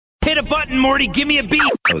Hit a button, Morty. Give me a beat.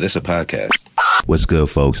 Oh, this a podcast. What's good,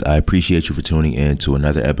 folks? I appreciate you for tuning in to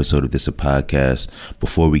another episode of This a Podcast.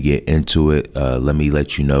 Before we get into it, let me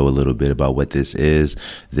let you know a little bit about what this is.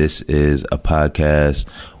 This is a podcast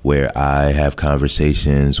where I have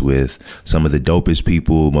conversations with some of the dopest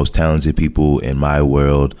people, most talented people in my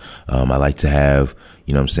world. I like to have,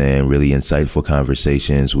 you know what I'm saying, really insightful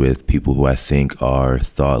conversations with people who I think are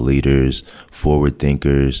thought leaders, forward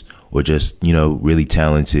thinkers, or just, you know, really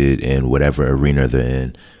talented in whatever arena they're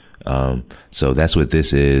in. So that's what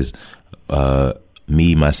this is.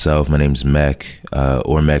 Me, myself, my name's Mech,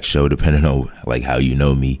 or Mech Show, depending on like how you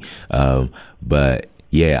know me. But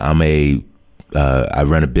yeah, I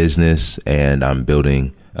run a business and I'm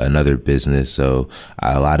building another business. So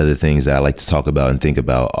a lot of the things that I like to talk about and think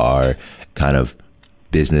about are kind of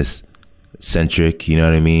business centric, you know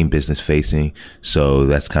what I mean? Business facing. So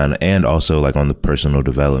that's kind of, and also like on the personal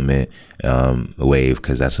development wave,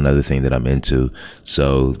 because that's another thing that I'm into.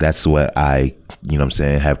 So that's what I, you know what I'm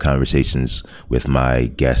saying, have conversations with my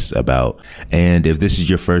guests about. And if this is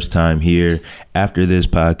your first time here, after this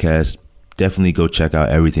podcast, definitely go check out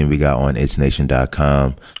everything we got on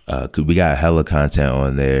itsnation.com. We got hella content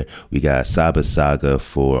on there. We got Saba Saga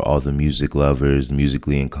for all the music lovers,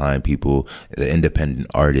 musically inclined people, the independent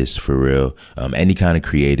artists for real. Any kind of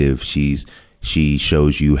creative. She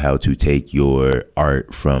shows you how to take your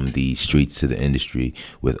art from the streets to the industry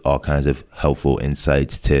with all kinds of helpful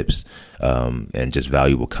insights, tips, and just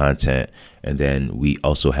valuable content. And then we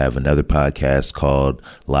also have another podcast called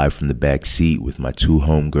Live from the Back Seat with my two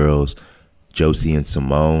homegirls, Josie and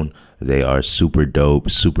Simone. They are super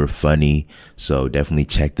dope, super funny. So definitely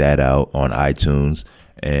check that out on iTunes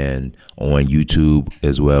and on YouTube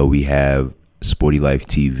as well. We have Sporty Life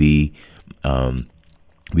TV.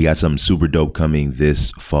 We got something super dope coming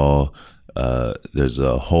this fall. There's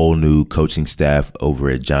a whole new coaching staff over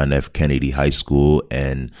at John F. Kennedy High School,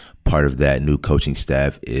 and part of that new coaching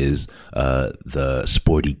staff is the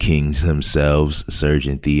Sporty Kings themselves, Serge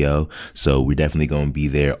and Theo. So we're definitely going to be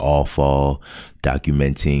there all fall,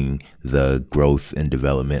 documenting the growth and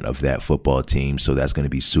development of that football team. So that's going to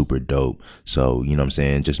be super dope. So, you know what I'm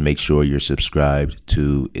saying? Just make sure you're subscribed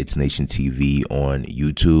to It's Nation TV on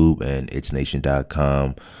YouTube and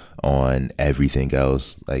itsnation.com on everything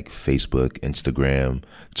else like Facebook, Instagram,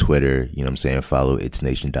 Twitter. You know what I'm saying? Follow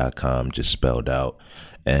itsnation.com, just spelled out.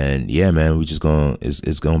 And yeah, man, we just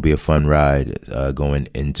it's going to be a fun ride going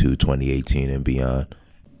into 2018 and beyond.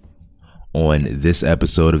 On this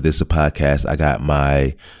episode of This a Podcast, I got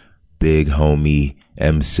my big homie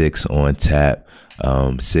M6 on tap.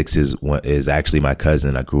 Six is actually my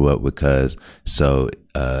cousin. I grew up with Cuz. So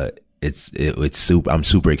it's super. I'm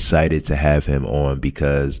super excited to have him on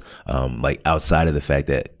because like outside of the fact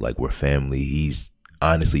that like we're family, he's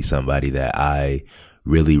honestly somebody that I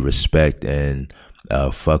really respect and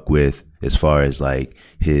fuck with as far as like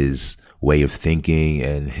his way of thinking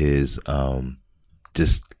and his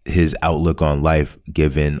just his outlook on life,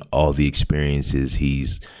 given all the experiences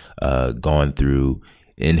he's gone through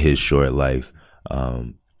in his short life. You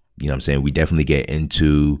know what I'm saying? We definitely get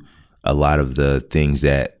into a lot of the things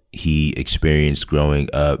that he experienced growing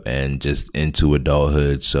up and just into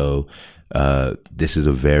adulthood. So this is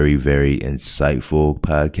a very, very insightful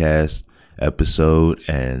podcast episode,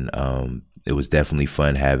 and it was definitely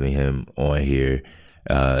fun having him on here.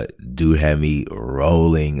 Dude had me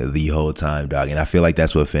rolling the whole time, dog. And I feel like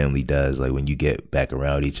that's what family does. Like when you get back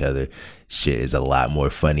around each other, shit is a lot more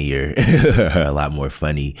funnier, a lot more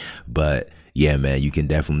funny. But yeah, man, you can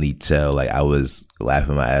definitely tell, like I was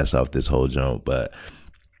laughing my ass off this whole jump. But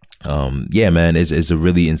yeah, man, it's a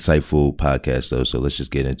really insightful podcast though. So let's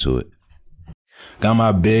just get into it. Got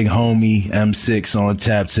my big homie M6 on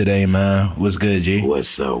tap today, man. What's good, G?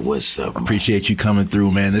 What's up? Man? Appreciate you coming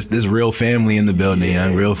through, man. This real family in the building,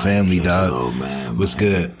 young. Real family, dog. Oh, man. What's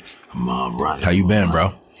good? I'm all right. How you been,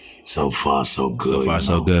 bro? So far, so good. So far,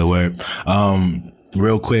 so good. Word.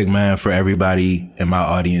 Real quick, man, for everybody in my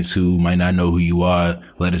audience who might not know who you are,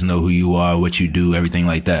 let us know who you are, what you do, everything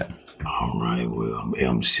like that. All right. Well, I'm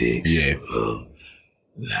M6. Yeah.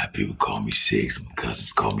 A lot of people call me Six. My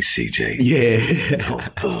cousins call me CJ. Yeah.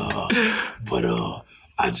 But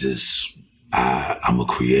I'm a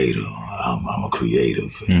creator. I'm a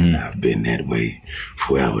creative, and I've been that way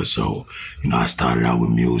forever. So, you know, I started out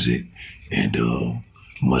with music, and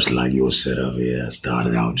much like your setup here, I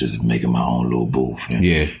started out just making my own little booth. And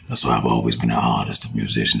yeah. That's why I've always been an artist, a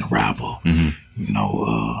musician, a rapper. You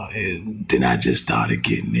know, then I just started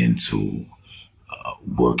getting into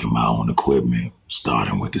working my own equipment,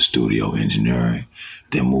 starting with the studio engineering,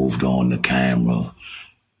 then moved on to camera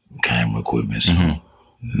equipment. So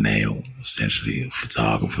now essentially a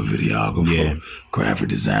photographer, videographer, graphic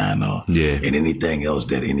designer, and anything else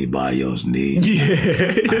that anybody else needs.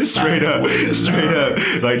 Straight up.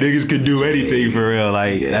 Like niggas can do anything for real.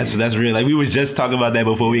 Like that's real. Like we was just talking about that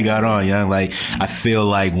before we got on, young. Like I feel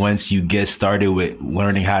like once you get started with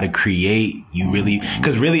learning how to create, you really,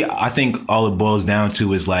 because really I think all it boils down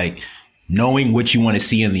to is like knowing what you want to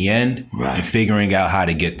see in the end and figuring out how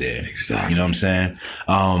to get there. Exactly. You know what I'm saying?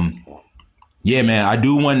 Yeah, man, I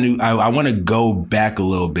do want to, I want to go back a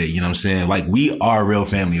little bit, you know what I'm saying? Like, we are a real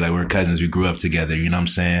family. Like, we're cousins. We grew up together, you know what I'm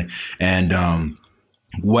saying? And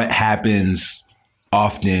what happens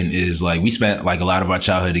often is, like, we spent, like, a lot of our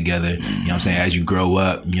childhood together, you know what I'm saying? As you grow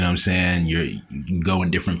up, you know what I'm saying? You go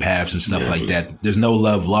in different paths and stuff like that. There's no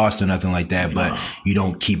love lost or nothing like that, but you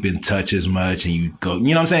don't keep in touch as much, and you go,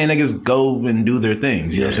 you know what I'm saying? Niggas go and do their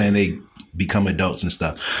things, you know what I'm saying? They become adults and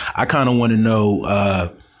stuff. I kind of want to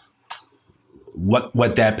know,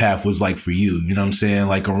 what that path was like for you, you know what I'm saying?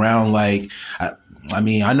 Like around like, I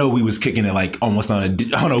mean, I know we was kicking it like almost on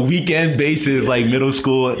a weekend basis, like middle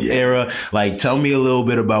school era. Like, tell me a little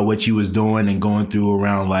bit about what you was doing and going through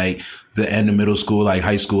around like the end of middle school, like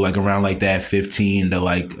high school, like around like that 15 to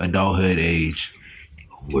like adulthood age.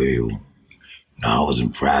 Well, I was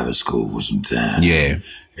in private school for some time. Yeah.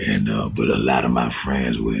 And, but a lot of my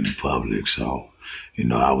friends were in the public. So, you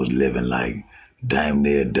know, I was living like damn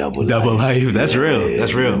near double life. That's real.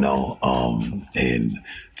 That's real. You know, and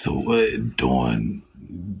so during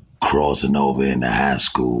crossing over into high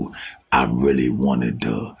school, I really wanted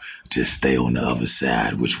to just stay on the other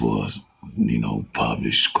side, which was, you know,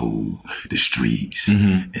 public school, the streets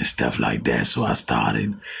and stuff like that. So I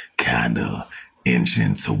started kind of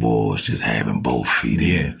inching towards just having both feet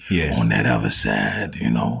in on that other side, you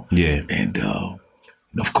know. Yeah. And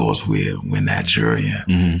of course, we're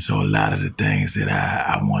Nigerian, so a lot of the things that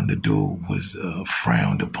I wanted to do was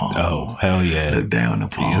frowned upon. Oh, hell yeah. Looked down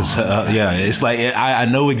upon. It's like, I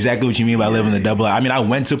know exactly what you mean by living the double life. I mean, I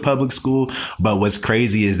went to public school, but what's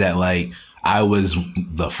crazy is that, like, I was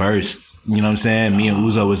the first, you know what I'm saying? Me and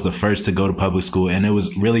Uzo was the first to go to public school, and it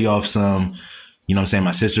was really off some... You know what I'm saying?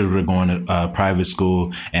 My sisters were going to private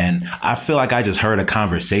school, and I feel like I just heard a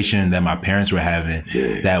conversation that my parents were having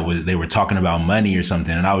they were talking about money or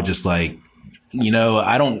something. And I was just like, you know,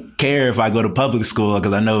 I don't care if I go to public school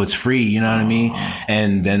because I know it's free, you know what I mean?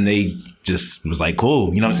 And then they just was like,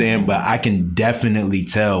 cool, you know what I'm saying? But I can definitely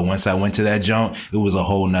tell once I went to that junk, it was a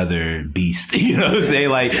whole nother beast. You know what I'm saying?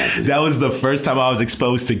 Like, that was the first time I was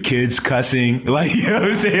exposed to kids cussing. Like, you know what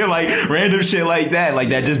I'm saying? Like, random shit like that. Like,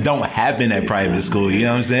 that just don't happen at private school. You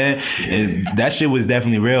know what I'm saying? And that shit was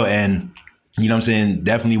definitely real. And you know what I'm saying?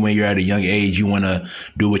 Definitely when you're at a young age, you want to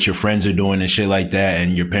do what your friends are doing and shit like that.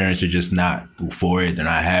 And your parents are just not for it. They're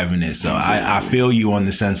not having it. So I feel you on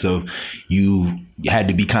the sense of you had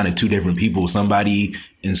to be kind of two different people, somebody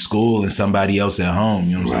in school and somebody else at home.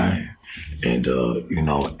 You know what I'm saying? And, you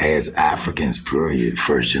know, as Africans, period,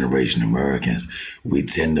 first generation Americans, we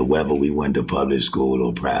tend to, whether we went to public school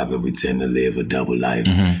or private, we tend to live a double life,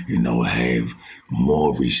 you know, have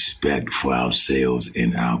more respect for ourselves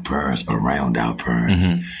and our parents, around our parents,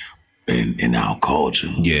 and in our culture.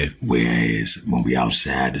 Yeah. Whereas when we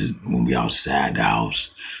outside the house,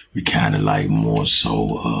 we kind of like more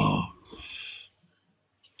so,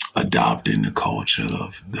 adopting the culture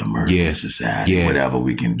of the American society, whatever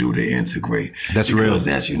we can do to integrate. That's because real.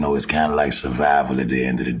 That's, you know, it's kind of like survival at the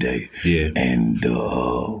end of the day. Yeah. And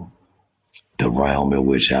the realm in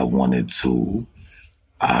which I wanted to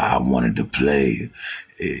play,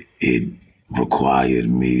 it required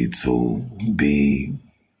me to be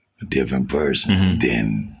a different person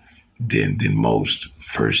than most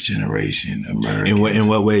first generation Americans. In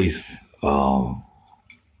what ways?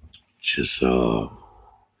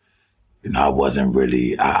 You know, I wasn't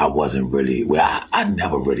really, well, I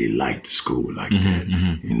never really liked school like that,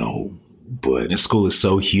 you know, but. And school is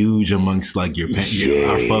so huge amongst like our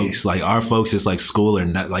folks. Like our folks, it's like school or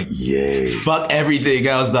not, like, fuck everything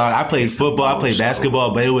else, dog. I played football, I played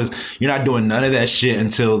basketball, but you're not doing none of that shit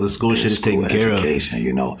until the school shit is taken care of. Education,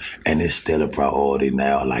 you know, and it's still a priority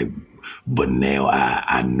now, like, but now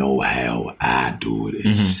I know how I do it.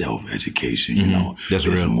 It's self-education, you know. That's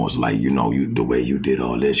it's real. Almost like, you know, the way you did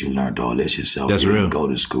all this, you learned all this yourself. That's you real. Didn't go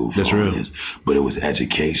to school for all this. But it was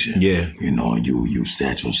education. Yeah. You know, you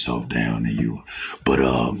sat yourself down and but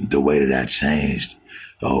the way that I changed,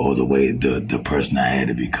 or the way the person I had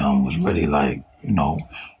to become was really like, you know,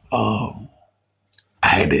 I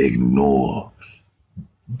had to ignore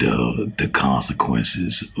the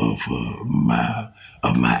consequences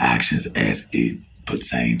of my actions as it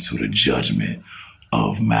pertains to the judgment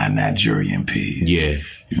of my Nigerian peers. Yeah.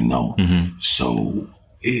 You know? So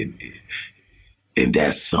and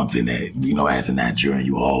that's something that, you know, as a Nigerian,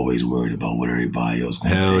 you always worried about what everybody else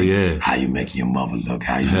going to think. Yeah. How you making your mother look,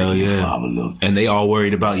 how you making your father look. And they all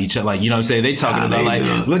worried about each other. Like, you know what I'm saying? They talking about like,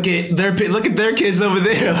 look at their kids over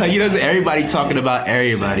there. Like, you know what I'm saying? Everybody talking about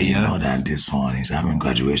everybody, you know? That this morning, I'm in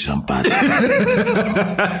graduation, I'm about to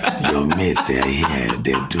your mates, they're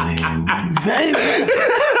doing very well.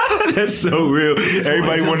 That's so real.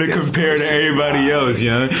 Everybody want to compare to everybody else,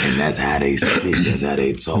 yeah. And that's how they speak. That's how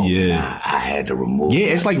they talk. Yeah. I had to remove. Yeah,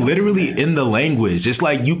 it's like literally in the language. It's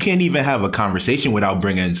like you can't even have a conversation without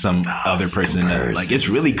bringing some other person up. Like, it's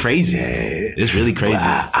really crazy. Yeah. It's really crazy. But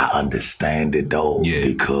I understand it though,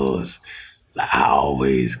 because I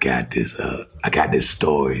always got this. I got this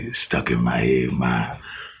story stuck in my head.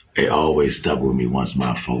 It always stuck with me. Once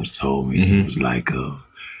my folks told me, it was like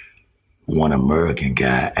one American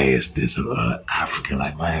guy asked this African,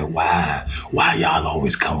 like, man, why y'all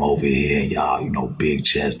always come over here and y'all, you know, big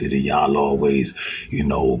chested, and y'all always, you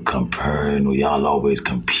know, comparing, or y'all always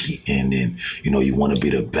competing, and, you know, you want to be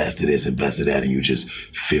the best of this and best of that, and you just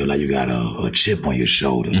feel like you got a chip on your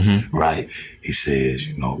shoulder, right? He says,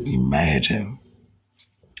 you know, imagine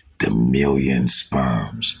the million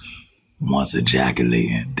sperms once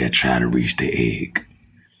ejaculating that try to reach the egg.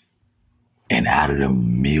 And out of the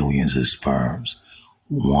millions of sperms,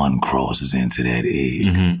 one crosses into that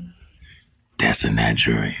egg. That's a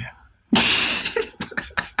Nigerian.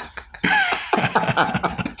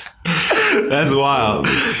 That's wild.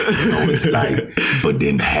 So it's like, but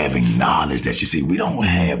then having knowledge that you see, we don't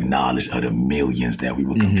have knowledge of the millions that we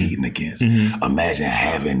were competing against. Imagine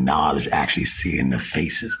having knowledge, actually seeing the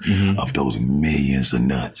faces of those millions of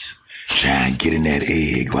nuts trying to get in that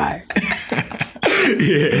egg, right?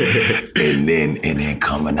 And then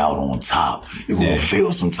coming out on top, you're gonna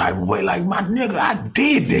feel some type of way, like, my nigga, I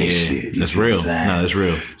did that shit. That's real. No, that's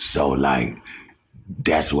real. So like,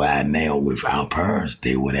 that's why I now with our parents,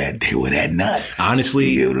 they were that nut.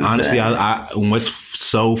 Honestly, I what's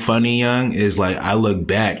so funny, young, is like I look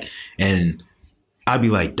back and I'd be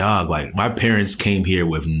like, dog, like my parents came here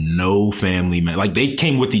with no family, man. Like they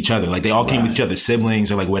came with each other. Like they all came with each other's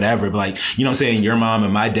siblings or like whatever. But like, you know what I'm saying? Your mom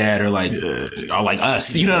and my dad are like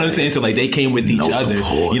us. You know what I'm saying? So like they came with each other.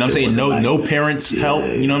 Support. You know what I'm saying? No parents help.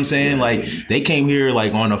 You know what I'm saying? Like they came here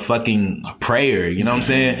like on a fucking prayer. You know what I'm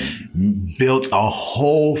saying? Built a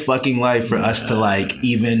whole fucking life for us to like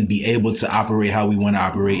even be able to operate how we want to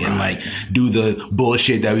operate and like do the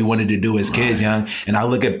bullshit that we wanted to do as kids, young. And I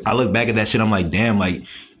look back at that shit. I'm like, damn. Like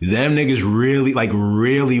them niggas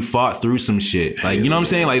really fought through some shit. Like, you know what I'm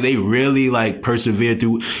saying? Like they really like persevered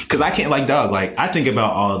through, cause I can't like, dog, like I think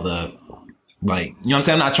about all the, like, you know what I'm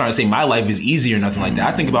saying? I'm not trying to say my life is easy or nothing like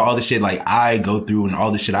that. I think about all the shit like I go through and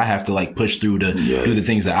all the shit I have to like push through to do the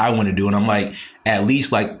things that I want to do. And I'm like, at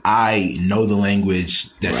least like I know the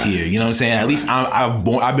language that's here. You know what I'm saying? At least I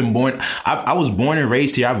was born and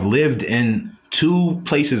raised here. I've lived in 2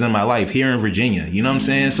 places in my life here in Virginia. You know what I'm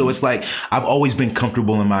saying? So it's like, I've always been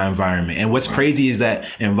comfortable in my environment. And what's crazy is that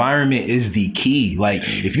environment is the key. Like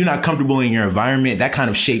if you're not comfortable in your environment, that kind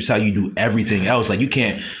of shapes how you do everything else. Like you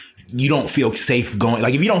don't feel safe going,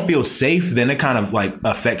 like if you don't feel safe, then it kind of like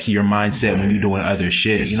affects your mindset when you're doing other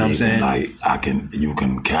shit. You know what I'm saying? Like you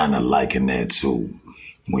can kind of liken that to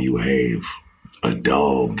when you have a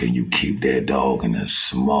dog and you keep that dog in a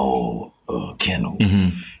small kennel.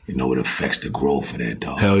 You know, it affects the growth of that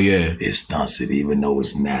dog. Hell yeah. It stunts it, even though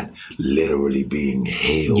it's not literally being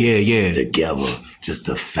held together. Just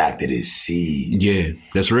the fact that it sees. Yeah,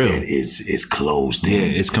 that's real. That it's closed in.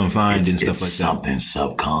 Yeah, it's confined and stuff like that. It's something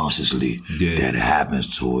subconsciously that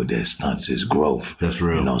happens to it that stunts its growth. That's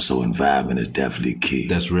real. You know, so environment is definitely key.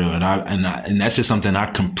 That's real. And that's just something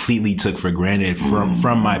I completely took for granted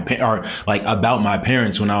from my or like about my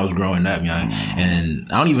parents when I was growing up, young.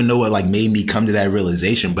 And I don't even know what like made me come to that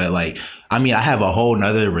realization, but like, I mean, I have a whole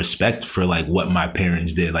nother respect for like what my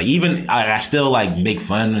parents did. Like even I still like make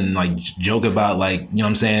fun and like joke about like, you know what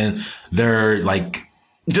I'm saying? They're like,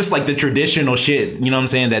 just like the traditional shit, you know what I'm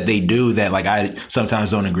saying, that they do that like I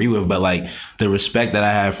sometimes don't agree with, but like the respect that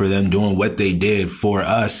I have for them doing what they did for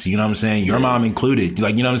us, you know what I'm saying? Your mom included,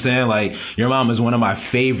 like, you know what I'm saying? Like your mom is one of my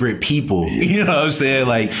favorite people, you know what I'm saying?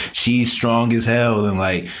 Like she's strong as hell and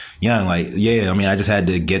like, yeah, like, yeah, I mean, I just had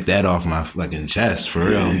to get that off my fucking chest for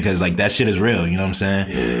real because like that shit is real, you know what I'm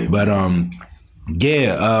saying? But, I mean,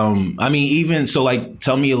 even so, like,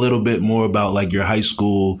 tell me a little bit more about like your high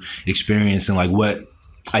school experience and like what,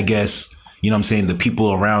 I guess, you know what I'm saying, the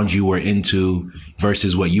people around you were into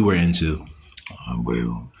versus what you were into.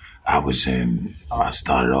 Well, I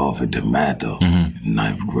started off at DeMatha in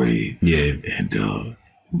 9th grade. Yeah. And, you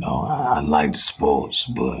know, I liked sports,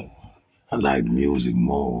 but I liked music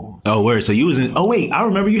more. Oh, word. So you was in, oh wait, I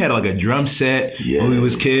remember you had like a drum set when we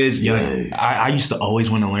was kids. Yeah. I used to always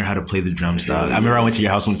want to learn how to play the drum style. I remember I went to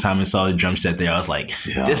your house one time and saw the drum set there. I was like,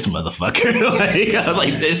 this motherfucker. Like, I was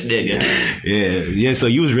like, this nigga. Yeah. So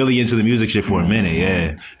you was really into the music shit for a minute.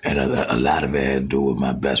 Yeah. And a lot of it had to do with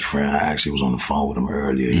my best friend. I actually was on the phone with him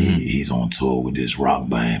earlier. He's on tour with this rock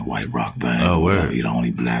band, white rock band. Oh, word. He's the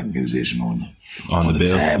only black musician on the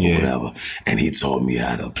tab or whatever. And he taught me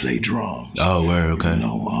how to play drums. Oh, word, okay.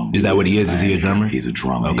 Is that what he is? Is he a drummer? He's a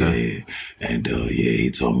drummer, okay. And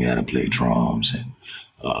he taught me how to play drums. And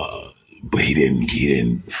but he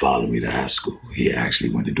didn't follow me to high school. He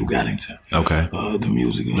actually went to Duke Ellington. Okay. The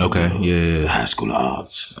music. The High School of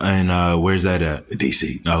Arts. And where's that at?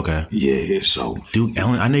 DC. Okay. Yeah. So Duke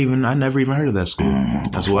Ellington. I never even heard of that school.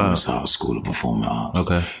 That's wild. School of Performing Arts.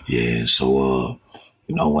 Okay. Yeah. So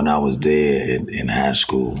when I was there in high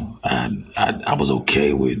school, I was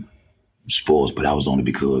okay with sports, but that was only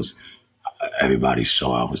because everybody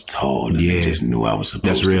saw I was tall and they just knew I was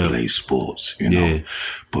supposed to play sports, you know.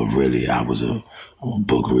 But really, I'm a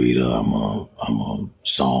book reader. I'm a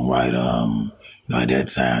songwriter. At that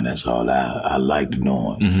time, that's all I liked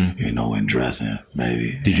doing, and dressing,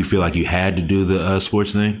 maybe. Did you feel like you had to do the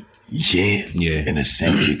sports thing? Yeah, in a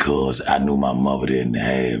sense, because I knew my mother didn't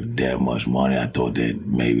have that much money. I thought that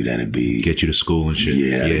maybe that'd be get you to school and shit.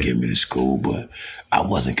 Yeah, get me to school, but I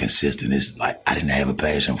wasn't consistent. It's like I didn't have a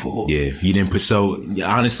passion for it. Yeah, you didn't put. So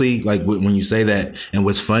honestly, like when you say that, and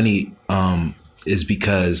what's funny is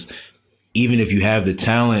because even if you have the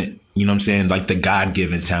talent, you know what I'm saying, like the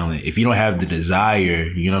God-given talent, if you don't have the desire,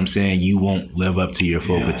 you know what I'm saying, you won't live up to your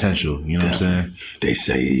full potential. You know what I'm saying? They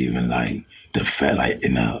say even like the fat, like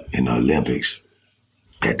in the Olympics,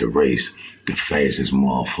 at the race, the fastest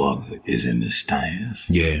motherfucker is in the stands.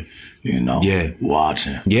 Yeah.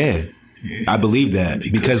 Watching. Yeah. I believe that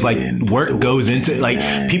because like work goes into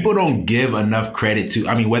like people don't give enough credit to,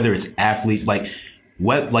 I mean, whether it's athletes,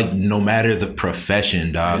 no matter the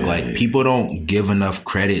profession, dog, like people don't give enough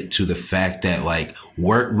credit to the fact that like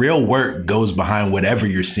real work goes behind whatever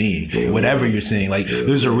you're seeing, Like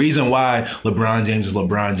there's a reason why LeBron James is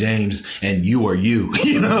LeBron James and you are you.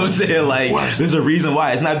 You know what I'm saying? Like there's a reason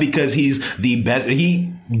why. It's not because he's the best.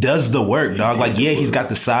 He does the work, dog. Like, he's got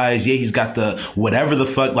the size. Yeah, he's got the whatever the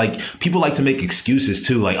fuck. Like people like to make excuses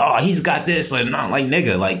too. Like, oh, he's got this. Like, not like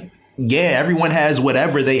nigga. Like, yeah, everyone has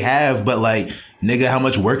whatever they have, but like, nigga, how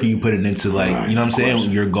much work are you putting into like, you know what I'm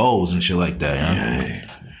saying, your goals and shit like that?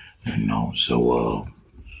 So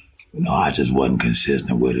I just wasn't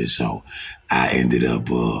consistent with it. So I ended up,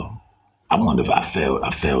 I wonder if I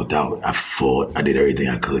failed out. I fought. I did everything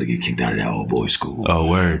I could to get kicked out of that old boys school. Oh,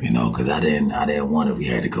 word. Because I didn't want it. We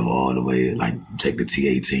had to go all the way, like take the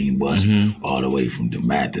T-18 bus all the way from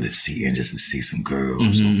DeMatha to CN just to see some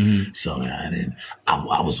girls. So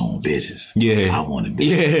I was on bitches. Yeah. I wanted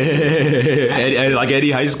bitches. Yeah. Like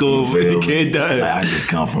any high school kid does. Like, I just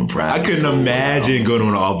come from private. I couldn't imagine going to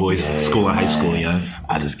an all boys school in high school,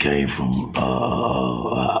 I just came from,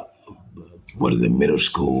 middle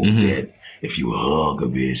school that if you hug a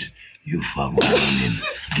bitch, you fuck around and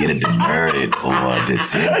get a demerit or a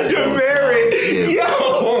detention. Demerit?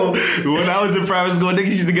 Yo! When I was in private school, niggas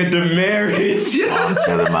used to get demerits. I'm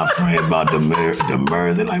telling my friend about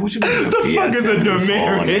demerits. They're like, what you mean? The fuck is a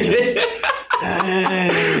demerit? Hey.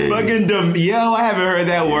 Fucking yo, I haven't heard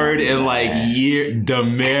that word in like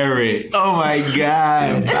demerit. Oh my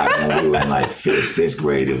God. Back when we were in like 5th, 6th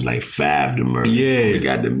grade, it was like 5 demerits. Yeah. We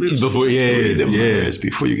got demerits. Demerits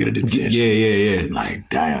before you get a detention. Yeah. Like,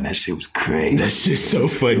 damn, that shit was crazy. That shit's so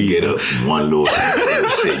funny. You get one little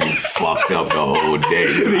shit, you fucked up the whole day.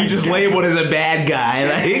 You just labeled as a bad guy.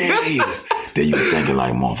 Like. Then you thinking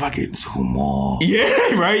like, more if I get 2 more. Yeah,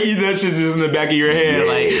 right? That shit's just in the back of your head.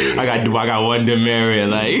 Like, I got one demerit.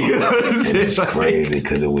 Like, it's crazy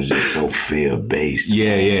because it was just so fear-based.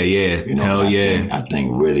 Yeah. Hell yeah. I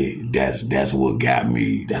think really that's what got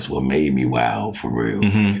me. That's what made me wild for real.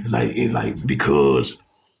 It's like because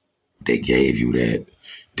they gave you that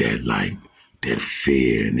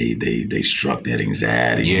fear and they struck that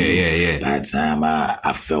anxiety. Yeah. By the time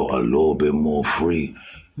I felt a little bit more free,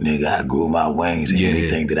 nigga, I grew my wings and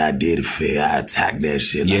anything that I did fear, I attacked that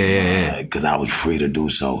shit. Because I was free to do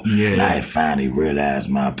so. Yeah. And I had finally realized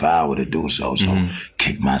my power to do so. So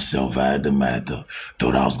kicked myself out of DeMatha.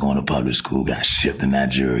 Thought I was going to public school, got shipped to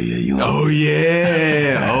Nigeria. Oh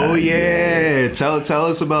yeah. Tell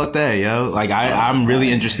us about that, yo. Like I'm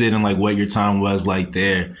really interested in like what your time was like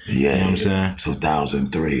there. Yeah. You know what I'm saying?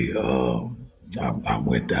 2003. I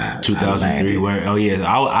went there. 2003. Oh yeah,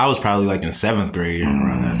 I was probably like in 7th grade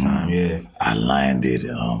around that time. Yeah, I landed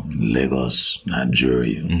Lagos,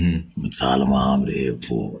 Nigeria, Murtala Muhammad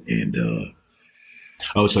Airport, and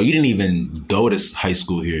so you didn't even go to high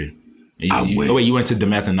school here? You went to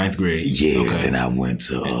DeMath in 9th grade? Yeah, okay. Then I went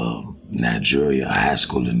to Nigeria, high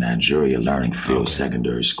school in Nigeria, Learning Field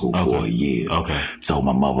Secondary School for a year. Okay. Told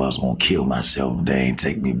my mother I was gonna kill myself. They ain't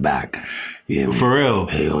take me back. Yeah, for real.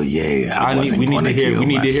 Hell yeah. We need to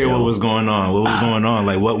hear what was going on. What was going on?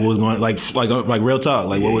 Like what was going like real talk.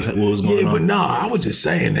 Like what was going on? Yeah, but no, I was just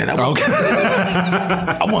saying that. I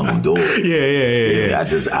wasn't gonna do it. Yeah.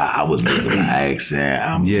 I was losing my accent.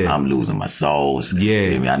 I'm losing my souls.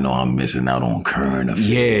 Yeah. I know I'm missing out on current affairs.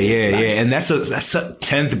 Yeah. And that's a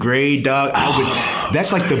 10th grade, dog.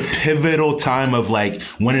 That's like the pivotal time of like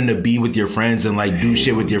wanting to be with your friends and like do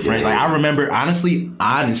shit with your friends. Like I remember honestly,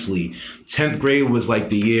 10th grade was like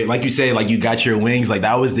the year, like you say, like you got your wings. Like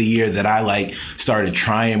that was the year that I like started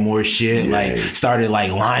trying more shit. Like started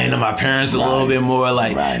like lying to my parents a little bit more.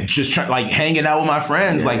 Like just like hanging out with my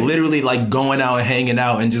friends. Like literally like going out and hanging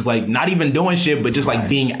out and just like not even doing shit, but just like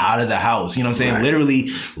being out of the house. You know what I'm saying?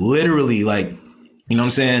 Literally like, you know what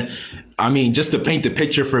I'm saying? I mean, just to paint the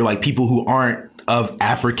picture for like people who aren't of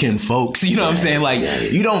African folks, you know what I'm saying?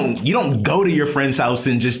 Like you don't go to your friend's house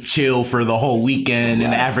and just chill for the whole weekend in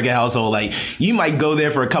the African household. Like you might go there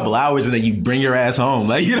for a couple hours and then you bring your ass home.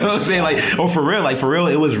 Like, you know what I'm saying? Like, or for real,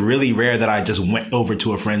 it was really rare that I just went over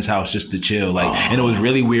to a friend's house just to chill. Like, and it was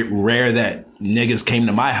really rare that niggas came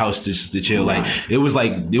to my house just to chill. Like it was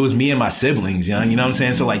me and my siblings, you know what I'm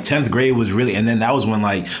saying? So like 10th grade was really, and then that was when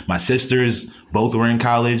like my sisters both were in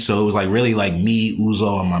college. So it was like really like me,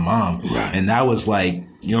 Uzo, and my mom. And that was like,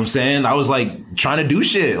 you know what I'm saying? I was like trying to do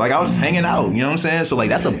shit. Like I was hanging out, you know what I'm saying? So like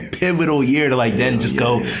that's a pivotal year to like then just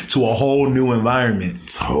go to a whole new environment.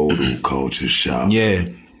 Total culture shock. Yeah.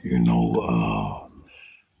 You know,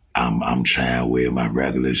 I'm trying to wear my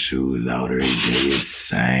regular shoes out every day. It's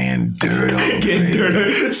sand, dirt, getting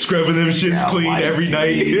dirt, scrubbing them shits clean every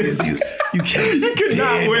night. You could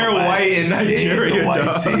not wear white in Nigeria,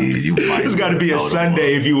 dog. It's got to be a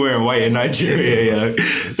Sunday if you wearing white in Nigeria.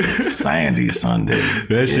 It's a sandy Sunday.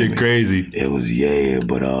 That shit crazy. It was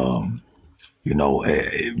but you know,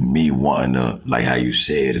 me wanting to, like how you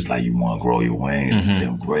said, it's like you want to grow your wings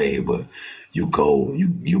in 10th grade, but you go,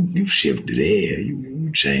 you shift it there,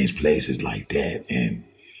 you change places like that. And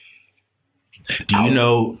do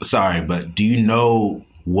you know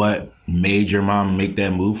what made your mom make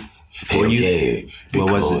that move for you? Yeah,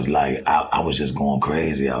 because what was it? Like I was just going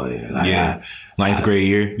crazy out here. Like, 9th grade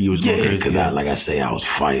year, you was going crazy. Because like I say, I was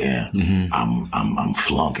fighting. I'm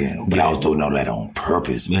flunking, but I was doing all that on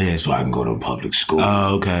purpose so I can go to public school.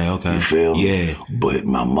 Oh, okay. You feel me? Yeah. But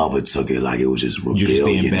my mother took it like it was just rebellion. You just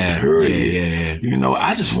being bad. Period. You know,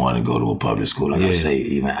 I just wanted to go to a public school. Like I say,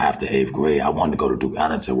 even after 8th grade, I wanted to go to Duke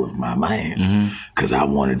Ellington with my man because I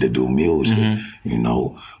wanted to do music. You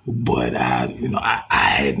know, but I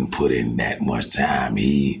hadn't put in that much time.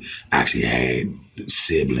 He actually had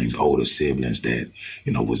older siblings that,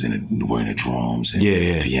 you know, were in the drums and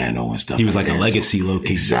piano and stuff. He was like a legacy low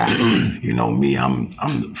key. Exactly. You know, me, I'm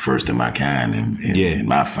the first of my kind in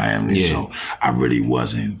my family. So I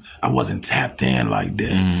wasn't tapped in like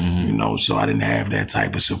that. You know, so I didn't have that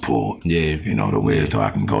type of support. You know, the way as though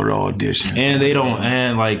I can go to auditions. And they don't,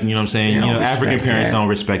 and like, you know what I'm saying, you know, African parents don't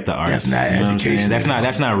respect the arts. That's not education.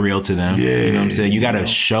 That's not real to them. You know what I'm saying? You gotta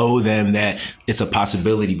show them that it's a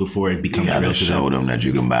possibility before it becomes real to them. Show them that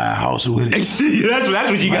you can buy a house with it. that's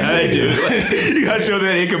what you gotta do. You gotta show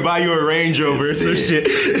that they can buy you a Range Rover or some shit.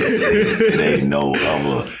 It ain't no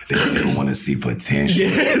other. They don't want to see potential.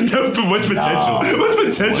 What's potential?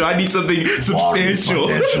 What's potential? I need something substantial.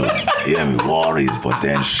 Water is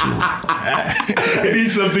potential. I need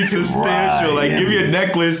something substantial. Like, give me a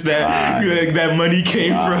necklace that money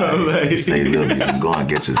came from. Like, say, look, you can go and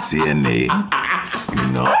get your CNA. You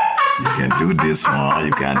know. You can do this one,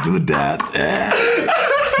 you can do that.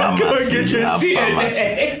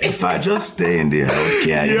 If I just stay in the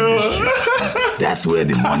healthcare industry, that's where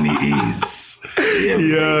the money is.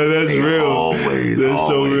 That's real. Always.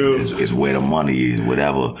 So real. It's where the money is.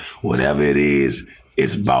 Whatever it is,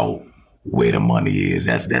 it's about where the money is.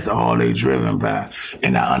 That's all they driven by.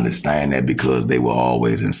 And I understand that because they were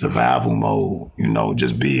always in survival mode, you know,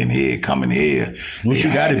 just being here, coming here. Which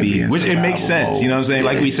you gotta be, which it makes sense, you know what I'm saying?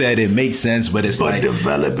 Like we said, it makes sense, but it's like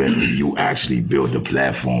developing, you actually build the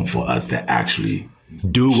platform for us to actually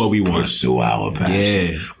do what we want, pursue our passions.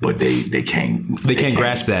 Yeah. But they can't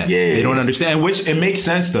grasp that. Yeah. They don't understand, which it makes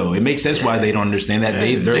sense though. It makes sense why they don't understand that.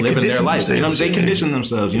 They're living their life. You know what I'm saying? They condition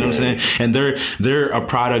themselves, you know what I'm saying? And they're a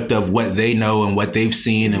product of what they know and what they've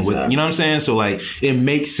seen and what, you know what I'm saying? So like it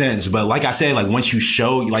makes sense. But like I said, like once you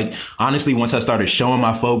show, like honestly, once I started showing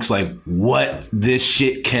my folks like what this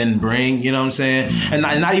shit can bring, you know what I'm saying? And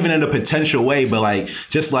not even in a potential way, but like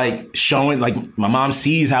just like showing, like my mom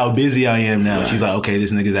sees how busy I am now. Right. She's like, okay,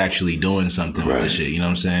 this nigga's actually doing something with this shit, you know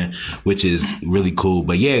what I'm saying? Which is really cool.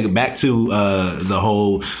 But yeah, back to the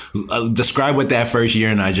whole, describe what that first year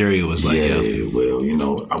in Nigeria was like. Yeah, well, you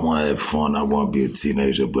know, I want to have fun. I want to be a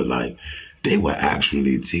teenager, but like, they were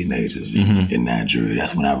actually teenagers in Nigeria.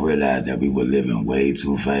 That's when I realized that we were living way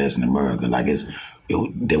too fast in America. Like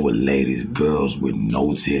there were ladies, girls with no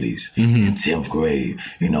titties in 10th grade,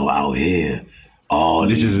 you know, out here. All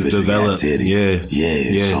these is developed. Titties.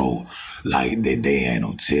 Yeah. So like they ain't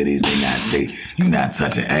no titties. You not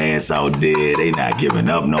touching ass out there. They not giving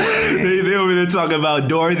up no ass. They over there talking about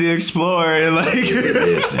Dora the Explorer and like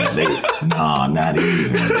listen, not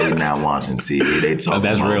even. They not watching TV. They talking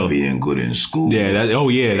about real. Being good in school. Yeah,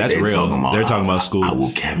 that's real. They're talking about school. I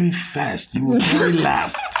will carry fast. You will carry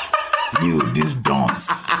last. You this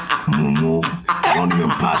dance. I don't even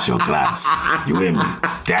pass your class. You hear me?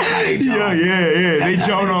 That's how they joke. Yeah. They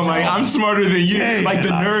joke on like, I'm smarter than you. Yeah, like the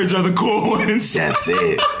nerds are the cool ones. That's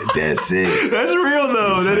it. That's real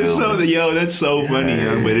though. That is so, that's so funny.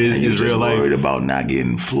 But it is real life. Worried about not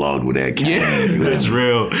getting flogged with that cane. Yeah, that's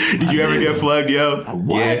real. Did you ever get flogged, yo?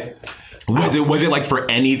 What? Yeah. Was it like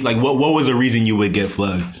for any, like what was the reason you would get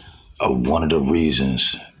flogged? One of the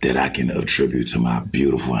reasons that I can attribute to my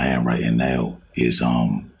beautiful handwriting now is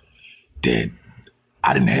that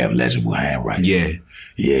I didn't have legible handwriting.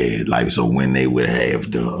 Yeah. Like so when they would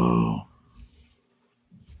have the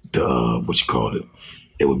what you call it,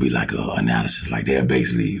 it would be like a analysis. Like they'll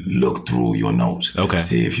basically look through your notes. Okay.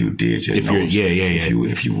 See if you did your notes.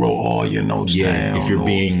 If you wrote all your notes down. If you're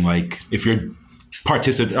being like, if you're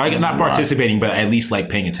not participating, but at least like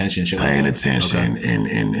paying attention. Paying attention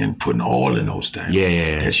and putting all the notes down.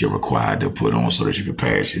 Yeah. That you're required to put on so that you can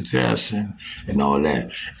pass your tests and all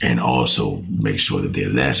that. And also make sure that they're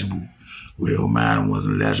legible. Well, mine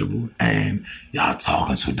wasn't legible. And y'all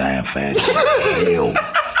talking too damn fast. Hell,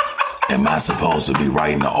 am I supposed to be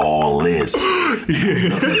writing all this? You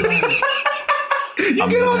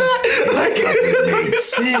get all that? Like, it makes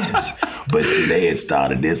sense. But see, they had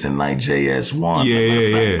started this in like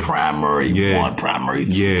JS1. Primary 1, primary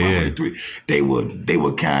 2, primary 3. They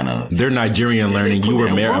were kind of... They're Nigerian learning. You were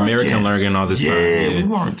American learning all this time. Yeah, we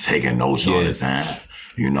weren't taking notes all the time.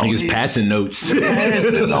 You know, he was passing notes. And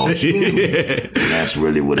that's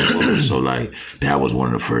really what it was. So like, that was one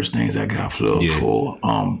of the first things I got flubbed for.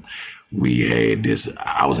 We had this,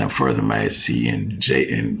 I was in further math, see,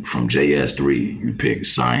 from JS3, you pick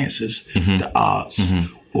sciences, the arts,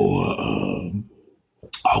 or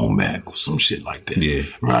home ec or some shit like that. Yeah.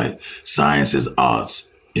 Right? Sciences,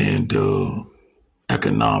 arts, and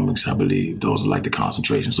economics, I believe. Those are like the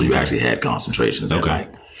concentrations. So you actually had concentrations at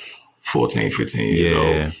like 14, 15 years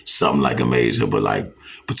old. Something like a major, but like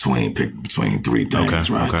between three things,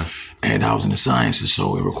 right? Okay. And I was in the sciences,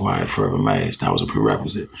 so it required further math. That was a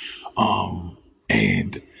prerequisite.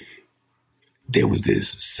 And there was this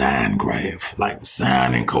sine graph, like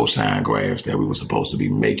sine and cosine graphs that we were supposed to be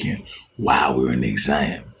making while we were in the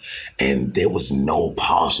exam. And there was no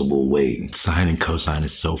possible way. Sine and cosine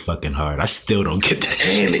is so fucking hard. I still don't get that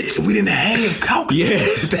shit. We didn't have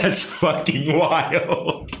calculators. Yeah, that's fucking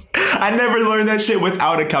wild. I never learned that shit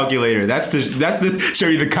without a calculator. That's to show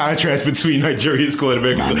you the contrast between Nigerian school and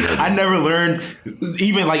American school. I never learned,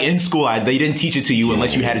 even like in school, they didn't teach it to you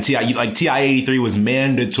unless you had a TI. Like TI 83 was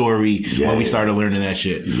mandatory when we started learning that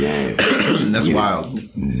shit. Yeah. That's wild.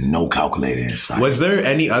 No calculator inside. Was there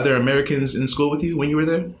any other Americans in school with you when you were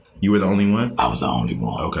there? You were the only one? I was the only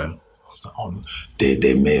one. Okay. I was the only.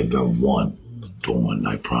 There may have been one doing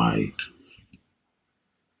like probably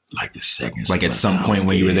like the second. Like at some point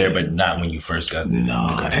when you were there, but not when you first got there.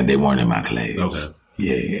 No, and they weren't in my class. Okay.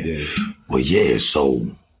 Yeah. Well, so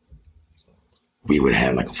we would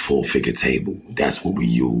have like a full figure table. That's what we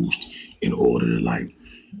used in order to like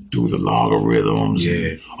do the logarithms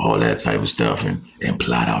and all that type of stuff and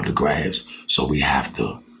plot out the graphs. So we have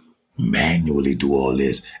to manually do all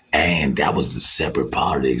this. And that was the separate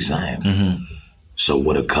part of the exam. Mm-hmm. So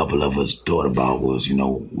what a couple of us thought about was,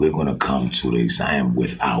 we're going to come to the exam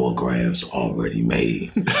with our graphs already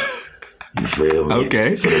made. You feel me?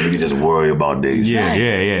 Okay. So that we can just worry about the exam.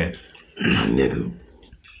 Yeah. Nigga,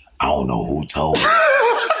 I don't know who told me.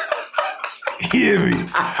 hear me?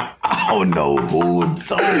 I don't know who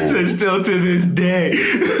told. Still to this day.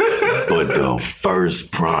 But the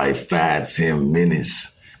first probably 5-10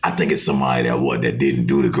 minutes, I think it's somebody that didn't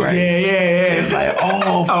do the grade. Yeah. It's like,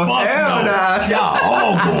 oh fuck no. Nah. Y'all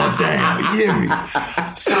all going down. You hear me?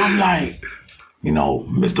 So I'm like,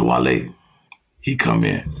 Mr. Wale, he come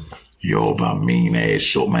in. Yo, about mean ass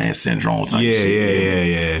short man syndrome type shit.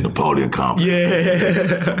 Yeah. Napoleon complex.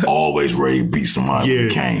 Yeah. Always ready to beat somebody with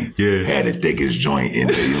a cane. Yeah. Had the thickest joint in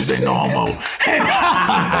there. You say no homo. But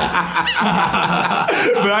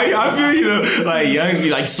I feel like young,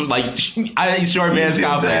 like I think short man's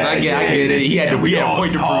complex. I get it. He had a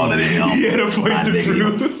point to prove. He had a point to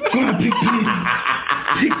prove.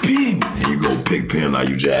 Pick pin. And you go pick pin like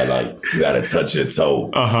you just you gotta touch your toe.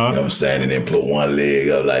 You know what I'm saying? And then put one leg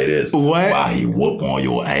up like this. What? While he whoop on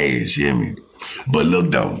your ass, you hear me? But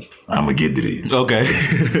look though, I'm gonna get to this. Okay.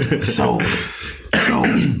 So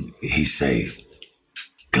he say,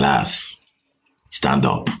 class, stand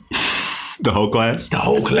up. The whole class? The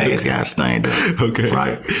whole class got to stand up. Okay.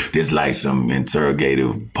 Right? This like some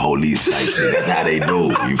interrogative police type shit. That's how they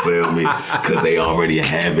do. You feel me? Because they already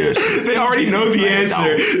have it. They already know the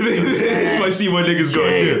answer. They just want to see what niggas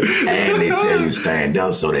going to do. And they tell you stand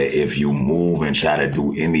up so that if you move and try to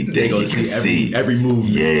do anything, you can see every move.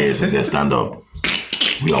 Yeah, so just stand up.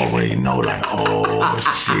 We already know like, oh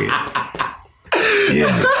shit.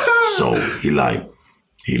 Yeah. So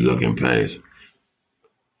he looking past.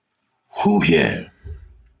 Who here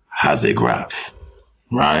has a graph?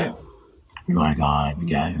 Right? We like, all right, we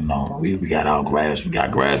got, we got our graphs. We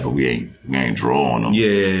got graphs, but we ain't drawing them.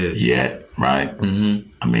 Yeah. Yet, right? Mm-hmm.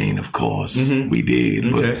 I mean, of course, we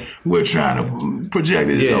did, but we're trying to project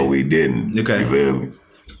it though we didn't. Okay. You feel me?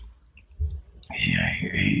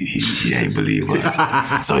 He ain't believe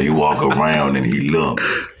us. So he walk around and he look.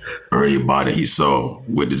 Everybody he saw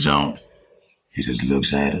with the jump, he just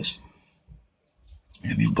looks at us.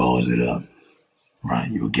 And he balls it up. Right?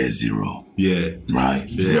 You'll get 0. Yeah. Right?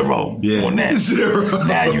 Yeah. 0 on that. 0.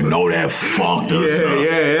 Now you know that fucked us up.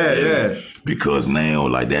 Yeah. Because now,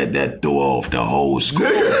 like, that threw off the whole score.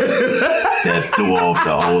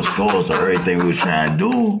 So everything we was trying to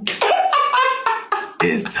do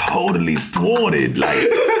is totally thwarted. Like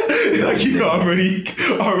you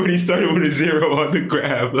already started with a 0 on the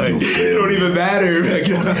graph. Like, it don't even matter. Like,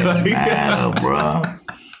 matter, bruh.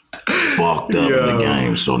 Fucked up in the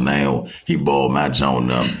game. So now he balled my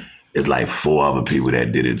joint up. It's like 4 other people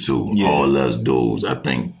that did it too. Yeah. All us dudes. I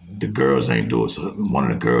think the girls ain't do it. So one of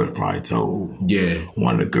the girls probably told. Yeah.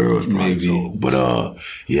 One of the girls probably told. But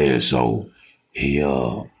so he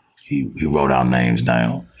wrote our names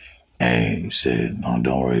down and he said, "No,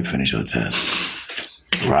 don't worry, finish your test."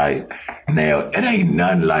 Right? Now, it ain't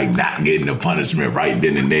nothing like not getting the punishment right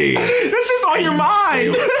then and there. That's just on your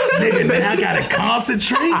mind. Nigga, now I gotta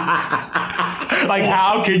concentrate. Like,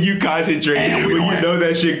 how can you concentrate when you know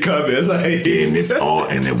that shit coming? Like, and it's all,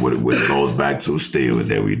 and then what it goes back to still is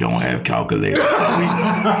that we don't have calculators.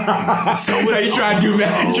 So you try to do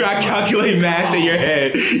math, you try to calculate math in your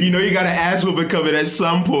head. You know you got to ask what coming at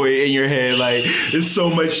some point in your head. Like, there's so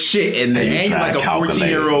much shit in there. And you're like a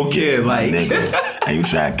 14-year-old kid. Like, nigga, and you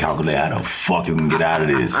try to calculate how the fuck you can get out of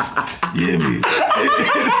this. You hear me?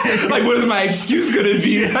 Like, what is my excuse gonna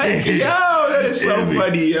be? Like, yo, that is so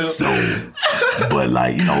funny, yo. So, but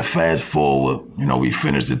like, fast forward, we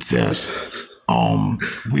finish the test.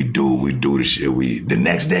 We do the shit. The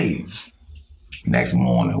next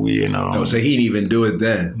morning, we in. So he didn't even do it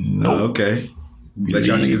then. Nope. Oh, okay. Let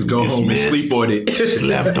y'all niggas go home and sleep on it.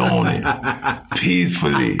 Slept on it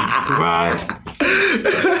peacefully, right?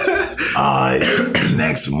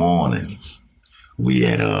 Next morning, we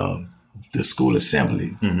at the school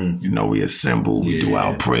assembly. Mm-hmm. We assemble, we do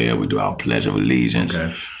our prayer, we do our Pledge of Allegiance,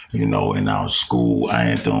 in our school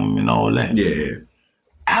anthem and all that. Yeah.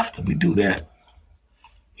 After we do that,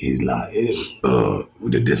 he's like,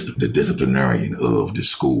 the disciplinarian of the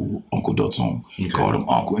school, Uncle Dotson, called him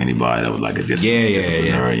Uncle. Anybody that was like a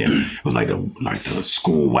disciplinarian, it was like the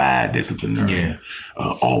school-wide disciplinarian.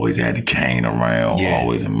 Yeah. Always had the cane around,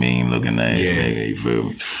 always a mean-looking ass nigga, you feel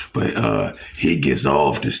me? But he gets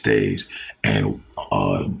off the stage, and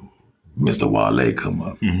Mr. Wale come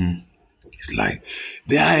up. Mm-hmm. He's like,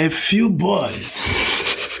 there are a few boys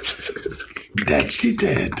that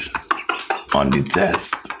cheated on the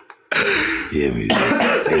test. Yeah,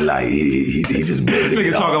 they like he just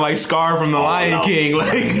nigga talking like Scar from the Lion King.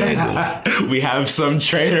 Like, we have some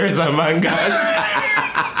traitors among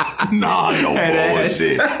us. No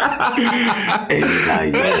bullshit. And he's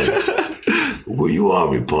like, will you all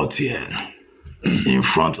report here in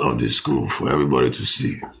front of the school for everybody to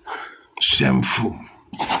see? Shameful.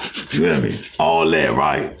 You hear me? All that,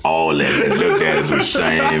 right? All that. They looked at us with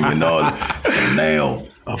shame and all that. So now,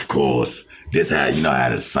 of course, this had, you know,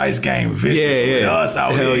 had a Sice game vicious with us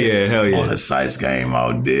out here. Hell yeah. On the Sice game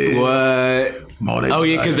out there. What?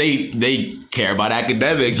 Because like, they care about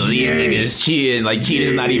academics. So these niggas cheating. Like,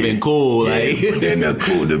 cheating's not even cool. Like, but then they're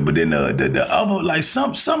cool. But then the other, like,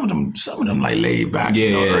 some of them like laid back.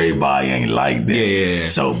 You know, everybody ain't like that. Yeah.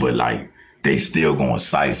 So, but like, they still gonna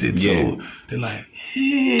Sice it too. Yeah. They're like,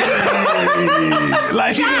 hey.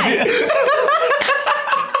 Like,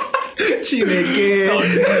 she making.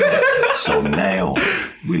 So now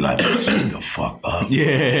we like, shut the fuck up.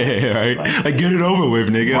 Yeah, right. Like, get it over with,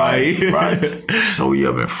 nigga. Right. So we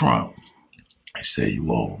up in front. They say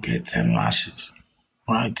you all get 10 lashes.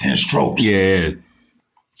 Right? 10 strokes. Yeah.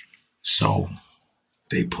 So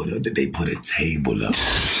they put a table up.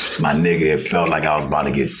 My nigga, it felt like I was about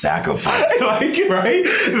to get sacrificed. Like, right?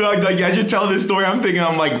 Like as you're telling this story, I'm thinking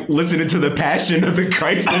I'm like listening to the Passion of the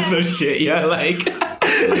Christ and some shit. Yeah, like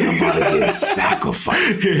I'm about to get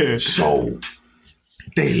sacrificed. Yeah. So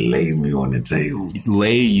they lay me on the table.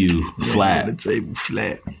 Lay you flat. On the table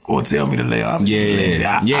flat. Or tell me to lay on. Told me to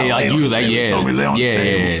lay on the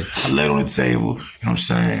table. I laid on the table, you know what I'm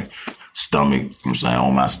saying? Stomach, you know what I'm saying,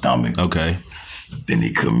 on my stomach. Okay. Then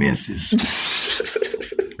it commences.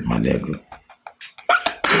 My nigga.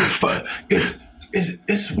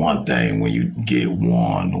 It's one thing when you get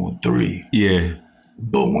 1 or 3. Yeah.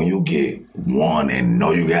 But when you get 1 and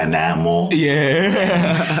know you got 9 more.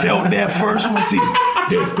 Yeah. Felt that first one. See,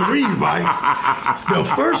 the 3, right? The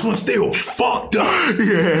first one still fucked up.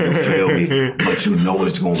 Yeah. You feel me? But you know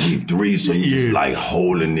it's gonna be 3, so you just like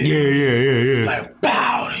holding it. Yeah. Like,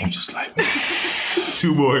 bow. And you just like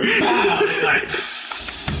 2 more. Bow. Like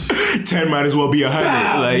 10 might as well be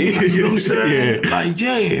 100. Like, you know what I'm saying?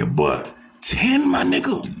 Yeah. Like, but 10, my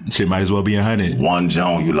nigga. Shit might as well be 100. 1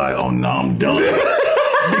 Joan, you like, oh no, I'm done.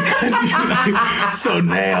 Because you like, so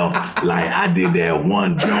now, like, I did that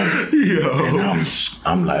 1 Joan. And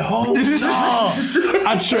I'm like, hold on.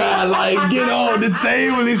 I try like get on the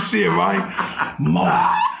table and shit, right? Mo,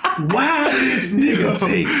 why this nigga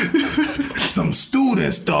take some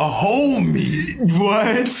students to hold me?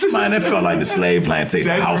 What? Man, it felt like the slave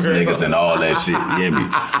plantation, house niggas and all that shit. You hear me?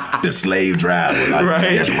 The slave driver, like,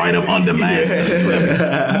 that's right up under master. You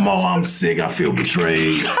hear me? Mo, I'm sick. I feel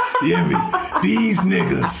betrayed. You hear me? These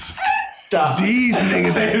niggas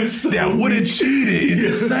that would have cheated in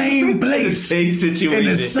the same place, in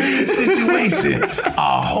the same situation,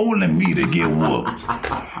 are holding me to get whooped.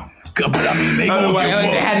 But I mean, they gonna get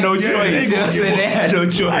whooped. They had no choice. They had no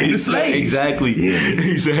choice. Like the slaves. Exactly.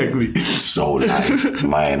 Yeah. Exactly. So like,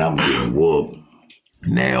 man, I'm getting whooped.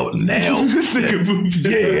 Now, this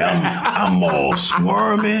nigga I'm all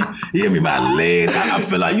squirming. You hear me? My legs. I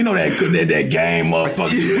feel like, you know that game,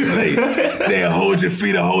 motherfucker. They hold your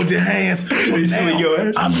feet or hold your hands. So swing your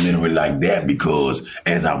ass. I'm literally like that because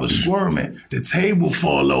as I was squirming, the table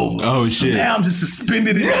fall over. Oh shit! So now I'm just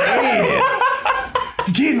suspended in the air,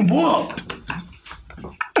 getting whooped.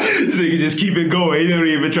 This nigga just keep it going. He don't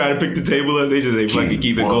even try to pick the table up. They just fucking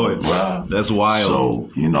keep it going. Bruh. That's wild. So,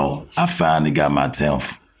 you know, I finally got my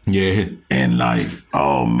 10th. Yeah. And like,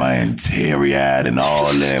 oh man, teary-eyed and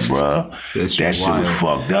all that, bro. That shit was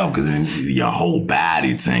fucked up because your whole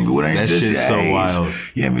body tingled. Ain't that just shit's so age. wild.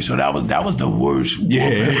 Yeah, I mean, so that was the worst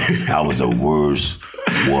woman. That was the worst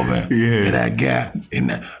woman that I got.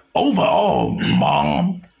 And overall,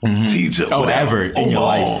 mom, teacher, ever in your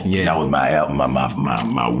life. Yeah. That was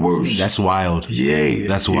my worst. That's wild. Yeah.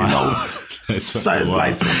 That's wild. You know, so it's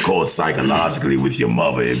like, of course, psychologically with your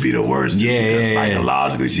mother, it'd be the worst. Yeah.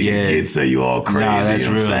 Psychologically, she can get to you all crazy. That's you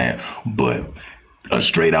know what I'm saying? But a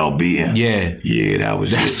straight out beating. Yeah,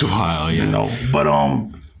 that's wild. Yeah. You know, but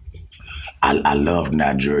I love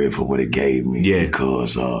Nigeria for what it gave me. Yeah.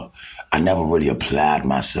 Because I never really applied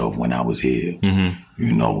myself when I was here.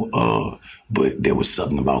 You know, but there was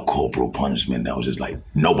something about corporal punishment that was just like,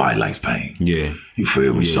 nobody likes pain. Yeah. You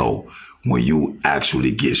feel me? Yeah. So when you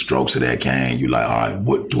actually get strokes of that cane, you're like, all right,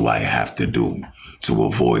 what do I have to do to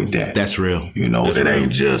avoid that? That's real. You know, That's it real.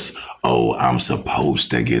 ain't just, oh, I'm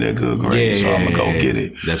supposed to get a good grade, so I'm gonna go get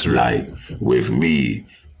it. That's real. Like with me,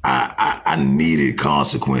 I needed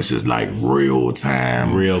consequences, like real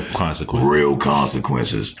time. Real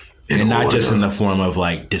consequences. And not just in the form of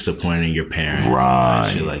like disappointing your parents, right?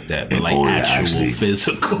 Shit like that, but like actual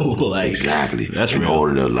physical, like exactly. That's real. In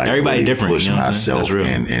order to like everybody really different, push you know myself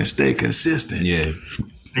and stay consistent. Yeah,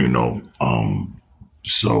 you know.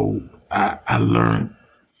 So I learned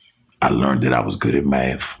that I was good at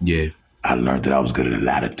math. Yeah, I learned that I was good at a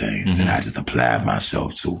lot of things that I just applied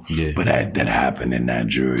myself to. Yeah. But that happened in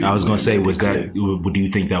Nigeria. I was going to say, do you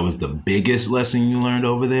think that was the biggest lesson you learned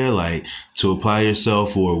over there? Like to apply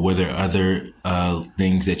yourself, or were there other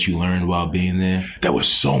things that you learned while being there? There were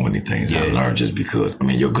so many things I learned just because, I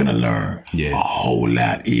mean, you're going to learn a whole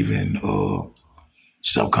lot, even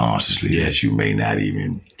subconsciously, that you may not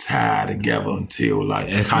even tie together until like.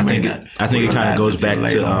 I think it kind of goes back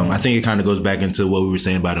to. I think it kind of goes back into what we were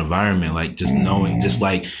saying about environment, like just knowing, just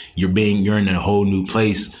like you're in a whole new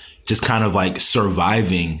place, just kind of like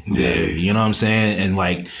surviving there. You know what I'm saying? And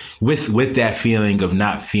like with that feeling of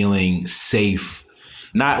not feeling safe.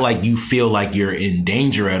 Not like you feel like you're in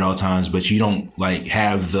danger at all times, but you don't like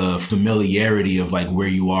have the familiarity of like where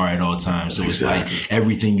you are at all times. So it's like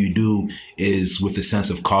everything you do is with a sense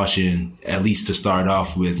of caution, at least to start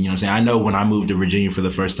off with. You know what I'm saying? I know when I moved to Virginia for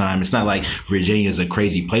the first time, it's not like Virginia is a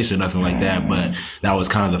crazy place or nothing like that, but that was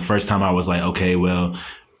kind of the first time I was like, okay, well,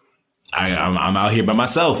 I'm out here by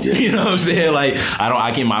myself. Yeah. You know what I'm saying? Like,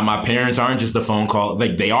 my parents aren't just a phone call.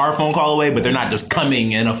 Like, they are a phone call away, but they're not just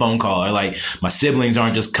coming in a phone call. Or like, my siblings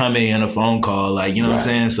aren't just coming in a phone call. Like, you know what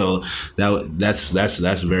I'm saying? So that's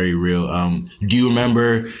very real. Do you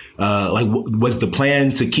remember, was the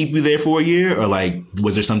plan to keep you there for a year, or like,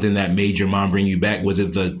 was there something that made your mom bring you back? Was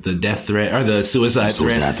it the death threat or the suicide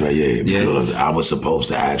threat? Suicide threat, yeah. Because I was supposed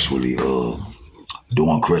to actually,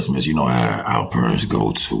 during Christmas, you know, our parents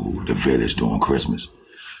go to the village during Christmas.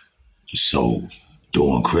 So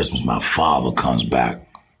during Christmas, my father comes back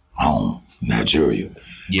home, Nigeria.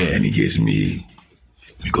 Yeah. And he gives me,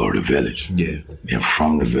 we go to the village. Yeah. And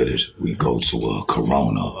from the village, we go to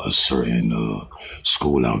Corona, a certain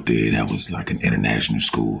school out there that was like an international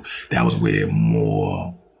school. That was where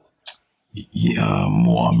more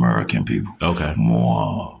American people. Okay.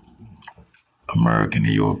 More American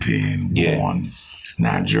and European born.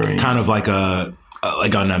 Nigerian. Kind of like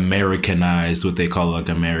an Americanized, what they call like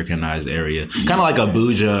Americanized area. Kind of like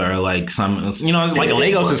Abuja or like some, you know, like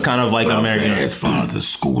Lagos is kind of like American. As far as the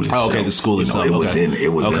school itself. Oh, okay, the school itself. It was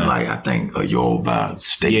in like, I think, a Yoruba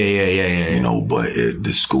state. Yeah. You know, but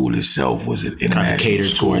the school itself was an international kind of catered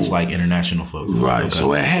school. Towards like international folks. Right. Okay.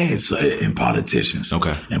 So it had, and politicians.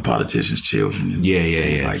 Okay. And politicians' children. And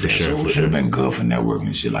things like for that. Sure, so it would have been good for networking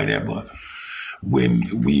and shit like that. But when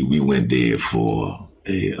we went there for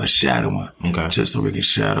a shadowing, just so we could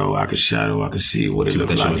shadow, I could see what it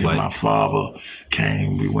looked like. My father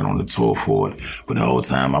came, we went on the tour for it, but the whole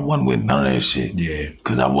time I wasn't with none of that shit. Yeah,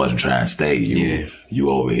 because I wasn't trying to stay. You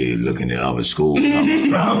over here looking at other schools. I'm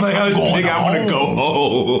going home. I want to go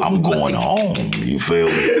home. I'm going home. You feel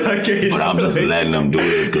me? But I'm just letting them do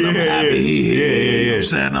this because I'm happy he here. You know what I'm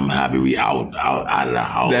saying? I'm happy we out of the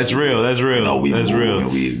house. That's real. You know, we real.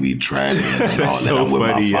 We traveling and all that. I'm with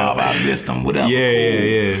my father. I missed him. Whatever. Yeah.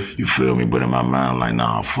 You feel me? But in my mind, I'm like,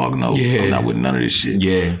 nah, fuck no. I'm not with none of this shit.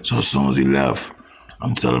 Yeah. So as soon as he left,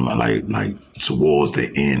 I'm telling him, like towards the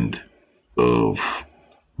end of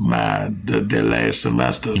their last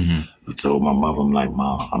semester, I told my mother, I'm like,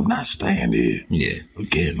 Mom, I'm not staying here. Yeah.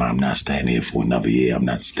 Again, Mom, I'm not staying here for another year. I'm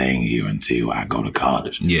not staying here until I go to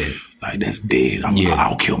college. Yeah. Like, that's dead.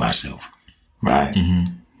 I'll kill myself. Right?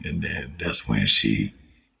 And then that's when she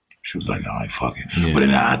was like, all right, fuck it. Yeah. But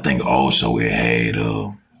then I think also it had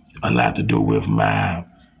a lot to do with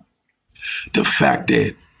the fact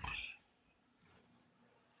that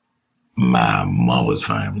my mother's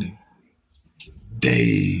family,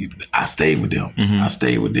 I stayed with them. I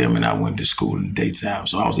stayed with them and I went to school in the daytime.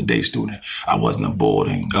 So I was a day student. I wasn't a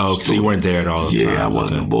boarding student. So you weren't there at all the time? Yeah, I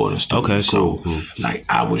wasn't a boarding student. Okay, cool. So, like,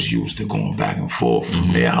 I was used to going back and forth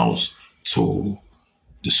from their house to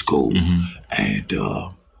the school. And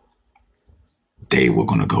they were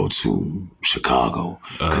going to go to Chicago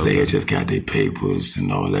because they had just got their papers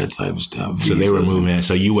and all that type of stuff. So they were moving.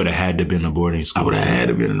 So you would have had to been in a boarding school. I would have had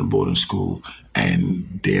to been in a boarding school.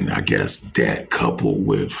 And then I guess that coupled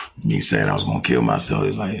with me saying I was going to kill myself,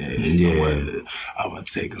 it's like, hey, you know what? I'm going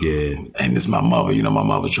to take her. Yeah. And it's my mother. You know, my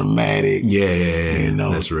mother's dramatic. Yeah. You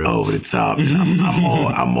know, that's real. Over the top.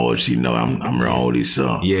 I'm all she know. I'm her only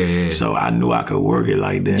son. Yeah. So I knew I could work it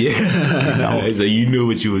like that. Yeah. You know? So you knew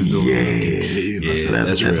what you was doing. Yeah. So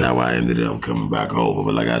that's how I ended up coming back over.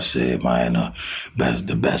 But like I said, man,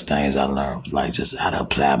 the best things I learned, like just how to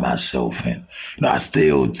apply myself. And you know, I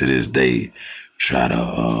still to this day try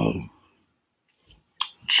to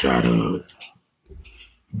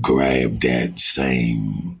grab that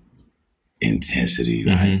same intensity,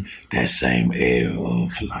 like that same air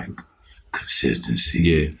of like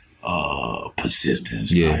consistency,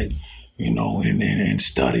 persistence, like, and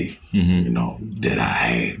study, that I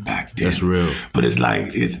had back then. That's real. But it's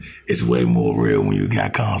like, it's way more real when you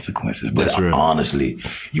got consequences. But That's real. Honestly,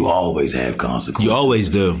 you always have consequences. You always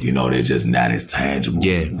do. They're just not as tangible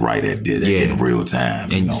right in real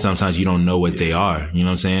time. And sometimes you don't know what they are. You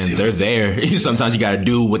know what I'm saying? They're there. Sometimes you got to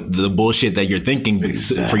do what the bullshit that you're thinking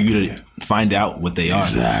for you to find out what they are.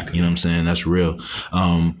 Exactly. You know what I'm saying? That's real.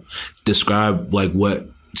 Describe like what.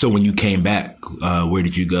 So when you came back, where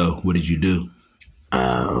did you go? What did you do?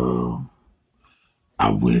 I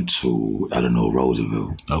went to Eleanor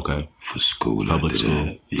Roosevelt. Okay. For school. Public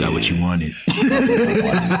school. Got what you wanted.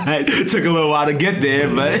 It took a little while to get there,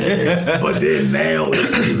 but but then now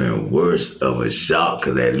it's even worse of a shock,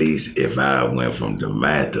 because at least if I went from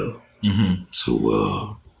DeMatha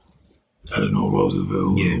to Eleanor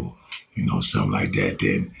Roosevelt, or something like that,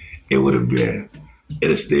 then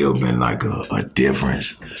it'd still been like a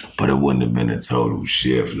difference, but it wouldn't have been a total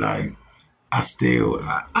shift. Like I still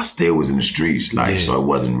was in the streets, like so it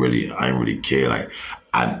wasn't really, I didn't really care. Like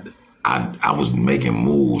I was making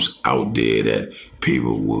moves out there that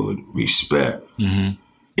people would respect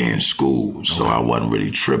in school. So I wasn't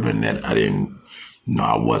really tripping that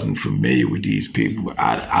I wasn't familiar with these people.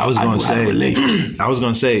 I was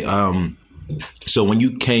gonna say, so when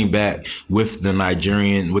you came back with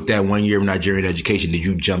that 1 year of Nigerian education, did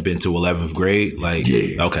you jump into 11th grade? Like,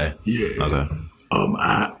 okay. Yeah. Okay.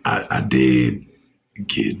 I did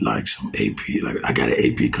get like some AP, like I got an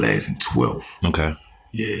AP class in 12th. Okay.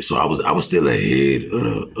 Yeah. So I was still ahead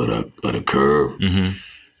of the curve,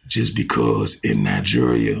 just because in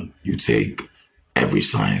Nigeria, you take every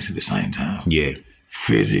science at the same time. Yeah.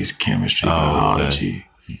 Physics, chemistry, biology,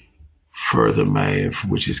 further math,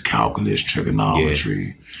 which is calculus,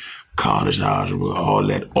 trigonometry, college algebra,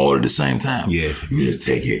 all at the same time. Yeah. You just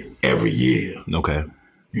take it every year. Okay.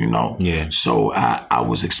 Yeah. So I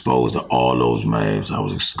was exposed to all those maths. I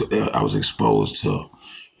was exposed to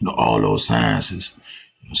all those sciences.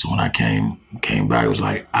 So when I came back, it was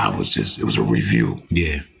like it was a review.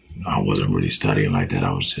 Yeah. I wasn't really studying like that.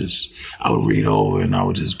 I would read over and I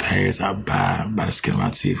would just pass out by the skin of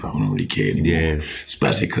my teeth. I wouldn't really care anymore. Yeah.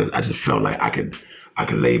 Especially because I just felt like I could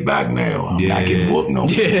lay back now. I'm not getting whooped no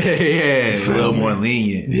more. Yeah. A little more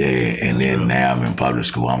lenient. Yeah. And then now I'm in public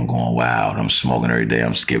school. I'm going wild. I'm smoking every day.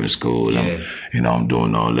 I'm skipping school. Yeah. I'm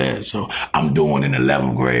doing all that. So I'm doing in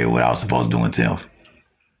 11th grade what I was supposed to do in 10th.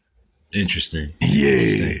 Interesting.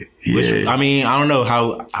 Yeah. Which, I mean, I don't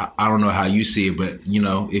know how you see it, but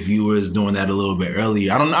if you was doing that a little bit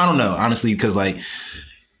earlier, I don't know, honestly, because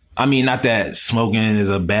not that smoking is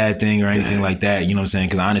a bad thing or anything like that, you know what I'm saying?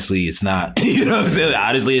 Because honestly, it's not, you know what I'm saying?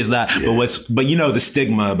 Honestly, it's not. Yeah. But the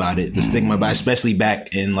stigma about it, especially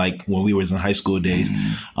back in like when we was in high school days,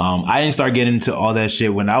 I didn't start getting into all that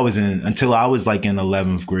shit until I was like in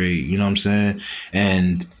 11th grade, you know what I'm saying?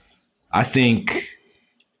 And I think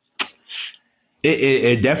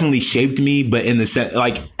it definitely shaped me, but in the sense,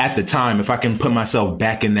 like at the time, if I can put myself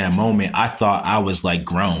back in that moment, I thought I was like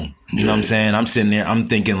grown. You know what I'm saying? I'm sitting there, I'm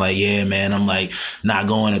thinking like, yeah, man, I'm like not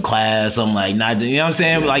going to class. I'm like not, you know what I'm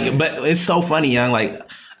saying? Like, but it's so funny, young. Like,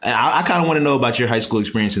 I kind of want to know about your high school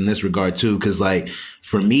experience in this regard too, because like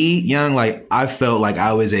for me, young, like I felt like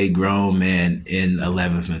I was a grown man in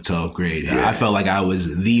 11th and 12th grade. Yeah. I felt like I was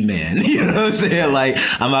the man. You know what I'm saying? Like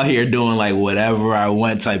I'm out here doing like whatever I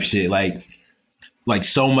want type shit. Like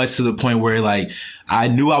so much to the point where like I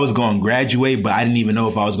knew I was going to graduate, but I didn't even know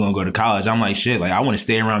if I was going to go to college. I'm like, shit, like I want to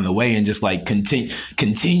stay around the way and just like continue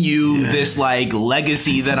this like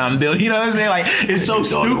legacy that I'm building. You know what I'm saying? Like it's so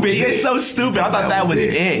stupid. It's so stupid. I thought that was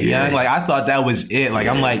it. Yeah. Like I thought that was it. Like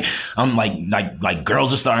I'm like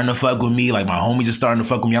girls are starting to fuck with me. Like my homies are starting to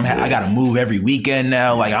fuck with me. I got to move every weekend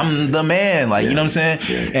now. Like I'm the man. Like, you know what I'm saying?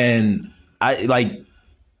 Yeah. And I like,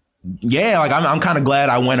 yeah, like I'm kind of glad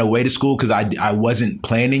I went away to school because I wasn't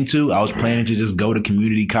planning to. I was planning to just go to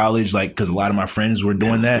community college, like because a lot of my friends were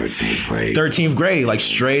doing that. 13th grade, like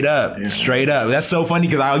straight up. That's so funny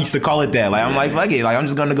because I used to call it that. Like I'm like, fuck it, like I'm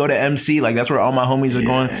just gonna go to MC. Like that's where all my homies are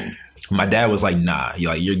going. My dad was like, nah,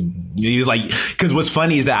 he was like, because what's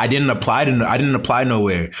funny is that I didn't apply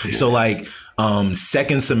nowhere. Yeah. So like.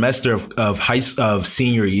 Second semester of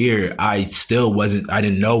senior year, I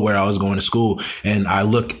didn't know where I was going to school. And I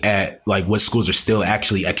look at like what schools are still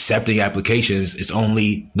actually accepting applications. It's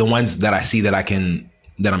only the ones that I see that I'm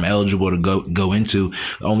eligible to go into.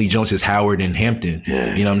 Only Jones is Howard and Hampton.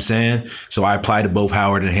 Yeah. You know what I'm saying? So I applied to both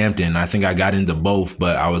Howard and Hampton. I think I got into both,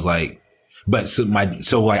 but I was like, I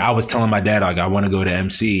was telling my dad, like, I want to go to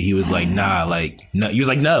MC. He was like, nah, like, no. He was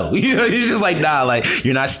like, no. He's just like, nah, like,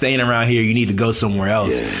 you're not staying around here. You need to go somewhere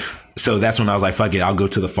else. Yeah. So that's when I was like, fuck it, I'll go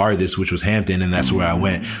to the farthest, which was Hampton, and that's where I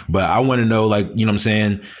went. But I want to know, like, you know what I'm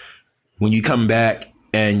saying, when you come back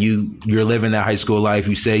and you're living that high school life,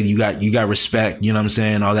 you say you got respect, you know what I'm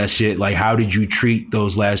saying, all that shit. Like, how did you treat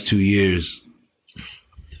those last 2 years?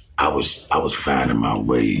 I was finding my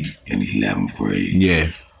way in 11th grade.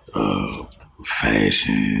 Yeah.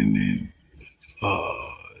 Fashion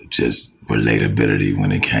and just relatability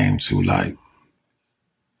when it came to like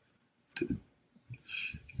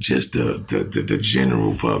just the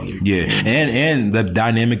general public. Yeah. And the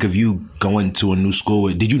dynamic of you going to a new school.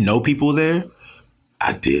 Did you know people there?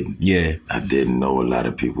 I didn't. Yeah. I didn't know a lot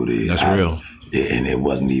of people there. That's real. And it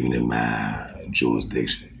wasn't even in my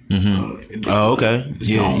jurisdiction. Oh, okay.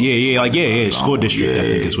 Yeah. School district, I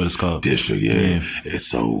think is what it's called. District, yeah. And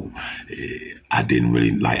so I didn't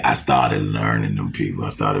really, like, I started learning them people. I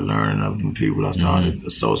started learning of them people. I started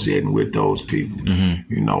associating with those people,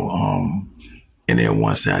 you know. And then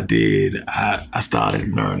once I did, I started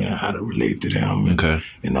learning how to relate to them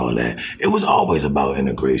and all that. It was always about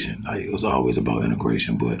integration. Like, it was always about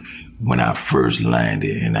integration. But when I first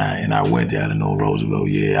landed and I went there to know Roosevelt,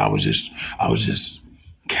 I was just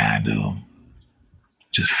kind of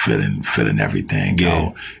just feeling everything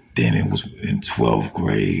out. Then it was in 12th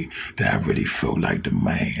grade that I really felt like the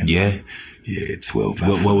man. Yeah. Like, 12.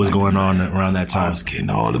 What was going on around that time? I was getting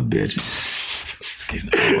all the bitches.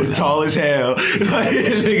 Tall as hell.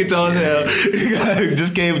 Nigga tall as hell.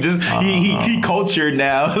 He cultured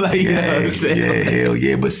now. Like, you know what I'm saying? Yeah, hell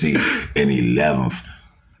yeah. But see, in 11th,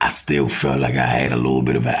 I still felt like I had a little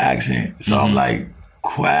bit of an accent. So I'm like,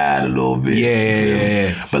 quiet a little bit.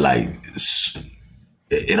 Yeah. But like,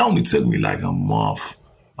 it only took me like a month.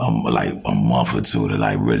 Like a month or two to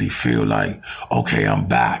like really feel like, okay, I'm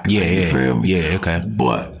back. Yeah, like, you feel me? Yeah, okay.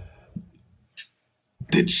 But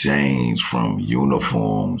the change from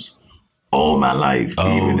uniforms all my life,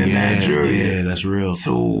 even in Nigeria. Yeah, that's real.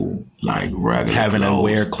 To like regular having clothes. to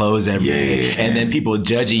wear clothes every day. And then people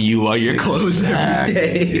judging you on your clothes every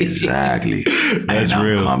day. Exactly. That's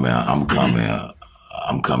real. I'm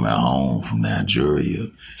coming home from Nigeria.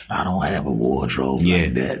 I don't have a wardrobe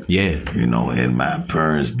like that. Yeah. You know, and my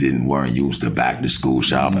parents weren't used to back to school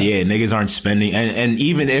shopping. Yeah, niggas aren't spending, and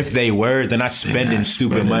even if they were, they're not spending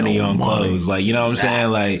stupid money on clothes. Like, you know what I'm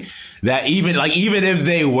saying? Like, that even if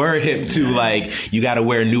they were hip to like, you gotta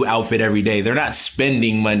wear a new outfit every day, they're not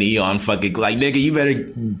spending money on fucking, like, nigga, you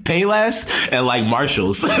better pay less and like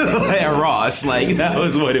Marshalls at Ross. Like, that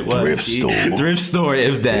was what it was. Thrift store,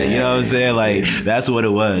 if that. You know what I'm saying? Like, that's what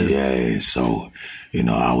it was. Yeah, so, you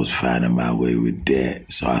know, I was finding my way with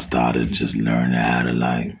that. So I started just learning how to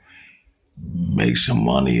like make some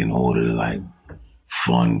money in order to like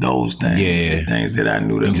fund those things, the things that I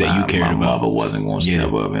knew that my mother wasn't going to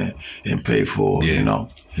step up and pay for, you know.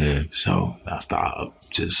 Yeah. So I started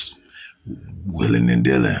just willing and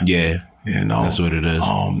dealing. Yeah. You know. That's what it is.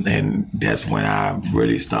 And that's when I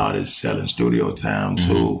really started selling studio time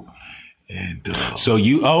too. And so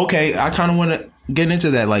okay, I kind of want to get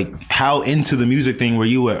into that. Like, how into the music thing were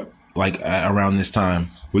you at, like, around this time?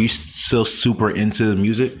 Were you still super into the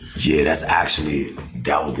music? Yeah,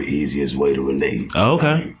 that was the easiest way to relate. Oh,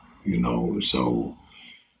 okay. Like, you know, so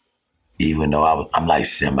even though I'm like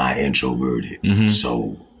semi-introverted,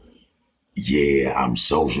 so yeah, I'm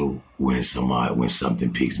social when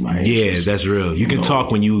something piques my interest. Yeah, that's real. You can talk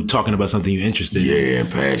when you talking about something you're interested in. Yeah, and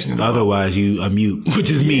passionate. Otherwise, you are mute, which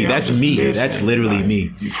is me. That's me. Listening. That's literally like,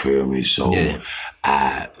 me. You feel me? So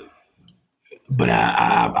I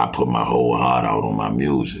put my whole heart out on my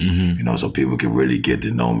music, you know, so people can really get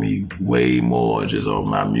to know me way more just off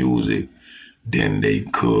my music than they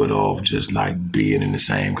could off just like being in the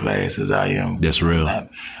same class as I am. That's real.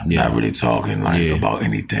 Not really talking like about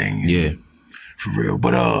anything. Yeah. For real.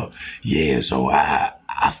 But so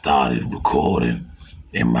I started recording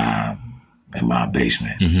in my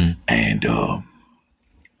basement. And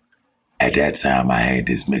at that time, I had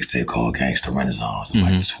this mixtape called Gangsta Renaissance,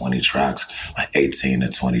 like 20 tracks, like 18 to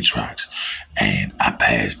 20 tracks. And I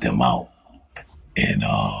passed them out in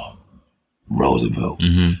Roosevelt.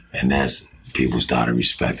 And people started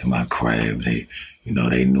respecting my craft. They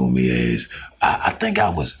knew me as, I think I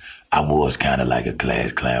was kind of like a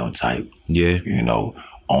class clown type. Yeah. You know,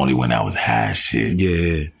 only when I was high shit.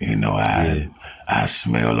 Yeah. You know, I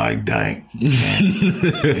smell like dank.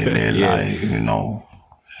 And then like, you know,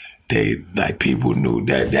 they like people knew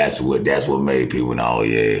that's what made people know.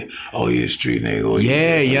 Oh yeah, street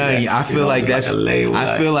nigga. I feel like that's.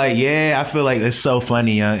 I feel like it's so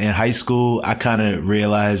funny. In high school, I kind of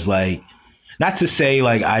realized, like, not to say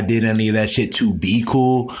like I did any of that shit to be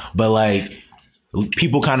cool, but like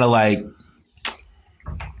people kind of like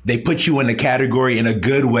they put you in the category in a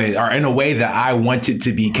good way or in a way that I wanted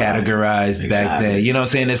to be categorized back then. You know what I'm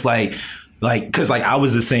saying? It's like, cause like I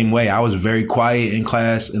was the same way. I was very quiet in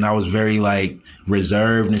class and I was very like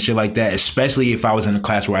reserved and shit like that, especially if I was in a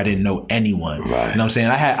class where I didn't know anyone. Right. You know what I'm saying?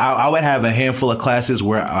 I would have a handful of classes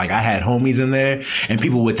where like I had homies in there and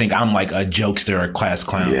people would think I'm like a jokester or class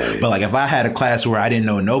clown. Yeah. But like if I had a class where I didn't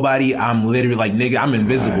know nobody, I'm literally like, nigga, I'm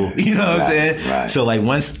invisible. Right. You know what I'm saying? Right. So like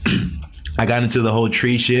once I got into the whole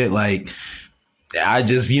tree shit, like I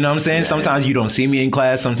just, you know what I'm saying? Sometimes you don't see me in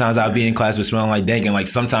class. Sometimes I'll be in class with smelling like dank. And like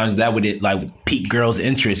sometimes that would like pique girls'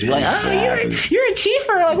 interest. You're like, you're a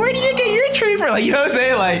chiefer. Like, where do you get your chiefer? Like, you know what I'm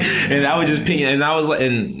saying? Like, and I would just pique. And I was like,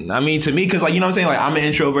 and I mean, to me, cause like, you know what I'm saying? Like, I'm an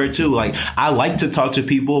introvert too. Like, I like to talk to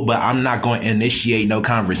people, but I'm not going to initiate no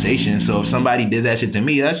conversation. So if somebody did that shit to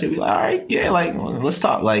me, that should be like, all right, yeah, like, let's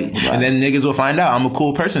talk. Like, and then niggas will find out I'm a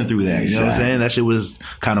cool person through that. You know what I'm saying? That shit was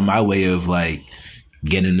kind of my way of like,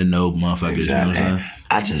 getting to know motherfuckers, you know what I'm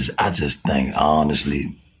saying? I just think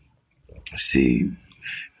honestly, see,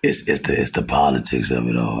 it's the politics of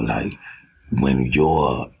it all. Like when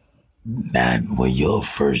you're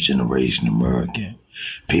first generation American,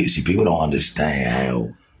 people don't understand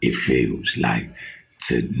how it feels like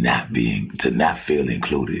to not feel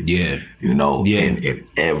included. Yeah. You know, in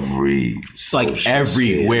every like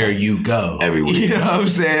everywhere you go. Everywhere. You know what I'm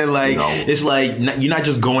saying? Like, it's like you're not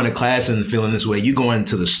just going to class and feeling this way. You going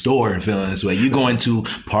to the store and feeling this way. You going to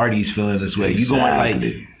parties feeling this way. You going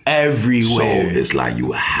like everywhere. So it's like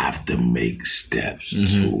you have to make steps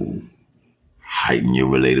to heighten your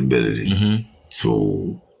relatability,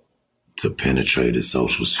 to penetrate the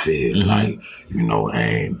social sphere. Like, you know,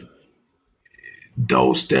 and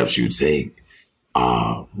those steps you take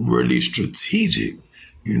are really strategic,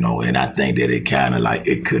 you know, and I think that it kind of like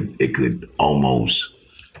it could almost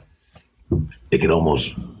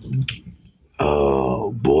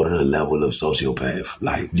border the level of sociopath,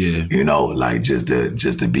 like you know, like just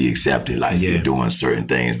to be accepted, like you're doing certain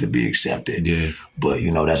things to be accepted. Yeah, but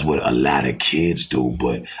you know that's what a lot of kids do.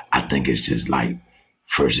 But I think it's just like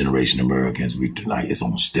first generation Americans, we like it's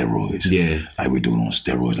on steroids. Yeah, like we're doing on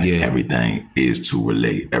steroids. Like everything is to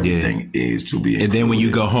relate. Everything is to be. And then when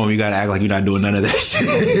you go home, you gotta act like you're not doing none of that shit.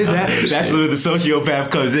 That's where the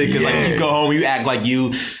sociopath comes in. Because like you go home, you act like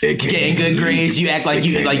you getting good grades. You act like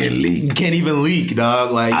you can't even leak,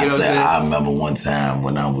 dog. Like you know what I'm saying? I remember one time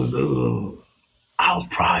when I was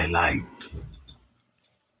probably like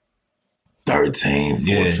 13,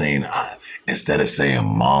 14. Instead of saying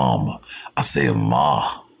mom, I said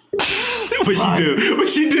ma. What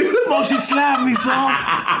she do? Mom, she slapped me, son.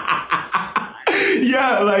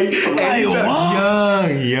 Yeah, like young. Like,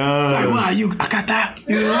 wow, you akata?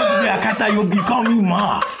 You call me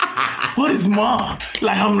ma. What is ma?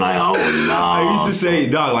 Like, I'm like, oh no. I used to say,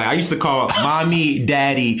 dog, like I used to call mommy,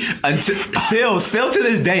 daddy. Until still to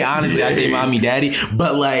this day, honestly, I say mommy, daddy.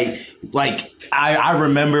 But like I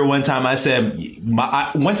remember one time I said,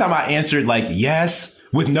 one time I answered like yes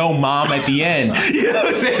with no mom at the end. You know what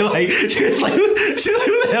I'm saying? Like she was like, who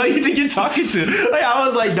the hell you think you're talking to? Like I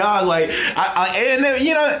was like, dog, like and then,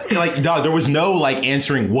 you know, like dog, there was no like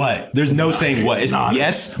answering what. There's no saying what. It's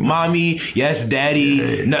yes, mommy, yes,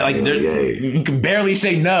 daddy. No, like you can barely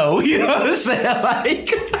say no. You know what I'm saying? Like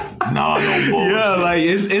no bullshit. Yeah, like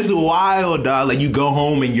it's wild, dog. Like you go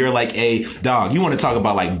home and you're like, a dog. You want to talk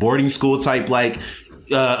about like boarding school type like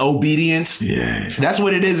obedience? Yeah, that's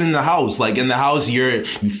what it is in the house. Like in the house, you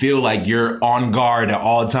feel like you're on guard at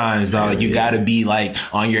all times, dog. Like you gotta be like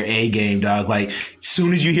on your A game, dog. Like as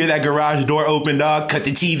soon as you hear that garage door open, dog, cut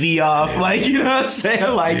the TV off. Like you know what I'm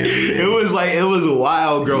saying? Like it was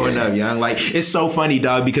wild growing up, young. Like it's so funny,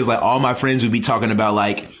 dog, because like all my friends would be talking about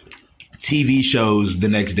like TV shows the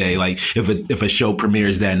next day. Like if a show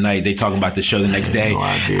premieres that night, they talking about the show the next day.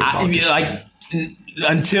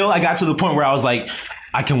 Until I got to the point where I was like,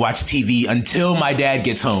 I can watch TV until my dad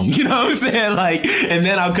gets home. You know what I'm saying? Like, and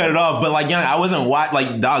then I'll cut it off. But like, young, I wasn't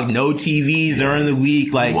like, dog, no TVs during the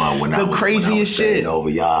week. Like, the craziest shit. Over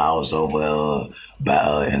y'all, I was over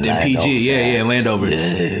in PG, in Landover.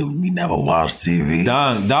 Yeah, we never watched TV.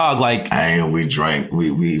 Dog, like, and we drank.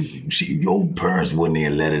 Your parents wouldn't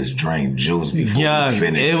even let us drink juice before we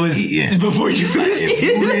finished eating. Before you if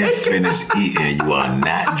you didn't finish eating, you are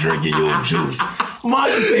not drinking your juice. Mom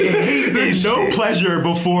used to hate that There's no shit. pleasure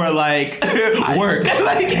before like work.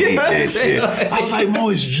 I hate that shit. I was like,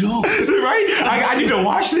 Mom, it's jokes. Right? I need to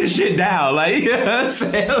watch this shit down. Like, you know what I'm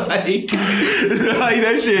saying? Like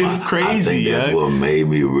that shit crazy. I think that's what made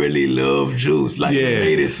me really love Juice. Like, it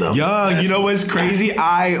made it something Young, special. you know what's crazy?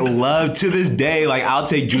 I love, to this day, like, I'll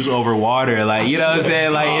take Juice over water. Like, you know what I'm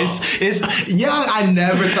saying? Like, it's Young, I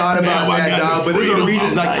never thought about Man, I that, got dog. the But there's a freedom. reason.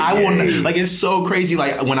 I'm Like, like, I will, yeah. like, it's so crazy.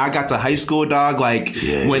 Like, when I got to high school, dog, like,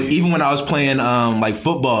 even when I was playing, like,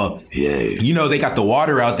 football, you know, they got the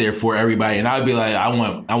water out there for everybody. And I'd be like, I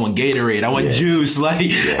want Gatorade. I want juice. Like,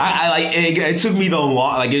 I like, it took me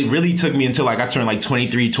it really took me until like I turned like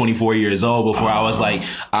 23, 24 years old before I was like,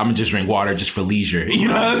 I'm gonna just drink water just for leisure. You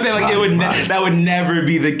know what I'm saying? Like that would never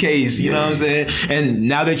be the case. You know what I'm saying? And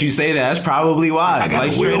now that you say that, that's probably why. I gotta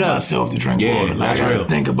like, will straight up. myself to drink water. Like, I gotta real.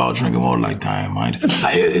 think about drinking water like damn, man.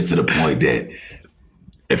 Like, it's to the point that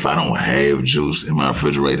if I don't have juice in my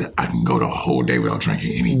refrigerator, I can go the whole day without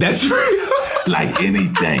drinking anything. That's real. Like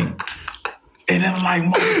anything. And I'm like,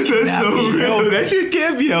 That's so real. That shit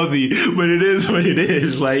can't be healthy, but it is what it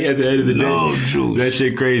is. Like at the end of the Love day, juice. that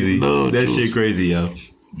shit crazy. Love that juice. shit crazy, yo.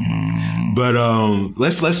 But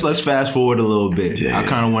let's fast forward a little bit. Yeah. I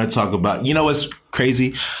kind of want to talk about. You know what's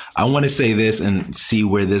crazy? I want to say this and see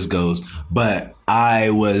where this goes. But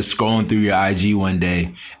I was scrolling through your IG one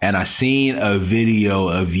day and I seen a video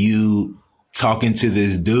of you talking to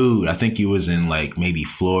this dude. I think he was in like maybe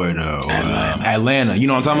Florida or Atlanta. You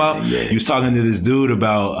know what I'm talking about? Yeah. You was talking to this dude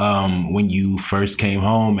about when you first came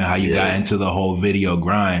home and how you got into the whole video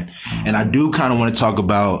grind. And I do kind of want to talk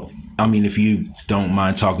about, I mean, if you don't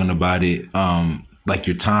mind talking about it, like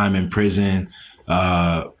your time in prison,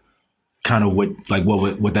 kind of what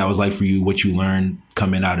that was like for you, what you learned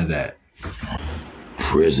coming out of that.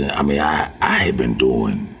 Prison. I mean, I had been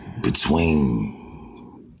doing between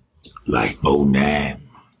like 2009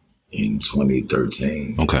 and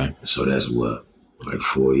 2013. Okay. So that's what, like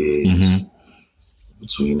 4 years. Mm-hmm.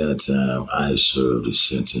 Between that time, I had served a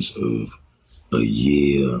sentence of a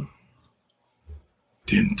year,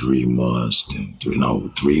 then 3 months, 3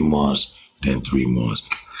 months, then 3 months,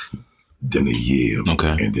 then a year,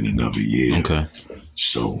 and then another year. Okay.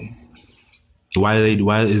 So why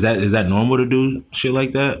is that normal to do shit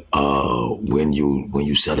like that? when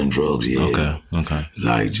you selling drugs, Okay.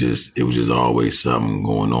 Like it was just always something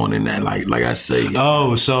going on in that. Like I say.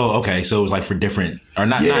 Oh, so it was like for different or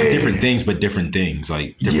not different things, but different things,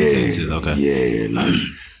 like different sentences. Okay. Yeah, like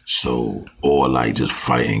so, or like just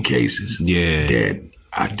fighting cases. Yeah. That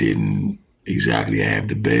I didn't exactly have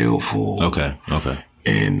the bail for. Okay.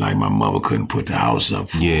 And like my mother couldn't put the house up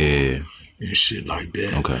for. Yeah. And shit like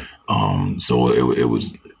that. Okay. So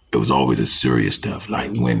it was always a serious stuff. Like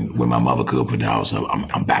when my mother could put the house up,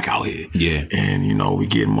 I'm back out here. Yeah. And you know, we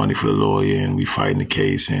getting money for the lawyer and we fighting the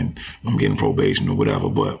case and I'm getting probation or whatever.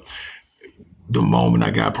 But the moment I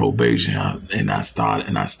got probation and I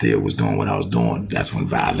still was doing what I was doing, that's when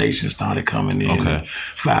violations started coming in. Okay.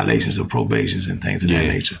 Violations of probations and things of that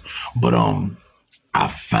nature. But I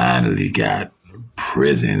finally got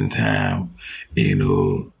prison time in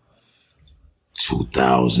 2012.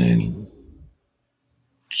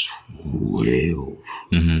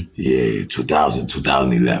 Mm-hmm. Yeah,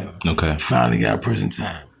 2011. Okay. Finally got prison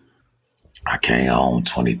time. I came home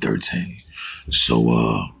 2013. So,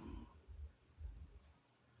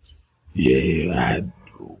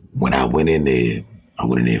 when I went in there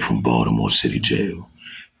from Baltimore City Jail,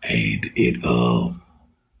 and it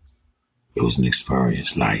was an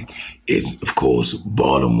experience. Like, it's, of course,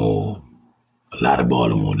 Baltimore, a lot of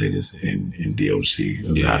Baltimore niggas in DOC,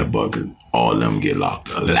 a lot of buckets, all of them get locked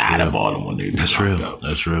up. A lot of Baltimore niggas That's get locked real. up.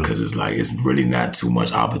 That's real. Because it's like, it's really not too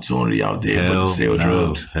much opportunity out there but to sell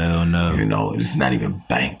drugs. Hell no. You know, it's not even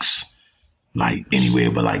banks, like anywhere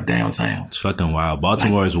but like downtown. It's fucking wild.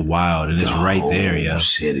 Baltimore is wild and it's right there, yeah.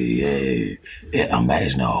 City, yeah.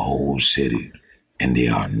 Imagine a whole city and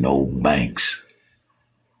there are no banks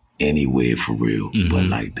anywhere for real, but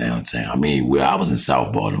like downtown. I mean, where I was in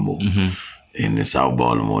South Baltimore, and in South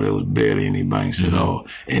Baltimore, there was barely any banks at all.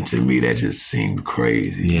 And to me, that just seemed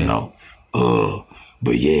crazy, you know?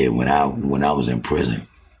 But yeah, when I was in prison,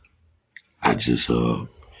 I just, of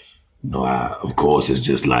course, it's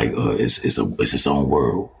just like, it's its own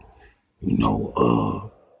world, you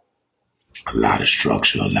know, a lot of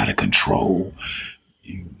structure, a lot of control.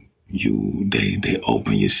 They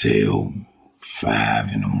open your cell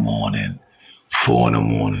 5 in the morning, 4 in the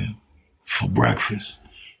morning for breakfast,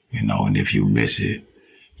 you know, and if you miss it,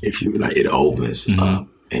 it opens up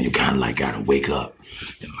and you kind of like gotta wake up.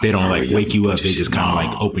 They don't like wake you up. They just kind of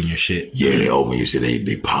like open your shit. Yeah, they open your shit.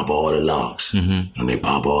 They pop all the locks and they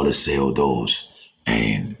pop all the cell doors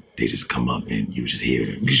and they just come up and you just hear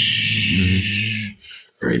it.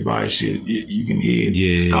 Everybody shit, you can hear it.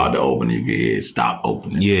 Yeah. Start to open, you can hear it. Stop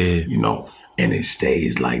opening. Yeah. You know, and it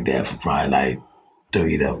stays like that for probably like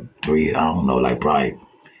probably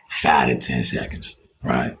 5 to 10 seconds,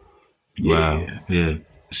 right? Wow. Yeah.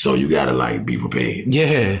 So you gotta like be prepared.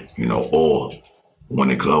 Yeah. You know, or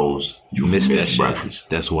when it closed, you miss that breakfast. Shit.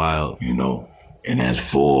 That's wild. You know, and that's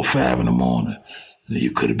 4 or 5 in the morning.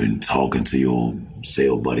 You could have been talking to your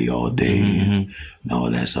sale buddy all day and all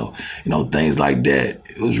that. So, you know, things like that,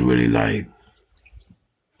 it was really like,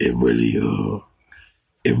 it really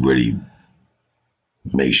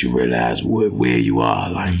makes you realize where you are.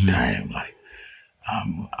 Like, damn, like,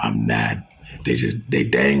 I'm not, they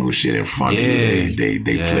dangle shit in front of you. They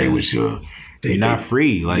play with your, you're not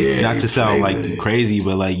free. Like, not to sound like crazy,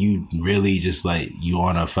 but like you really just like, you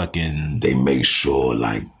on a fucking. They make sure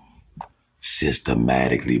like,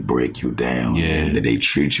 systematically break you down. Yeah. And they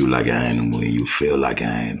treat you like an animal and you feel like an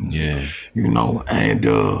animal. Yeah. You know, and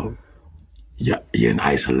you're in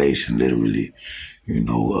isolation literally. You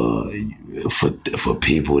know, for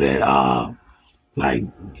people that are like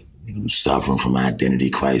suffering from identity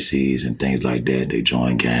crises and things like that, they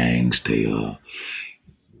join gangs, they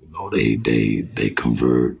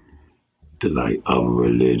convert to like other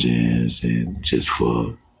religions and just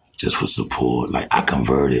for support. Like I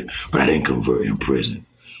converted, but I didn't convert in prison.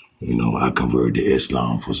 You know, I converted to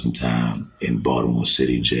Islam for some time in Baltimore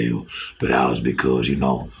City jail, but that was because, you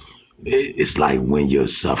know, it's like when you're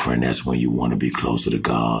suffering, that's when you want to be closer to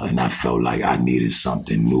God. And I felt like I needed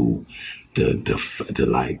something new to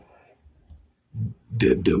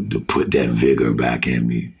put that vigor back in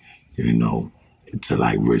me, you know, to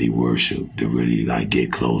like really worship, to really like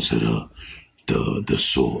get closer to the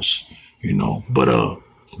source, you know. But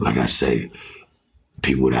like I say,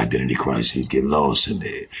 people with identity crises get lost in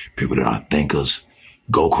it. People that are thinkers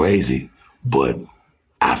go crazy, but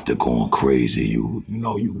after going crazy, you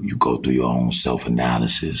go through your own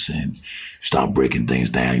self-analysis and start breaking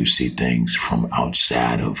things down. You see things from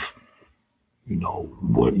outside of, you know,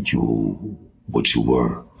 what you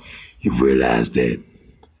were. You realize that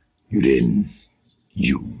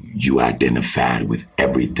you identified with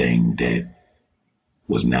everything that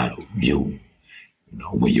was not you. You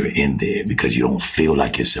know, when you're in there, because you don't feel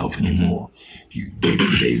like yourself anymore.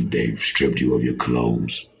 They've stripped you of your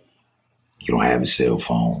clothes. You don't have a cell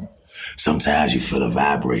phone. Sometimes you feel it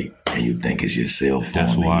vibrate and you think it's your cell phone.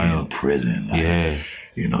 That's wild. You're in prison. Like, yeah.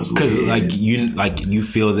 You know, because you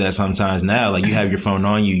feel that sometimes now, like you have your phone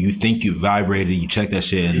on you, you think you vibrated, you check that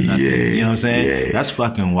shit and nothing, you know what I'm saying? Yeah. That's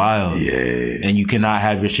fucking wild. Yeah. And you cannot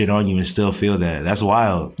have your shit on you and still feel that. That's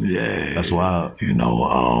wild. Yeah. That's wild. You know,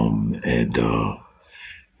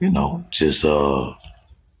 you know, just the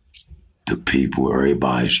people,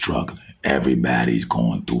 everybody's struggling. Everybody's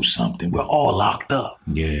going through something. We're all locked up.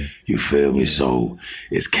 Yeah. You feel me? Yeah. So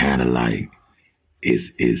it's kind of like,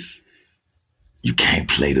 it's you can't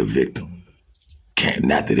play the victim.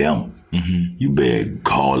 Not to them. Mm-hmm. You better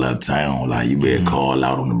call uptown. Like you better call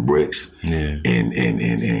out on the bricks. Yeah.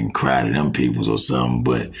 And cry to them peoples or something.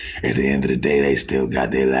 But at the end of the day, they still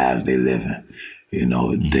got their lives they living. You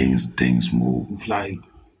know, things move. Like,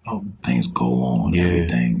 things go on,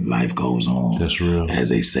 everything, life goes on. That's real. As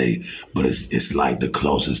they say. But it's like the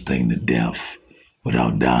closest thing to death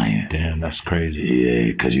without dying. Damn, that's crazy. Yeah,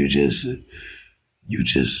 because you just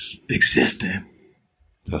existing.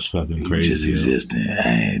 That's fucking crazy. You just existing.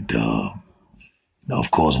 And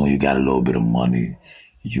of course, when you got a little bit of money,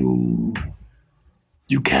 you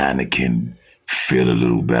kind of can feel a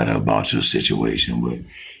little better about your situation, but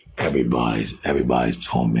everybody's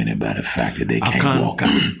tormented by the fact that they can't walk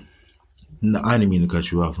out. No, I didn't mean to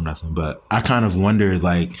cut you off or nothing, but I kind of wonder,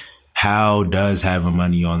 like, how does having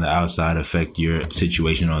money on the outside affect your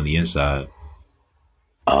situation on the inside?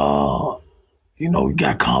 You know, you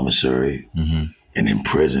got commissary, and in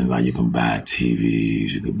prison, like, you can buy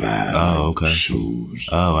TVs, you can buy shoes.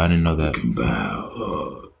 Oh, I didn't know that. You can buy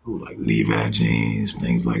like Levi jeans,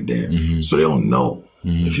 things like that. So they don't know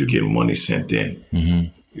if you get money sent in.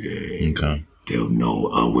 Yeah. Okay. They'll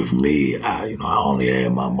know. With me, I only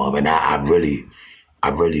had my mom, and I really,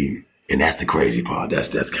 and that's the crazy part.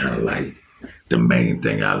 That's kind of like the main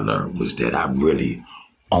thing I learned was that I really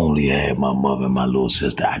only had my mother and my little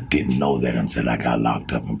sister. I didn't know that until I got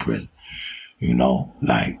locked up in prison. You know,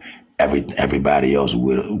 like everybody else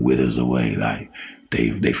withers away. Like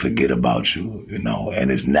they forget about you. You know,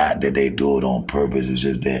 and it's not that they do it on purpose. It's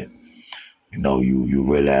just that, you know, you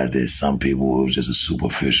realize that some people, it was just a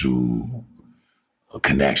superficial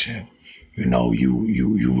connection. You know,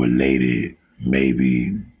 you related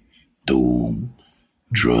maybe through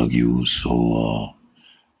drug use or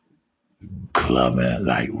clubbing,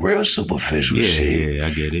 like real superficial shit. Yeah, I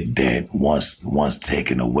get it. That once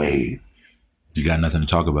taken away, you got nothing to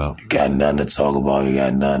talk about. You got nothing to talk about. You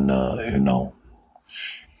got nothing to, you know.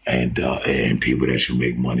 And people that you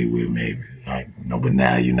make money with, maybe. Like, no, but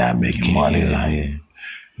now you're not making money.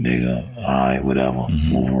 Nigga, all right, whatever.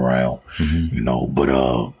 Move around. You know, but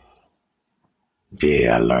I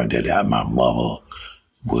learned that my mother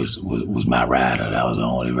was my rider. That was the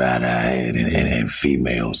only rider I had. And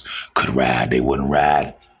females could ride. They wouldn't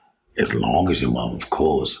ride as long as your mom, of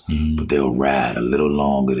course, but they'll ride a little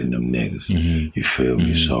longer than them niggas. You feel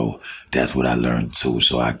me? So that's what I learned too.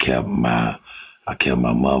 So I kept my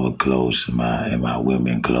mother close and my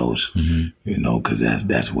women close, you know, because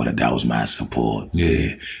that was my support.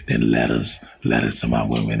 Yeah. Then letters to my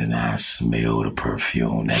women, and I smell the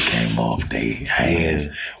perfume that came off their hands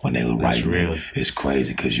when they were writing. Real. It's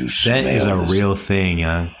crazy because you smell. Scent is a real thing,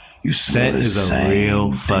 young. Scent is a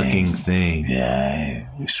real fucking thing. Yeah,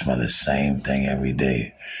 you smell the same thing every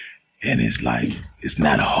day. And it's like, it's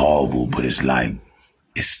not horrible, but it's like,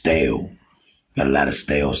 it's stale. Got a lot of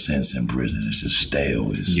stale scents in prison. It's just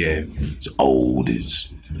stale. It's old. It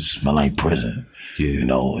smell like prison. Yeah. You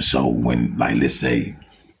know, so when, like, let's say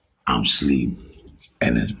I'm asleep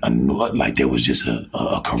and it's like there was just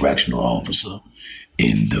a correctional officer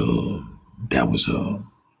that was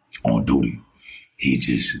on duty.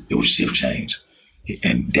 It was shift change.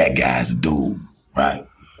 And that guy's a dude, right?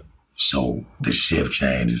 So the shift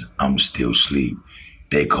changes, I'm still asleep.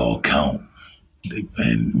 They call count.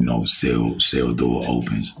 And, you know, cell door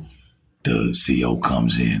opens. The CO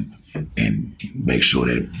comes in and make sure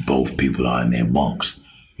that both people are in their bunks,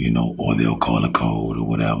 you know, or they'll call a code or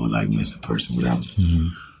whatever, like missing person, whatever.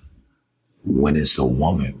 When it's a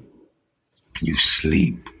woman, you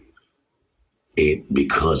sleep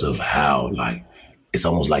because of how, like, it's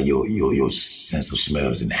almost like your sense of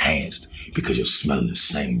smell is enhanced because you're smelling the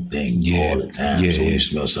same thing all the time. So when you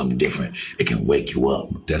smell something different, it can wake you up.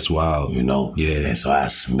 That's wild. You know? Yeah. And so I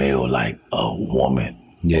smell like a woman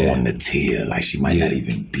on the tier. Like she might not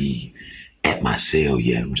even be at my cell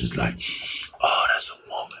yet. I'm just like, oh, that's a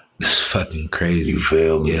woman. That's fucking crazy. You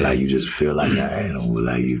feel me? Like you just feel like an animal.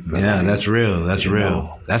 Like you feel like, that's real. That's real.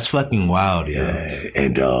 Know? That's fucking wild,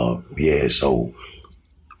 And so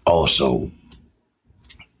also,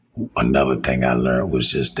 another thing I learned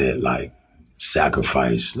was just that, like,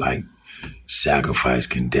 sacrifice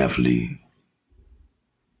can definitely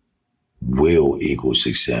will equal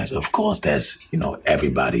success. Of course, that's, you know,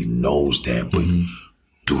 everybody knows that, but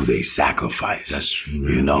do they sacrifice? That's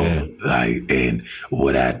real, you know, like, and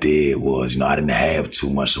what I did was, you know, I didn't have too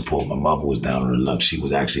much support. My mother was down on her luck. She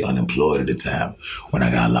was actually unemployed at the time when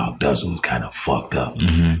I got locked up, so it was kind of fucked up.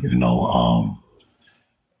 You know,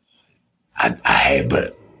 I had,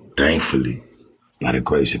 but thankfully, by the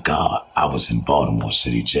grace of God, I was in Baltimore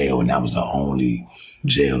City Jail, and that was the only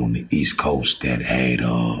jail on the East Coast that had,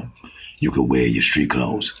 you could wear your street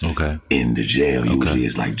clothes in the jail. Usually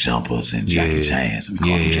it's like jumpers and Jackie Chans. We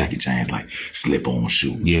call them Jackie Chans, like slip-on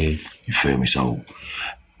shoes. Yeah. You feel me? So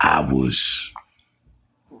I was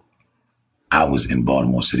in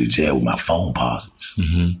Baltimore City Jail with my phone posits.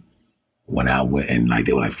 When I went, and like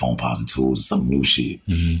they were like phone posit tools or some new shit,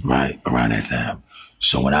 right, around that time.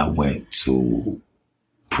 So when I went to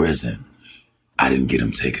prison, I didn't get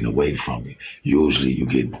them taken away from me. Usually you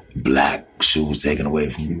get black shoes taken away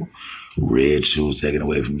from you, red shoes taken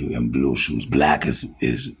away from you, and blue shoes. Black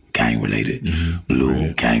is gang related,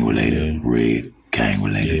 blue gang related, red gang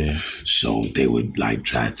related. So they would like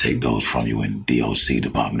try to take those from you in DOC,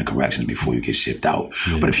 Department of Corrections, before you get shipped out.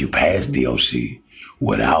 But if you pass DOC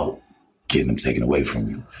without getting them taken away from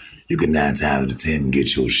you, you could 9 times out of 10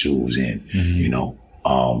 get your shoes in, you know.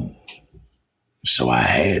 So I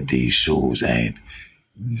had these shoes, and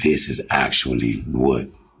this is actually what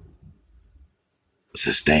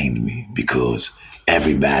sustained me, because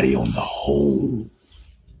everybody on the whole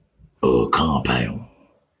compound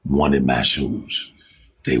wanted my shoes.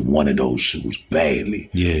 They wanted those shoes badly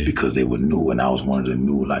because they were new, and I was one of the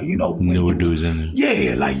new, like, you know. Newer dudes in there.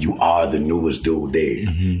 Yeah, like you are the newest dude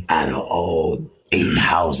there. Out of all 8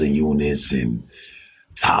 housing units and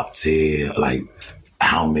top tier, like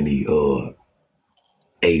how many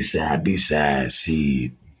A side, B side,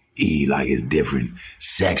 C, E, like it's different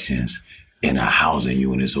sections in a housing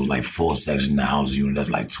unit. So like 4 sections in a housing unit,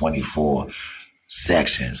 that's like 24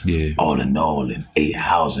 sections, all in all, in 8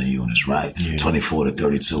 housing units, right? 24 to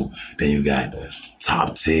 32. Then you got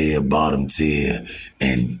top tier, bottom tier,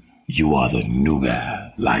 and you are the new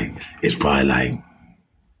guy. Like, it's probably like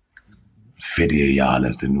 50 of y'all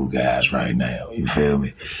as the new guys right now. You feel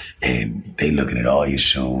me? And they looking at all your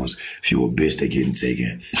shoes. If you a bitch, they getting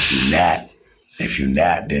taken. If you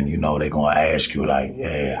not, then you know they gonna ask you like,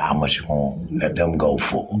 hey, how much you gonna let them go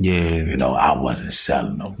for? Yeah. You know, I wasn't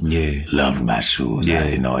selling them. Yeah. Loved my shoes. Yeah.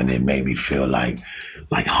 You know, and it made me feel like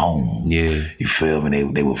home. Yeah. You feel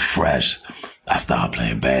me? They were fresh. I started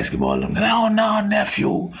playing basketball. And oh no,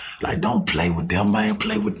 nephew, like don't play with them, man.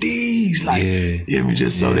 Play with these, like you know,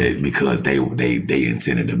 just so that because they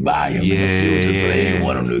intended to buy him in the future, so they didn't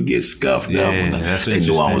want him to get scuffed up. They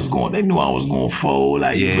knew I was going. They knew I was going fold.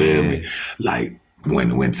 Like you feel me? Like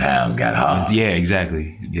when times got hard. Yeah,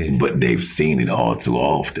 exactly. Yeah. But they've seen it all too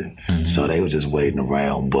often, so they were just waiting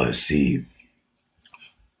around. But see,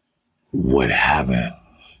 what happened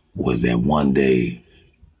was that one day.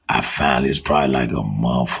 I finally, it's probably like a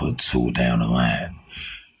month or two down the line,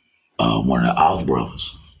 one of the Ox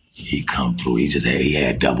brothers, he come through. He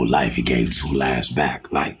had double life. He gave 2 lives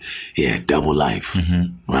back. Like he had double life,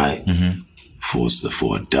 right? For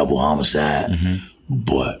a double homicide.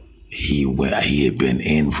 But he had been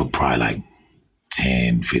in for probably like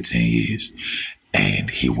 10, 15 years, and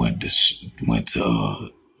he went to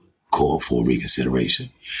court for reconsideration.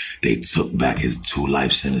 They took back his 2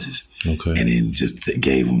 life sentences, and then just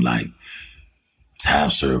gave him like time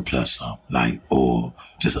served plus some, like, or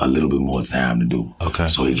just a little bit more time to do.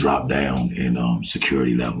 So he dropped down in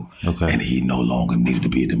security level, and he no longer needed to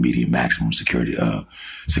be at the immediate maximum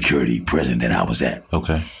security prison that I was at.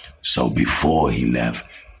 So before he left,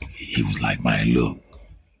 he was like, man, look,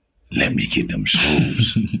 let me get them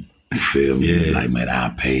shoes. You feel me? He's like, man,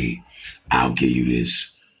 I'll give you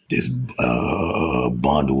this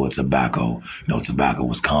bundle of tobacco. You know, tobacco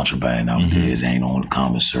was contraband out there. It ain't on the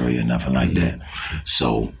commissary or nothing like that.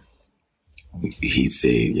 So he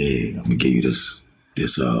said, yeah, I'm gonna give you this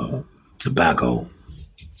tobacco,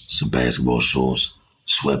 some basketball shorts,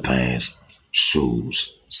 sweatpants,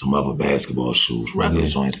 shoes, some other basketball shoes, regular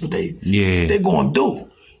joints, but they gonna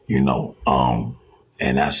do, you know.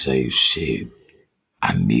 And I say, shit,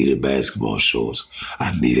 I needed basketball shorts.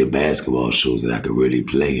 I needed basketball shoes that I could really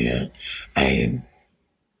play in. And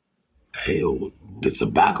hell, the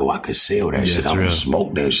tobacco, I could sell that shit. I would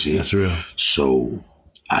smoke that shit. That's real. So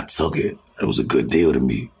I took it. It was a good deal to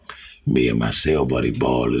me. Me and my cell buddy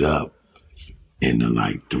balled it up into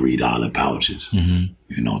like $3 pouches.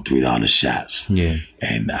 You know, $3 shots.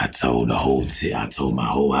 And I told the whole I told my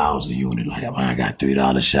whole housing unit, like, I got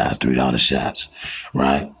 $3 shots,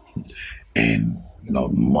 right? And you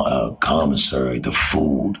know, commissary, the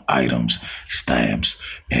food items, stamps,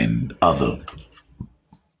 and other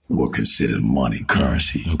were considered money,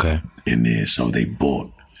 currency. In there, so they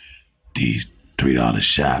bought these $3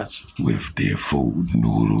 shots with their food,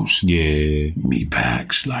 noodles, meat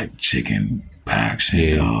packs, like chicken packs,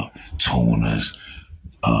 and tunas,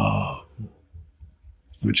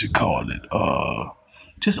 what you call it,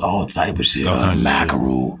 just all type of shit,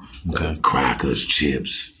 mackerel, crackers,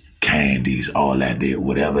 chips, candies, all that there,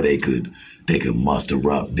 whatever they could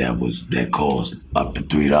muster up that cost up to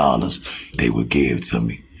 $3, they would give to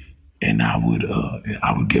me, and I would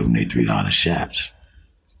give them their $3 shots.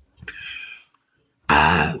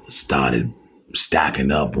 I started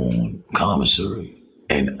stacking up on commissary,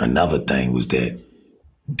 and another thing was that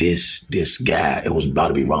this guy, it was about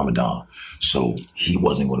to be Ramadan, so he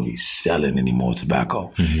wasn't going to be selling any more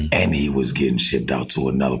tobacco, and he was getting shipped out to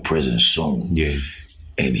another prison soon.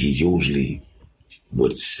 And he usually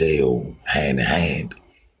would sell hand to hand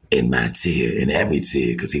in my tier, in every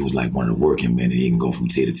tier, because he was like one of the working men, and he can go from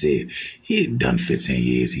tier to tier. He had done 15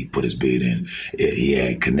 years. He put his bid in. He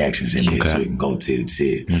had connections in there, so he can go tier to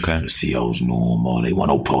tier. The COs knew him all. They weren't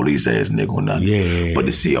no police ass nigga or nothing. But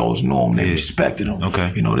the COs knew him. They respected him.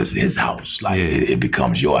 You know, this is his house. Like it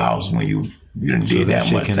becomes your house when you didn't do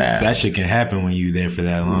that much time. That shit can happen when you there for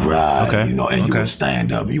that long. Right. You know, and you would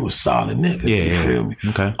stand up. You a solid nigga. You feel me?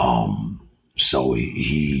 So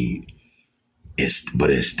but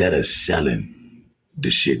instead of selling the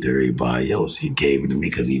shit to everybody else, he gave it to me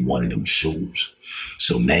because he wanted them shoes.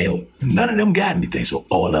 So now none of them got anything. So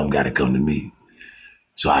all of them got to come to me.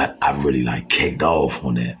 So I really like kicked off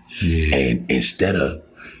on that. And instead of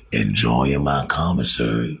enjoying my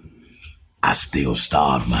commissary, I still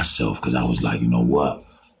starved myself because I was like, you know what?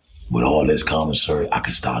 With all this commissary, I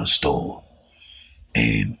could start a store.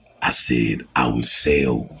 And I said I would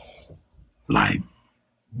sell like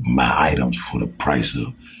my items for the price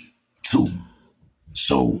of 2.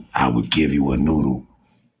 So I would give you a noodle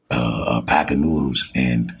a pack of noodles,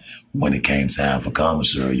 and when it came time for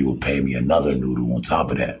commissary, you would pay me another noodle on top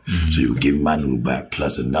of that. So you would give me my noodle back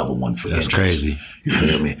plus another one for That's interest. crazy. You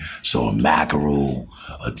feel me? So a mackerel,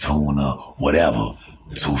 a tuna, whatever,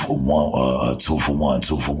 2 for 1, 2 for 1,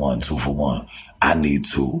 2 for 1, 2 for 1. I need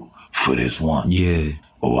 2 for this one. Yeah.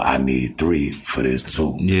 Or I need 3 for this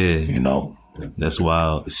 2. Yeah. You know? That's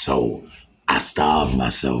wild. So I starved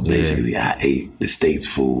myself, basically. I ate the States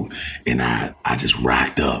food, and I just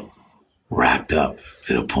racked up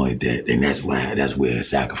to the point that, and that's where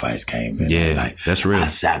sacrifice came in. Yeah, like, that's real. I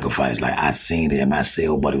sacrificed, like, I seen it in my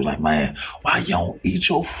cell buddy was like, man, why you don't eat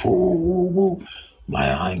your food? Woo, woo. Like,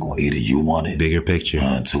 I ain't gonna eat it. You want it? Bigger picture.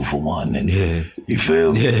 2 for 1. And Yeah. you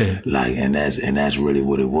feel me? Yeah. Like, and that's really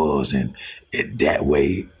what it was. And that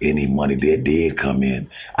way, any money that did come in,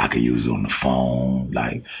 I could use it on the phone.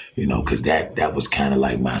 Like, you know, cause that was kind of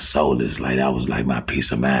like my solace. Like, that was like my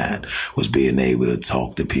peace of mind, was being able to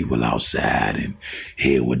talk to people outside and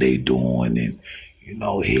hear what they doing and, you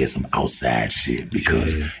know, hear some outside shit,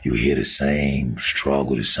 because you hear the same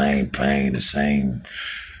struggle, the same pain, the same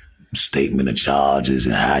statement of charges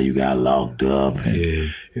and how you got locked up and,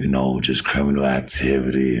 you know, just criminal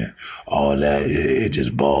activity and all that. It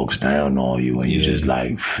just bogs down on you, and you just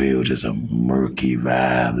like feel just a murky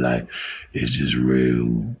vibe. Like, it's just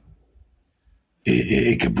real.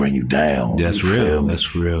 It could bring you down. That's you real.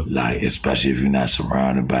 That's real. Like, especially if you're not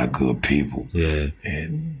surrounded by good people. Yeah.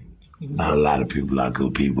 And not a lot of people are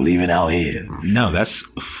good people, even out here. No, that's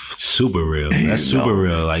super real. That's super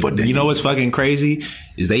real. Like, but you know what's fucking crazy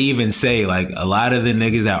is they even say, like, a lot of the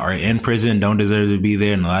niggas that are in prison don't deserve to be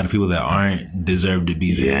there, and a lot of people that aren't deserve to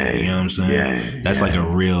be there. You know what I'm saying? Yeah, that's like a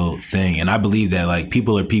real thing. And I believe that, like,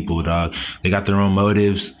 people are people, dog. They got their own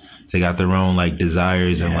motives. They got their own, like,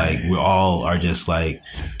 desires. And, like, we all are just, like,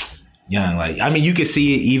 young. Like, I mean, you can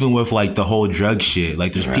see it even with, like, the whole drug shit.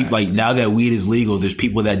 Like, there's people, like, now that weed is legal, there's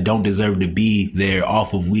people that don't deserve to be there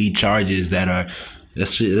off of weed charges that are,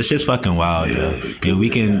 that's just fucking wild, yo. And we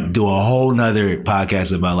can do a whole nother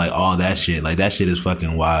podcast about, like, all that shit. Like, that shit is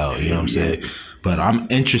fucking wild. You know what I'm saying? But I'm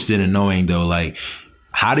interested in knowing, though, like,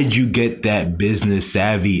 how did you get that business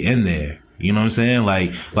savvy in there? You know what I'm saying?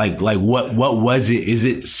 Like what was it? Is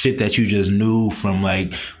it shit that you just knew from,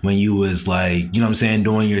 like, when you was, like, you know what I'm saying,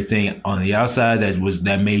 doing your thing on the outside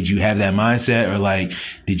that made you have that mindset? Or, like,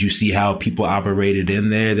 did you see how people operated in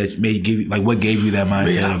there that made give you, like, what gave you that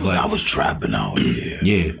mindset I was trapping out here.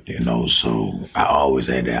 Yeah. You know, so I always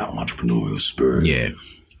had that entrepreneurial spirit. Yeah.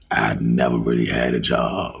 I never really had a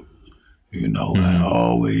job. You know, I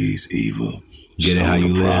always either get it how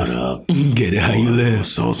you live. Get it how you live.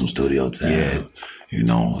 Sold some studio time, you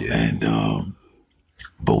know. And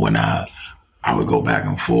but when I would go back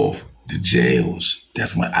and forth, the jails,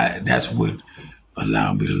 that's what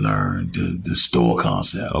allowed me to learn the store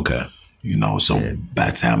concept. Okay. You know, so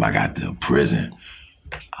by the time I got to prison,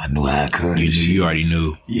 I knew how I carried the shit. You already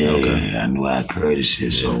knew. Yeah, I knew how I carried the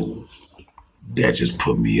shit. So that just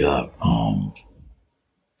put me up.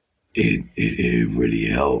 It really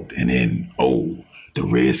helped. And then, the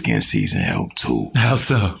Redskin season helped too. How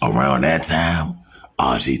so? Around that time,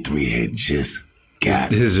 RG3 had just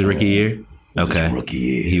got... This is a rookie year? Okay. Rookie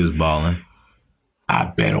year. He was balling. I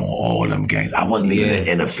bet on all them games. I wasn't even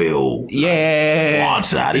an NFL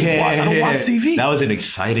watcher. I don't watch TV. That was an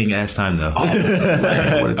exciting ass time, though.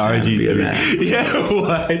 Man, what a time RG3. Yeah,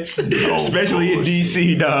 what? No, especially in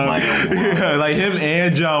DC, dog. Like him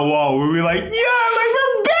and John Wall, where we were like,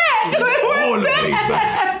 we're back. Like, we're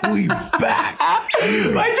back. We back. Like,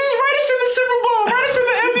 just run us in the Super Bowl, run us in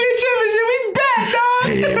the NBA championship. We back, dog.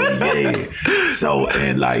 Yeah. So,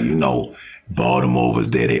 and, like, you know, Baltimore was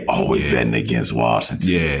there. They always betting against Washington.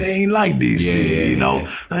 Yeah. They ain't like DC, you know.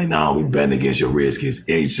 Like, nah, we betting against your Redskins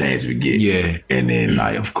any chance we get. Yeah. And then,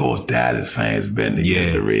 like, of course, Dallas fans betting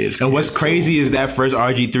against the Redskins. And what's crazy is that first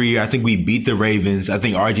RG3 year, I think we beat the Ravens. I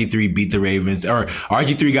think RG3 beat the Ravens. Or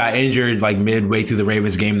RG3 got injured, like, midway through the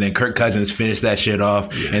Ravens game. And then Kirk Cousins finished that shit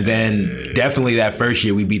off. Yeah. And then definitely that first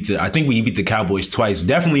year, we beat the Cowboys twice.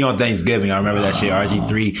 Definitely on Thanksgiving. I remember that shit.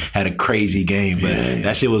 RG3 had a crazy game. But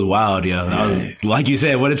that shit was wild, yo. Like you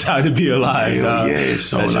said, what a time to be alive.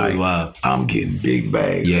 So, like, I'm getting big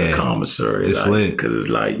bags of commissary. It's lit. Because it's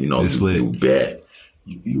like, you know, you bet.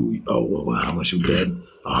 How much you bet?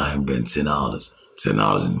 I ain't betting $10.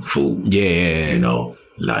 $10 in food. Yeah. You know,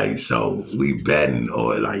 like, so we betting,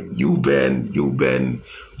 or like you betting.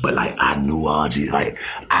 But, like, I knew RG, like,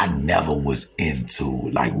 I never was into,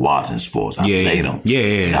 like, watching sports. I played them.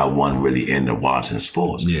 But I wasn't really into watching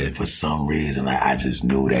sports. For some reason, like, I just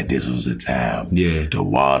knew that this was the time to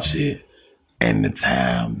watch it. and the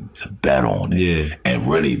time to bet on it. Yeah. And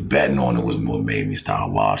really betting on it was what made me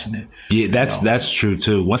start watching it. Yeah, that's true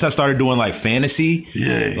too. Once I started doing like fantasy,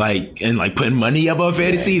 and putting money up on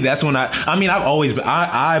fantasy, that's when I've always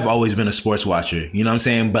been a sports watcher, you know what I'm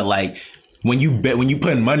saying? But like when you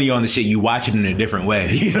put money on the shit, you watch it in a different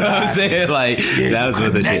way. You know what I'm saying? Like that was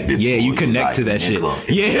what the shit. Yeah, you connect to that shit.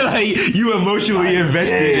 Yeah, like you emotionally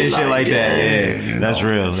invested in shit like that. Yeah, that's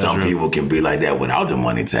real. Some people can be like that without the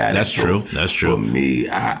money tag. That's true. That's true. For me,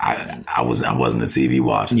 I wasn't a TV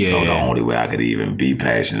watcher, so the only way I could even be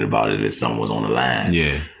passionate about it is someone was on the line.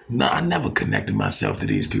 Yeah. No, I never connected myself to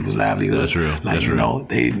these people's livelihood. That's real. Like, that's you real. know,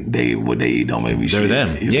 they what they eat don't make me They're shit.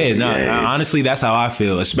 them. Yeah, honestly, that's how I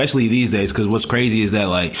feel, especially these days. Because what's crazy is that,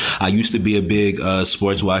 like, I used to be a big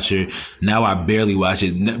sports watcher. Now I barely watch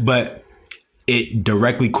it. But it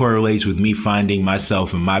directly correlates with me finding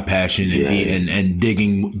myself and my passion and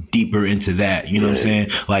digging deeper into that. You know what I'm saying?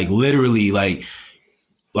 Like, literally, like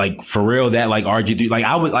for real, that like RG3,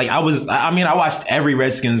 I watched every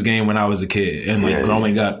Redskins game when I was a kid and like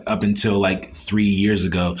growing up until like 3 years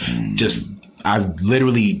ago. I've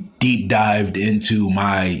literally deep dived into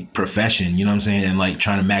my profession, you know what I'm saying? And like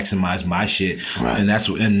trying to maximize my shit. Right. And that's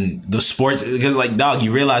in the sports, because like, dog,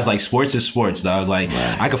 you realize like sports is sports, dog. Like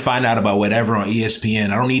I could find out about whatever on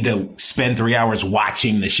ESPN. I don't need to spend 3 hours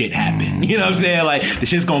watching the shit happen. You know what I'm saying? Like the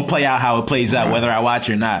shit's going to play out how it plays out, whether I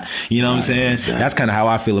watch or not. You know what I'm saying? Exactly. That's kind of how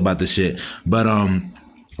I feel about the shit. But,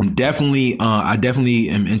 I definitely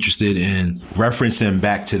am interested in referencing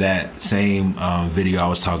back to that same video I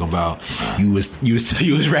was talking about. You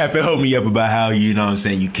was rapping, hold me up about how, you know what I'm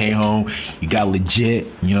saying, you came home, you got legit,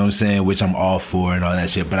 you know what I'm saying, which I'm all for and all that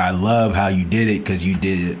shit. But I love how you did it because you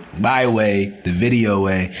did it my way, the video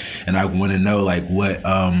way, and I want to know like what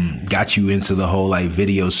got you into the whole like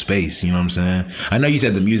video space. You know what I'm saying? I know you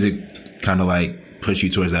said the music kind of like pushed you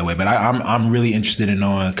towards that way, but I'm really interested in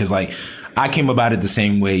knowing because like. I came about it the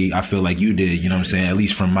same way I feel like you did, you know what I'm saying? At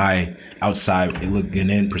least from my outside looking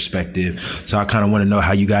in perspective. So I kind of want to know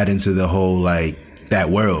how you got into the whole, like, that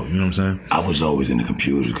world, you know what I'm saying? I was always in the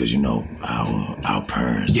computers because, you know, our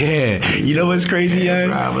parents. Yeah. You know what's crazy, You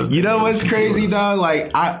know what's crazy, dog?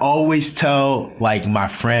 Like, I always tell, like, my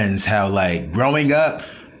friends how, like, growing up,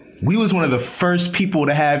 we was one of the first people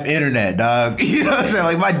to have internet, dog. You know what I'm saying?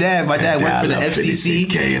 Like my dad worked for the FCC.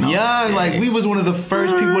 Like we was one of the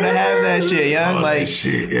first people to have that shit, young. Like,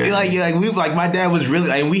 like my dad was really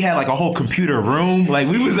like we had like a whole computer room. Like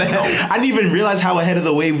we was, I didn't even realize how ahead of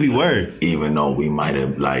the wave we were. Even though we might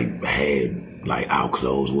have like had like our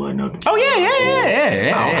clothes wasn't up. Oh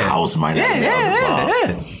yeah. Our house might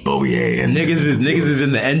have but we had niggas is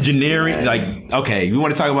in the engineering. Like okay, we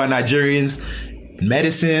want to talk about Nigerians.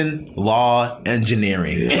 Medicine, law,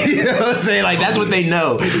 engineering. You know what I'm saying? Like that's what they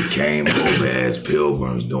know. They became over as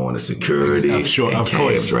pilgrims doing the security.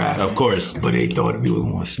 Of course. But they thought we would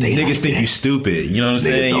want to stay. Niggas think you stupid. You know what I'm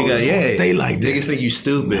saying? You got stay like that. Niggas think you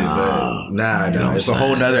stupid, but nah. It's a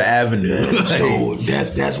whole nother avenue. So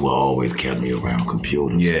that's what always kept me around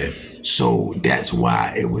computers. Yeah. So that's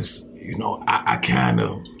why it was. You know, I kind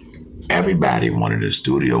of. Everybody wanted a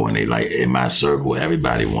studio, and they like in my circle.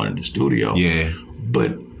 Everybody wanted a studio. Yeah.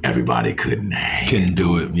 But everybody couldn't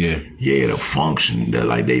do it. Yeah. Yeah, the function.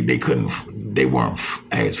 Like they couldn't. They weren't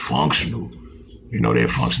as functional. You know, their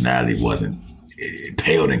functionality wasn't. It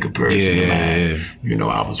paled in comparison to mine. Yeah. You know,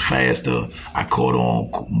 I was faster. I caught on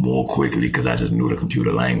more quickly because I just knew the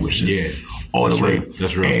computer language. All the way.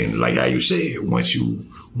 That's right. And like how you said, once you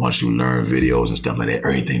learn videos and stuff like that,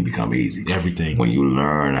 everything become easy. Everything. When you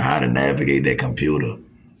learn how to navigate that computer,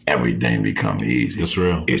 everything become easy. That's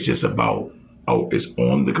real. It's just about, it's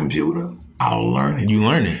on the computer. I'll learn it. You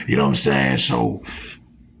learn it. You know what I'm saying? So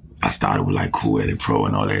I started with like Cool Edit Pro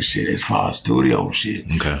and all that shit as far as studio shit.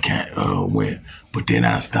 Okay. But then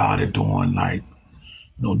I started doing like,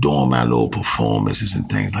 doing my little performances and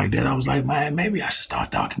things like that. I was like, man, maybe I should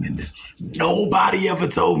start documenting this. Nobody ever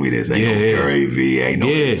told me this. Ain't no Gary V, ain't no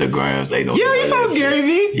Instagrams, ain't no. Yeah, you fuck with Gary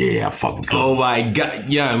V? Yeah, I fuck with Oh my God.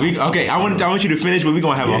 Yeah, I want you to finish, but we're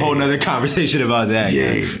gonna have a whole nother conversation about that.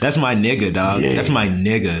 Yeah. That's my nigga, dog. Yeah. That's my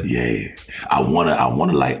nigga. Yeah. I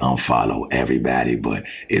wanna like unfollow everybody, but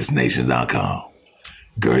it's nations.com.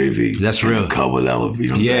 Gary V. That's real. A couple of them, you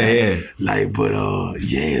know what I'm saying? Like,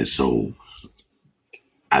 but so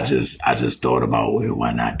I just thought about, well,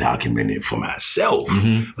 why not document it for myself?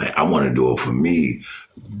 Mm-hmm. Like I want to do it for me,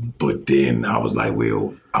 but then I was like,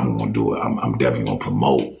 well, I'm gonna do it. I'm definitely gonna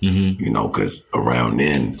promote, you know, because around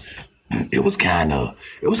then it was kind of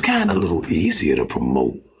a little easier to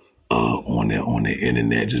promote on the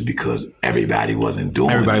internet just because everybody wasn't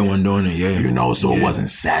doing Everybody it. wasn't doing it, yeah. You know, so it wasn't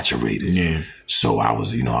saturated. Yeah. So I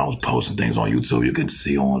was posting things on YouTube. You can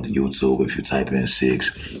see on YouTube if you type in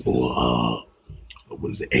 6 or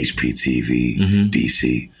what is it, HPTV,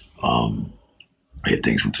 DC. I had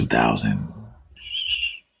things from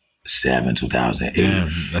 2007, 2008. Damn,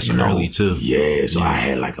 that's early too. Yeah, so I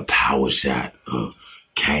had like a PowerShot,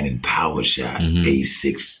 Canon PowerShot,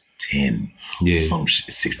 A610, some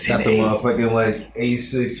shit, 610. Got the motherfucking like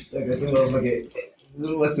A6. I got the motherfucking.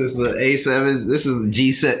 What's this? The A7? This is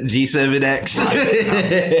G7X.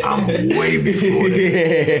 Right. I'm way before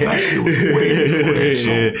that. That shit was way before that.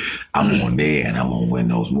 So I'm on there and I'm on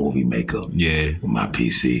Windows Movie Maker with my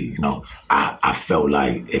PC. You know, I felt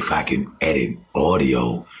like if I can edit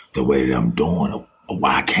audio the way that I'm doing,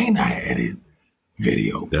 why can't I edit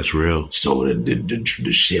video? That's real. So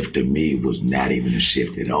the shift to me was not even a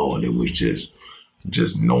shift at all. It was just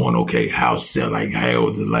knowing, okay, how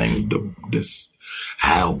the language,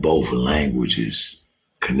 how both languages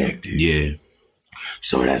connected. Yeah.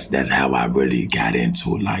 So that's how I really got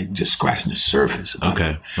into it, like just scratching the surface.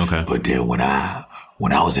 Okay. But then when I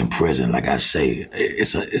was in prison, like I say,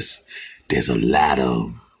 there's a lot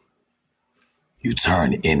of, you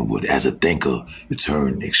turn inward as a thinker. You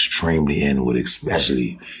turn extremely inward,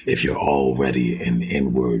 especially if you're already an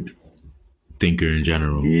inward thinker in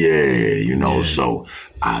general. Yeah, you know. So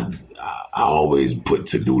I always put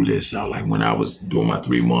to-do lists out. Like when I was doing my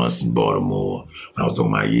 3 months in Baltimore, when I was doing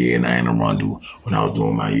my year in Anne Arundel, when I was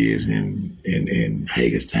doing my years in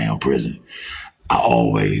Hagerstown prison, I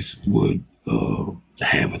always would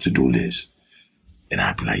have a to-do list. And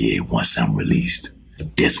I'd be like, yeah, once I'm released,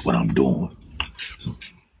 this what I'm doing.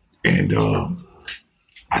 And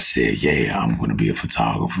I said, yeah, I'm going to be a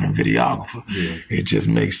photographer and videographer. Yeah. It just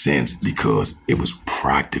makes sense because it was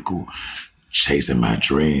practical. Chasing my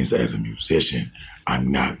dreams as a musician,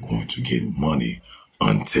 I'm not going to get money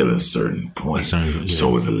until a certain point.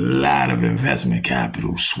 So it's a lot of investment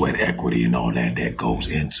capital, sweat equity, and all that goes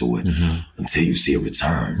into it until you see a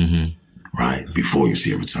return, right? Before you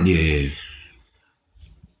see a return. Yeah.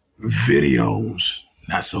 Videos,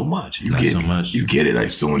 not so much. You get it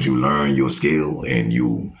as soon as you learn your skill and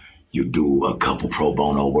you do a couple pro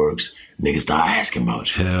bono works, niggas start asking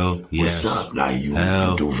about you. Hell yes. What's up? Like you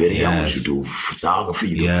do videos, you do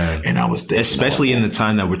photography, and I was thinking, especially in the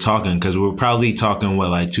time that we're talking, because we're probably talking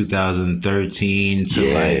like 2013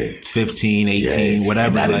 to like 15, 18,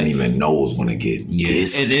 whatever. And I didn't even know it was gonna get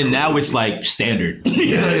this. And then now it's like standard.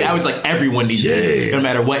 Now it's like everyone needs it, no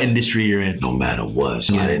matter what industry you're in. No matter what.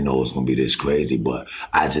 So I didn't know it was gonna be this crazy, but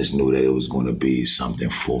I just knew that it was gonna be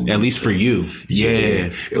something for me. At least for you. Yeah.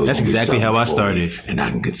 That's exactly how I started. And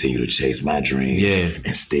I can continue to chase my dreams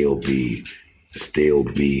and still be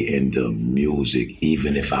in the music,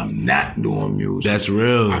 even if I'm not doing music. That's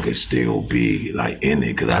real. I could still be like in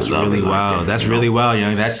it because I love really it. Wild. That's really wild,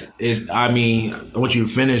 young. I mean, I want you to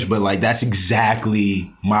finish, but like that's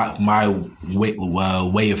exactly my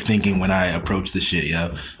way of thinking when I approach this shit, yo.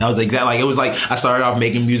 That was exactly like it was like I started off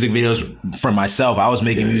making music videos for myself. I was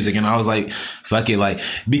making music and I was like, fuck it, like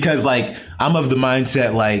because like I'm of the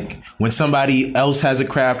mindset like when somebody else has a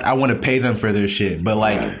craft, I want to pay them for their shit, but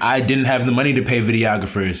like I didn't have the money to pay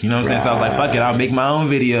videographers, you know what I'm saying? So I was like, fuck it, I'll make my own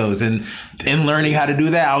videos. And in learning how to do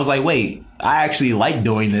that, I was like, wait, I actually like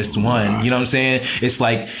doing this one. You know what I'm saying? It's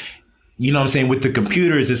like, you know what I'm saying? With the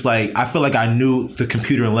computers, it's like, I feel like I knew the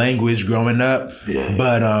computer language growing up,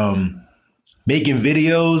 but making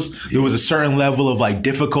videos, there was a certain level of like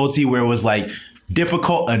difficulty where it was like,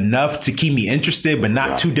 difficult enough to keep me interested, but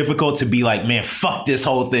not too difficult to be like, man, fuck this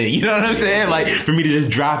whole thing. You know what I'm saying? Like for me to just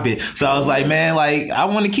drop it. So I was like, man, like I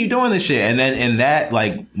want to keep doing this shit. And then in that,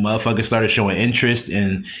 like motherfuckers started showing interest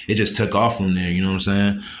and it just took off from there. You know what I'm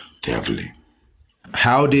saying? Definitely.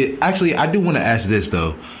 Actually, I do want to ask this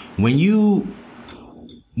though. When you,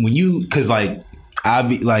 cause like,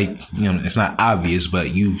 like, you know, it's not obvious,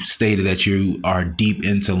 but you stated that you are deep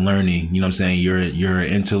into learning. You know what I'm saying?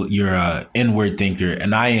 You're a inward thinker,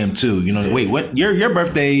 and I am too. You know, wait, what? Your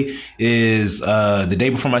birthday is the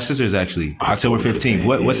day before my sister's actually October 15th.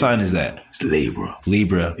 What sign is that? It's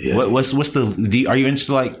Libra. Yeah. What's the? Are you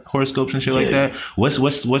into like horoscopes and shit like that?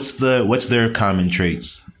 What's their common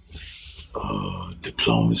traits?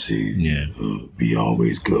 Diplomacy. Be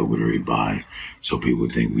always good with everybody, so people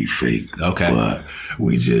think we fake. Okay, but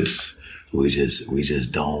we just we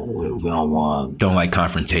just don't want. Don't like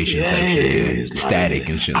confrontation type shit. It's Static like,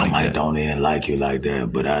 and shit I like might that. don't even like you like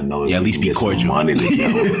that, but I know. Yeah, at least be cordial. Money At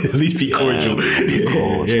least be cordial. Be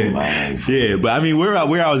cordial, man. Yeah, but I mean, where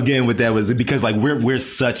I was getting with that was because like we're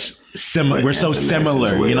such similar. We're so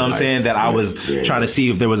similar. You know what I'm saying? That I was trying to see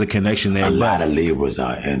if there was a connection there. A lot of Libras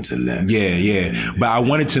are intellects. Yeah. But I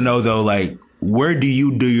wanted to know though, like, where do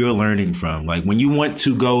you do your learning from? Like, when you want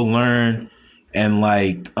to go learn, and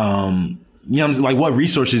like, you know what I'm saying? Like, what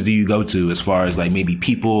resources do you go to as far as like maybe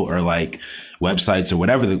people or like websites or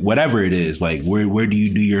whatever it is? Like, where do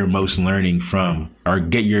you do your most learning from, or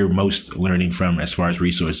get your most learning from as far as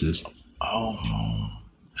resources?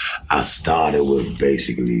 I started with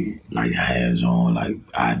basically like hands-on. Like,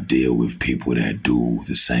 I deal with people that do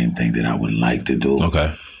the same thing that I would like to do.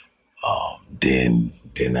 Okay. Then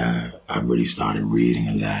I really started reading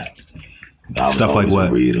a lot. I was Stuff like always what?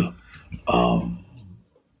 a reader.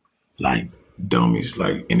 Like dummies,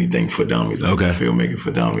 like anything for dummies, like filmmaking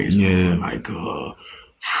for dummies. Yeah. Like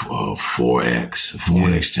Forex,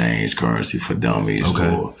 foreign exchange currency for dummies.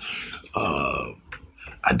 Okay. Or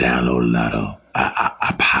I download a lot of.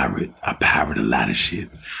 I pirate a lot of shit.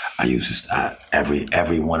 I used to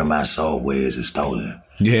every one of my softwares is stolen.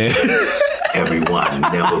 Yeah. Everyone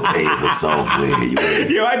never paid for software.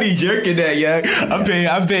 Yo, I need jerking that, yeah. I'm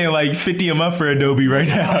paying like $50 a month for Adobe right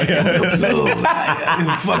now. Yeah.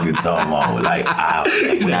 Like, fucking talking about like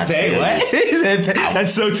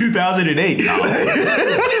That's so 2008.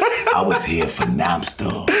 I was here for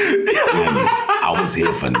Napster. I was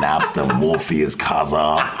here for Napster, Morpheus,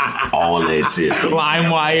 Kazaa, all that shit.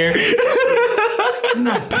 LimeWire. I'm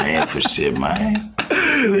not paying for shit, man.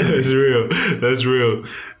 That's real.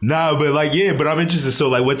 Nah, but like, yeah, but I'm interested. So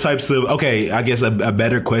like, what types of, okay, I guess a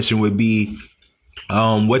better question would be,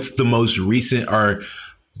 what's the most recent or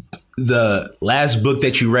the last book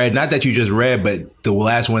that you read, not that you just read, but the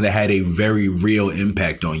last one that had a very real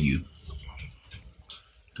impact on you?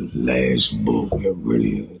 The last book that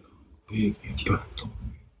really had a big impact on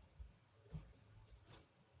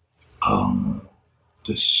me.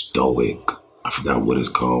 The Stoic, I forgot what it's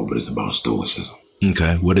called, but it's about stoicism.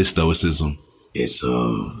 Okay, what is stoicism? It's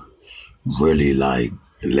really like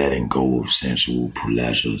letting go of sensual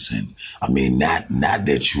pleasures, and I mean not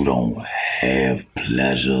that you don't have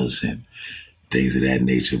pleasures and things of that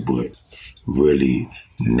nature, but really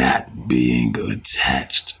not being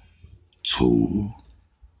attached to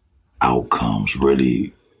outcomes.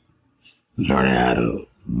 Really learning how to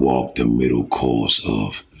walk the middle course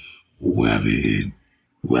of whether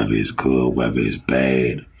it's good, whether it's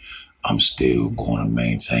bad. I'm still going to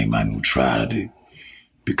maintain my neutrality,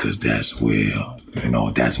 because that's where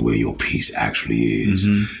your peace actually is.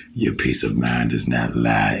 Mm-hmm. Your peace of mind does not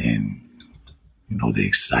lie in, the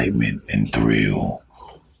excitement and thrill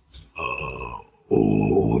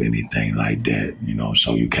or anything like that,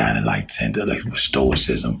 So you kind of like tend to, like with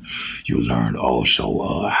stoicism, you learn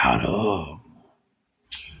also how to,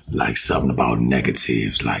 like something about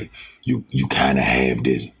negatives. Like you kind of have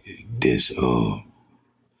this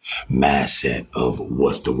mindset of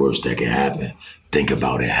what's the worst that can happen. Think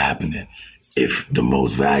about it happening. If the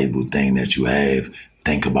most valuable thing that you have,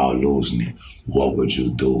 think about losing it. What would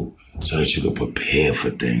you do so that you could prepare for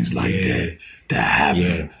things like that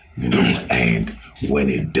happen? And when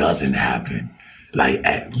it doesn't happen, like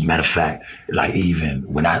matter of fact, like even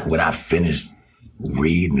when I finished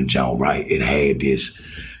reading the John Wright, it had this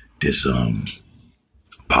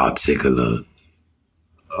particular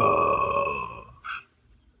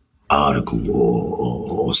article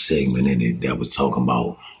or segment in it that was talking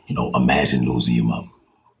about, imagine losing your mother,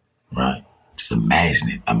 right? Just imagine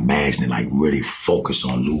it, like really focus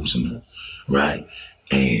on losing her, right?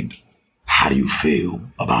 And how do you feel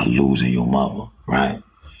about losing your mother, right?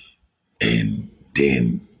 And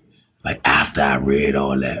then, like after I read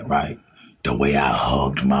all that, right, the way I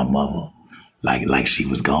hugged my mother, like she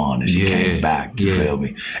was gone and she came back, you feel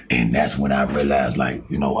me? And that's when I realized, like,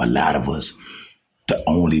 a lot of us, the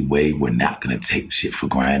only way we're not gonna take shit for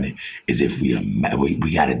granted is if we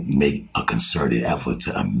gotta make a concerted effort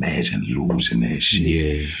to imagine losing that shit.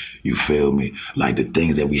 Yeah. You feel me? Like the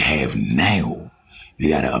things that we have now, we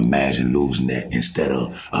gotta imagine losing that instead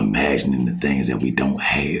of imagining the things that we don't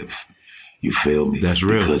have. You feel me? That's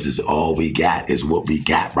real. Because it's all we got is what we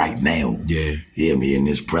got right now. Yeah. You hear me? In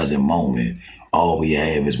this present moment, all we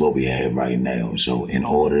have is what we have right now. So in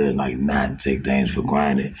order to like not take things for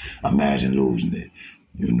granted, imagine losing it,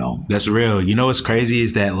 That's real. What's crazy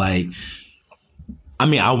is that like, I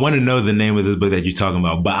mean, I want to know the name of the book that you're talking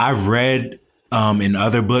about, but I've read in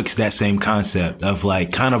other books that same concept of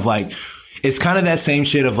like, kind of like, it's kind of that same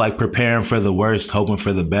shit of like preparing for the worst, hoping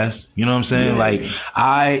for the best. You know what I'm saying? Yeah.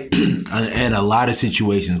 Like in a lot of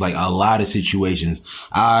situations,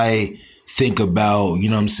 I think about, you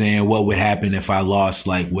know what I'm saying, what would happen if I lost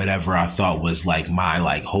like whatever I thought was like my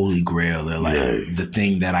like holy grail or like the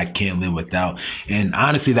thing that I can't live without. And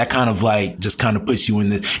honestly, that kind of like just kind of puts you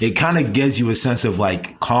in it kind of gives you a sense of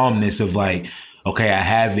like calmness of like, okay, I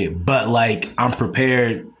have it, but like I'm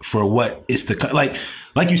prepared for what is to come.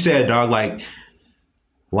 Like you said, dog, like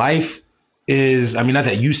life is, I mean, not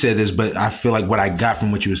that you said this, but I feel like what I got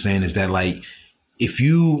from what you were saying is that like, if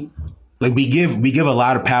you, like we give a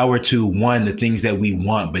lot of power to one, the things that we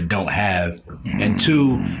want but don't have, and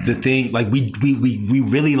two, the thing like we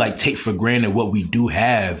really like take for granted what we do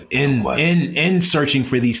have in searching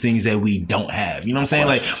for these things that we don't have. You know what I'm saying?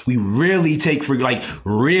 Like we really take for granted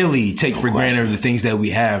the things that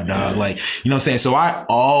we have, dog. Like, you know what I'm saying? So I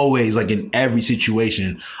always, like in every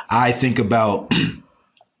situation, I think about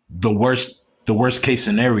the worst case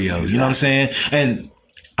scenarios. You know what I'm saying? And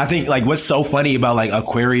I think like what's so funny about like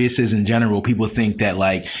Aquariuses in general, people think that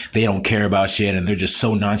like they don't care about shit and they're just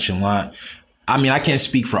so nonchalant. I mean, I can't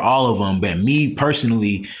speak for all of them, but me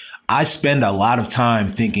personally, I spend a lot of time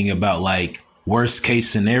thinking about like worst case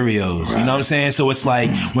scenarios. Right. You know what I'm saying? So it's like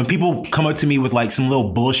when people come up to me with like some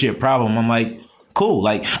little bullshit problem, I'm like, cool.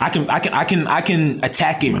 Like I can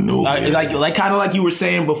attack it. Like kind of like you were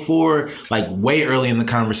saying before, like way early in the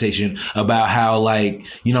conversation about how like,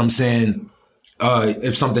 you know what I'm saying?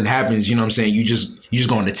 If something happens, you know what I'm saying, you just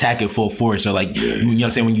going to attack it full force. Or like, you know what I'm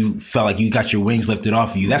saying, when you felt like you got your wings lifted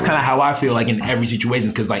off of you. That's kind of how I feel like in every situation.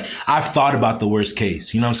 Because like I've thought about the worst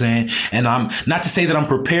case, you know what I'm saying? And I'm not to say that I'm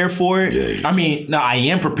prepared for it. Yeah. I mean, no, I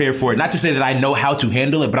am prepared for it. Not to say that I know how to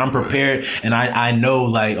handle it, but I'm prepared and I know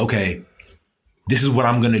like, okay, this is what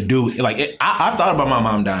I'm going to do. Like, I've thought about my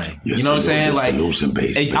mom dying. You know what I'm saying? Like,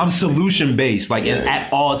 solution-based. I'm solution-based, like,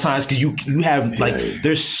 at all times. Because you have, like,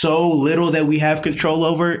 there's so little that we have control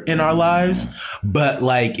over in our lives. But,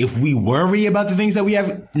 like, if we worry about the things that we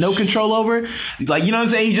have no control over, like, you know what I'm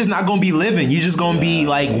saying? You're just not going to be living. You're just going to be,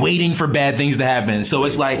 like, waiting for bad things to happen. So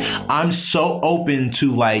it's like, I'm so open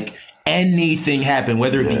to, like, anything happen,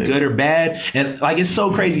 whether it be good or bad. And like, it's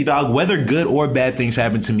so crazy, dog. Whether good or bad things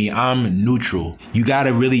happen to me, I'm neutral. You got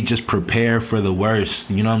to really just prepare for the worst.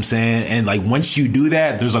 You know what I'm saying? And like, once you do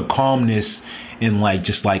that, there's a calmness in like,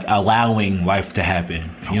 just like allowing life to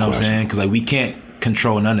happen. You know what I'm saying? Cause like, we can't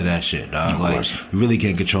control none of that shit, dog. Like, we really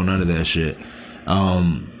can't control none of that shit.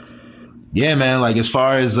 Yeah, man. Like, as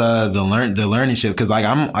far as, the learning shit, cause like,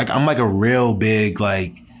 I'm like a real big,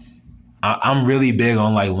 like, I'm really big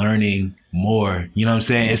on like learning more. You know what I'm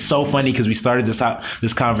saying? It's so funny because we started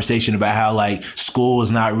this conversation about how like school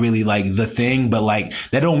is not really like the thing, but like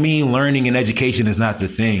that don't mean learning and education is not the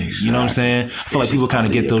thing. Exactly. You know what I'm saying? I feel like people kind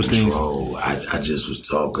of get those things. I just was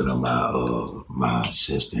talking to my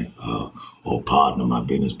assistant or partner, my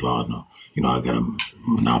business partner. You know, I got a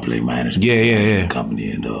monopoly management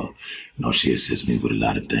company, and you know, she assists me with a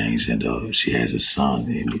lot of things, and she has a son,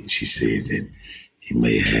 and she says that he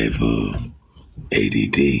may have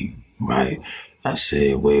ADD, right? I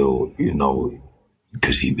said, well, you know,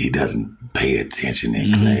 because he doesn't pay attention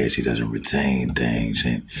in class, he doesn't retain things.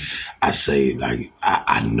 And I say, like,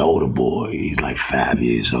 I know the boy, he's like 5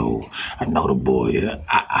 years old. I know the boy,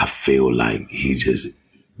 I feel like he just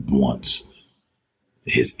wants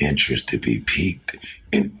his interest to be piqued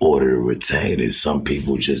in order to retain it. Some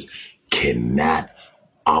people just cannot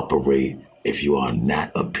operate if you are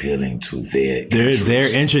not appealing to their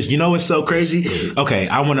interest. You know what's so crazy? Okay,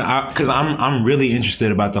 because I'm really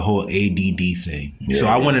interested about the whole ADD thing. Yeah. So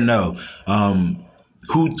I want to know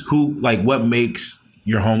who like what makes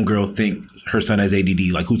your homegirl think her son has ADD?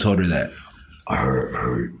 Like, who told her that?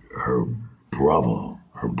 Her brother.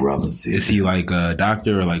 Her brother said. Is he like a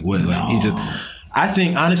doctor or like what? No. Like he just. I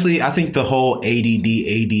think the whole ADD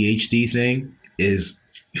ADHD thing is.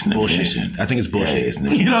 It's bullshit. I think it's bullshit. Yeah,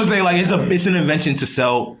 you know what I'm saying? Like, it's an invention to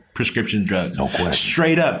sell prescription drugs. No question.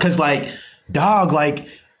 Straight up. Because, like, dog, like,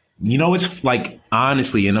 you know, it's like,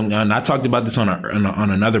 honestly, and I talked about this on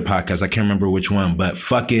another podcast. I can't remember which one, but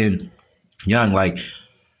fucking Young, like,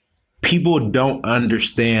 people don't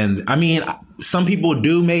understand. I mean, some people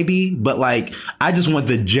do maybe, but, like, I just want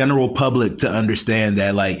the general public to understand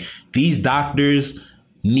that, like, these doctors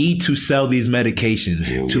need to sell these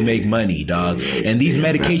medications to make money, dog. And these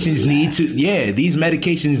medications these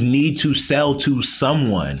medications need to sell to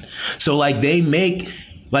someone. So like they make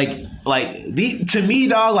To me,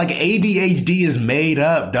 dog, like ADHD is made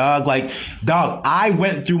up, dog. Like, dog, I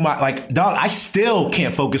went through I still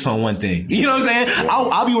can't focus on one thing. You know what I'm saying?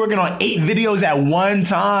 I'll be working on 8 videos at one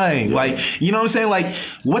time. Yeah. Like, you know what I'm saying? Like,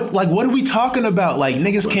 what are we talking about? Like,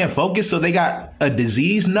 niggas can't focus, so they got a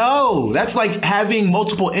disease? No, that's like having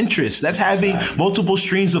multiple interests. That's having multiple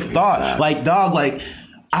streams of thought. Like, dog, like,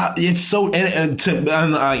 it's so,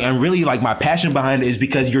 and really, like, my passion behind it is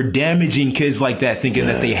because you're damaging kids like that, thinking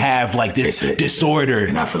that they have like this disorder.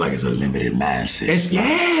 And I feel like it's a limited mindset. It's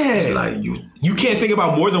like you can't think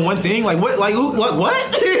about more than one thing. Like what? Like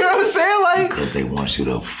what? You know what I'm saying? Like, because they want you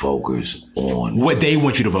to focus on what they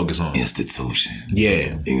want you to focus on. Institution.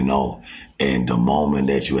 Yeah. You know, and the moment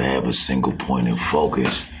that you have a single point of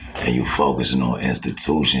focus and you're focusing on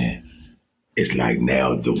institution, it's like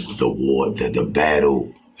now the war, the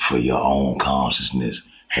battle for your own consciousness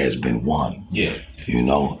has been won. Yeah. You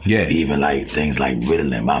know? Yeah. Even like things like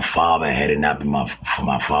Ritalin. My father, had it not been for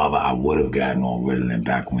my father, I would have gotten on Ritalin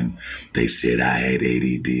back when they said I had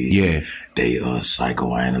ADD. Yeah. They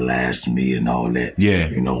psychoanalyzed me and all that. Yeah.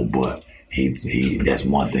 You know, but he that's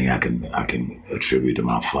one thing I can attribute to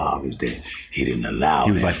my father, is that he didn't allow.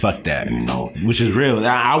 He was like, fuck that. You know. Which is real.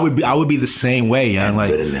 I would be the same way, young.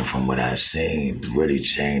 Like, Ritalin, from what I've seen, really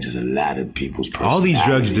changes a lot of people's personalities. All these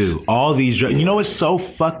drugs do. All these drugs. You know what's so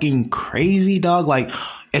fucking crazy, dog? Like,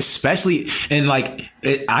 especially, and like,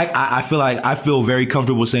 I feel very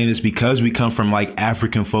comfortable saying this because we come from like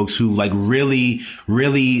African folks who like really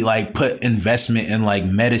like put investment in like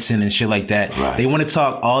medicine and shit like that. Right. They want to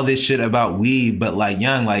talk all this shit about weed, but like,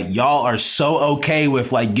 young, like, y'all are so okay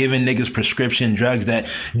with like giving niggas prescription drugs that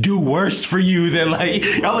do worse for you than like,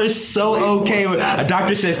 y'all are so okay with a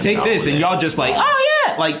doctor says take this and y'all just like, oh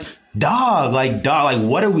yeah, like, dog,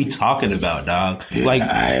 what are we talking about, dog? Yeah, like,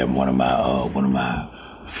 I had one of my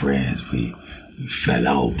friends, we fell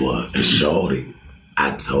out, but shorty,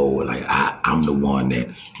 I told, like, I'm the one that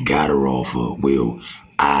got her off of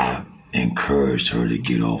I encouraged her to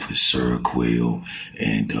get off of Seroquel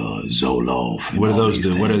and Zoloft. What do those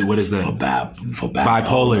do? What is that? For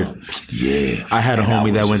bipolar. Yeah. I had a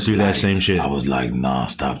homie that went through that same shit. I was like, nah,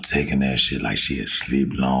 stop taking that shit. Like, she had sleep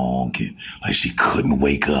long. And, like, she couldn't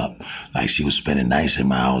wake up. Like, she was spending nights in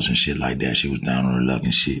my house and shit like that. She was down on her luck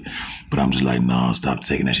and shit. But I'm just like, nah, stop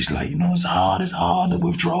taking that. She's like, you know, it's hard to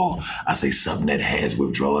withdraw. I say, something that has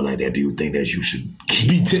withdrawal like that, do you think that you should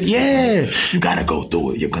keep yeah. You gotta go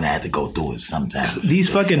through it. You're gonna have to go through it sometimes. These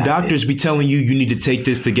fucking doctors be telling you need to take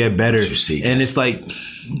this to get better. You see, and it's like,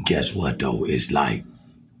 guess what though? It's like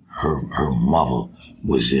her mother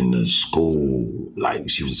was in the school, like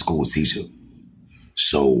she was a school teacher.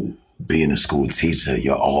 So being a school teacher,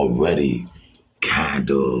 you're already kind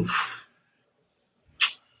of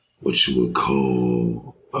what you would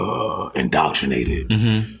call indoctrinated.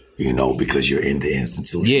 Mm-hmm. You know, because you're in the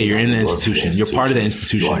institution. Yeah, you're in the institution. You're part of the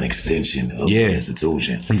institution. You're an extension of the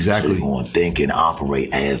institution. Exactly. So you're going to think and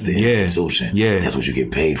operate as the institution. Yeah. That's what you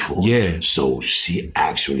get paid for. Yeah. So she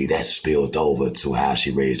actually, that spilled over to how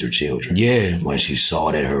she raised her children. Yeah. When she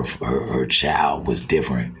saw that her child was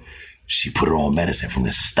different, she put her on medicine from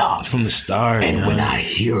the start. From the start. And when I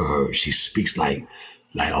hear her, she speaks like,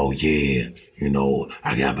 oh yeah, you know,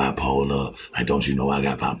 I got bipolar. Like, don't you know I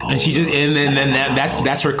got bipolar? And she just, and then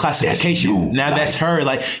that's her classification. That's her.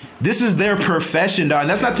 Like, this is their profession, dog. And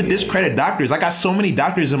that's not to discredit doctors. I got so many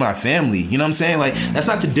doctors in my family. You know what I'm saying? Like, that's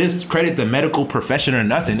not to discredit the medical profession or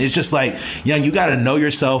nothing. It's just like, young, you got to know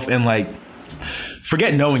yourself and like,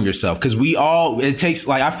 forget knowing yourself, because it takes,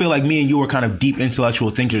 like, I feel like me and you are kind of deep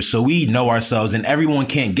intellectual thinkers, so we know ourselves, and everyone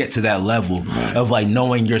can't get to that level of like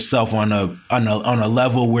knowing yourself on a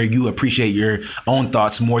level where you appreciate your own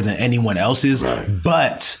thoughts more than anyone else's.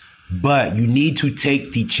 But you need to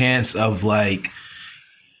take the chance of like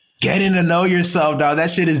getting to know yourself, dog.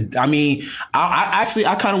 That shit is, I mean, I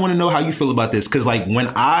kind of want to know how you feel about this, because like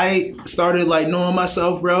when I started like knowing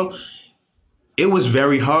myself, bro, it was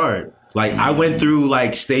very hard. Like, I went through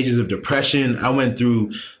like stages of depression. I went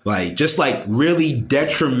through like just like really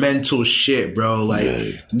detrimental shit, bro. Like,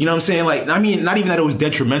 you know what I'm saying? Like, I mean, not even that it was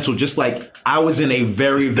detrimental, just like I was in a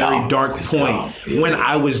very, very dark point when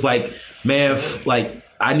I was like, man, like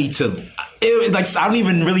I need to, like, I don't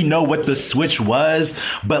even really know what the switch was,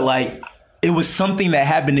 but like, it was something that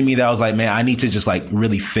happened to me that I was like, man, I need to just like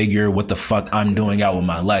really figure what the fuck I'm doing out with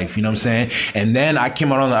my life. You know what I'm saying? And then I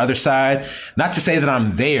came out on the other side, not to say that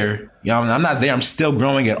I'm there, you know, I'm not there. I'm still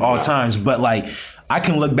growing at all times, but like, I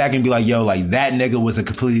can look back and be like, yo, like that nigga was a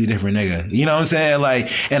completely different nigga. You know what I'm saying?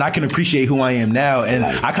 Like, and I can appreciate who I am now. And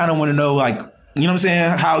I kind of want to know, like, you know what I'm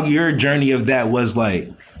saying? How your journey of that was like.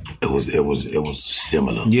 It was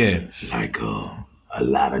similar. Yeah. Like, a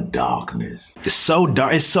lot of darkness. It's so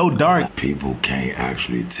dark. It's so dark. People can't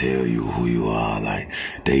actually tell you who you are. Like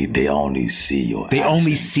they only see your. They actions.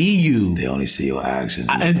 only see you. They only see your actions,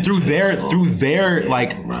 and through their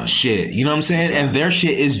like shit. You know what I'm saying? And their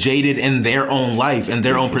shit is jaded in their own life and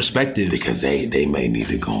their own perspective. Because they may need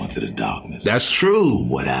to go into the darkness. That's true.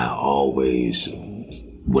 What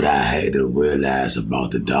I had to realize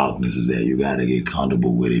about the darkness is that you got to get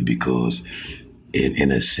comfortable with it, because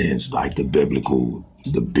in a sense, like the biblical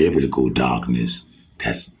darkness,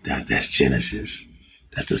 that's Genesis.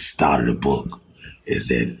 That's the start of the book, is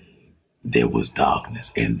that there was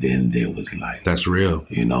darkness and then there was light. That's real.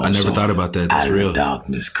 You know, I never thought about that. That's real. Out of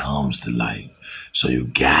darkness comes the light. So you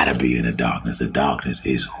gotta be in the darkness. The darkness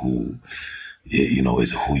is who,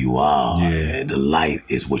 is who you are. Yeah. And the light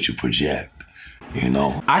is what you project. You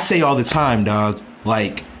know, I say all the time, dog,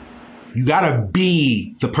 like, you gotta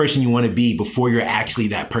be the person you want to be before you're actually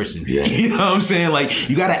that person. Yeah. You know what I'm saying? Like,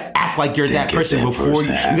 you gotta act like you're that person before you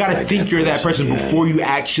gotta think you're that person before you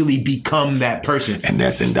actually become that person. And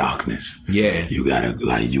that's in darkness. Yeah. You gotta,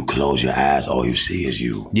 like, you close your eyes, all you see is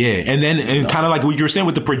you. Yeah. And then, kind of like what you were saying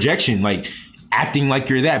with the projection, like acting like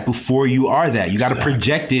you're that before you are that. You gotta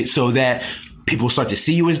project it so that people start to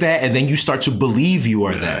see you as that, and then you start to believe you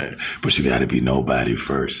are that. But you gotta be nobody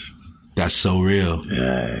first. That's so real.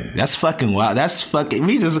 Yeah. That's fucking wild. That's fucking,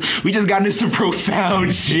 we just got into some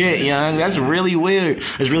profound shit, young. That's really weird.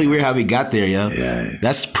 That's really weird how we got there, yo. Yeah.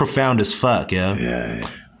 That's profound as fuck, yo. Yeah.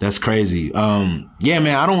 That's crazy. Yeah,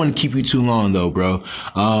 man, I don't want to keep you too long though, bro.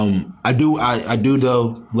 I do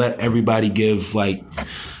though, let everybody give like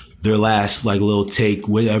their last like little take,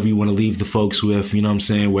 whatever you want to leave the folks with, you know what I'm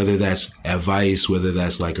saying? Whether that's advice, whether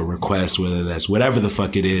that's like a request, whether that's whatever the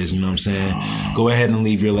fuck it is, you know what I'm saying? Go ahead and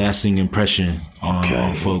leave your lasting impression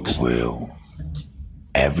on folks. Well,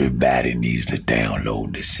 everybody needs to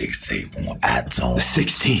download the 6tape on iTunes. The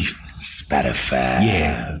 16th. Spotify.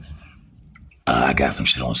 Yeah. I got some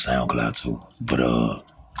shit on SoundCloud too. But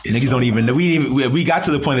niggas don't even know. We got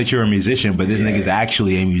to the point that you're a musician, but this nigga's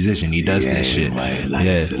actually a musician. He does that shit. Right. Like,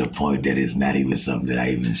 to the point that it's not even something that I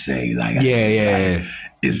even say. Like,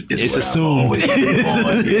 It's assumed.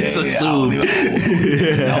 It's assumed. But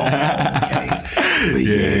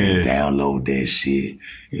download that shit.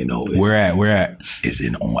 You know, where at? It's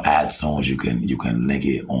on iTunes. You can link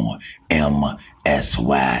it on MSYXX.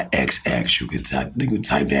 You can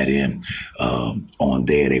type that in. On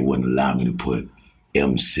there, they wouldn't allow me to put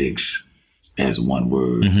M6 as one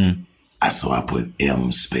word. Mm-hmm. So I put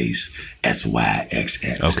M space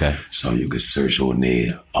SYXX. Okay. So you can search on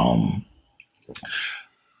there.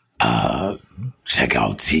 Check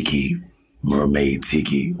out Tiki, Mermaid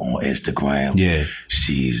Tiki on Instagram. Yeah.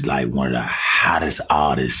 She's like one of the hottest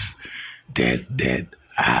artists that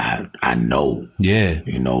I know. Yeah.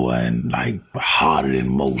 You know, and like harder than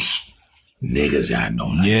most niggas I know.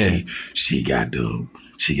 Like she got the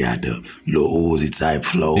Lil Uzi type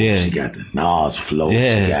flow. Yeah. She got the Nas flow.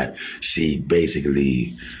 Yeah. She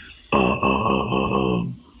basically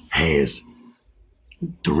has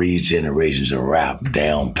 3 generations of rap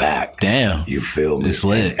down packed. Damn. You feel me? It's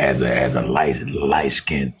lit. As a light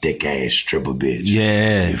skinned, thick ass stripper bitch.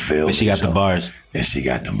 Yeah. You feel me? But she got the bars. And she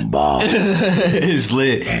got them bars. It's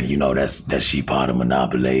lit. And you know that's she part of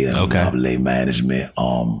Monopoly and Monopoly management.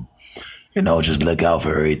 You know, just look out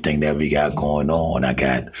for everything that we got going on. I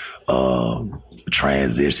got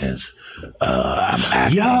transitions. I'm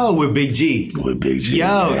acting. Yo, with Big G. With Big G. Yo,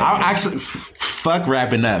 I actually fuck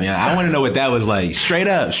wrapping up, man. I want to know what that was like. Straight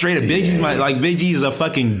up. Big G's Big G is a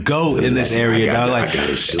fucking goat in this area, dog. Like, I got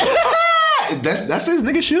his shoes. That's his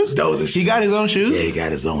nigga shoes? He got his own shoes? Yeah, he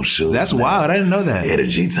got his own shoes. That's wild. I didn't know that. Yeah, the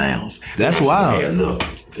G-Towns. That's wild. Yeah, look.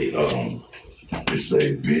 They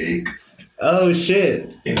say big. Oh,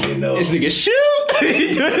 shit. And then, this nigga shoot.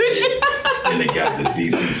 And they got the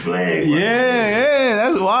DC flag. Right? Yeah,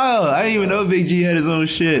 that's wild. I didn't even know Big G had his own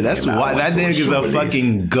shit. That's wild. That nigga's a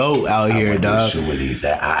fucking goat out here, dog.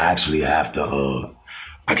 I actually have to,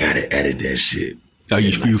 I gotta edit that shit. Oh,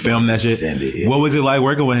 you filmed that shit? Send it, yeah. What was it like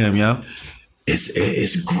working with him, yo?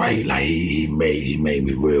 It's great. Like he made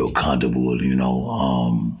me real comfortable, you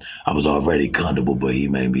know. I was already comfortable, but he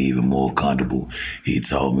made me even more comfortable. He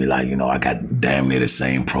told me, like, you know, I got damn near the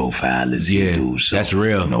same profile as he do. So, that's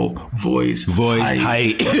real. You know, voice,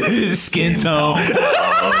 height, skin tone.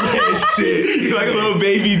 Oh, shit. You're like a little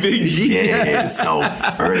baby Big G. Yeah, so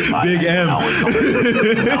Big M. I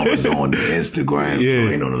was on the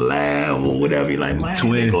Instagram, on the lab or whatever. Like, man,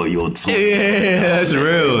 twin. You're a twin. Yeah, that's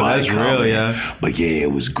real. That's real, yeah. But yeah,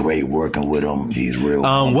 it was great working with him. He's real.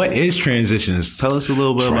 What is Transitions? Tell us a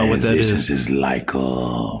little bit about what that is. Transitions is like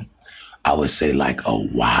I would say like a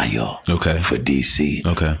Wire for DC.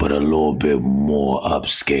 Okay. But a little bit more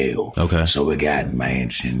upscale. Okay. So we got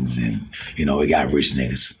mansions and, we got rich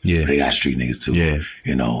niggas. Yeah. But they got street niggas too. Yeah.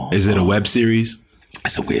 Is it a web series?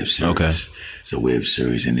 It's a web series. Okay. It's a web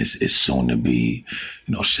series, and it's soon to be,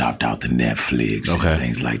 shopped out to Netflix and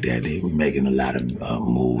things like that. We're making a lot of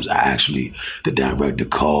moves. The director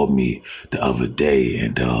called me the other day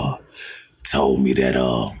and told me that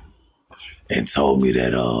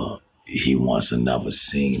he wants another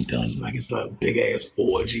scene done. Like it's a big ass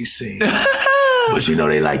orgy scene. But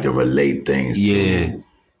they like to relate things to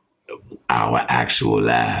our actual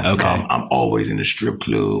lives. Okay. I'm always in the strip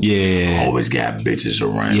club. Yeah. I always got bitches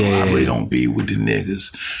around. Yeah. I really don't be with the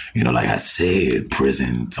niggas. Like I said,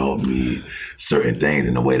 prison taught me certain things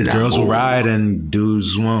in the way that girls will ride and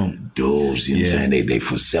dudes won't. Dudes, you know what I'm saying? They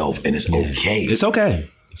for self, and it's okay. It's okay.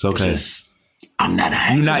 It's okay. I'm not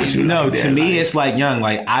hanging with you. No, like to that. me, it's like, young,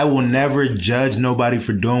 like I will never judge nobody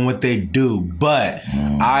for doing what they do, but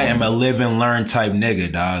I am a live and learn type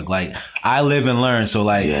nigga, dog. Like I live and learn. So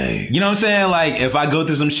like, you know what I'm saying? Like if I go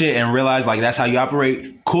through some shit and realize like that's how you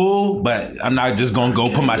operate, cool, but I'm not just gonna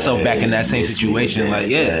go put myself back in that same situation. Like,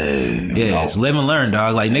 it's live and learn,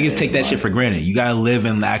 dog. Like niggas take that shit for granted. You gotta live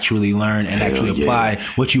and actually learn and actually apply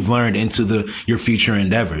what you've learned into your future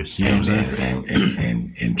endeavors. You know what I'm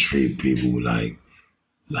saying? And treat people like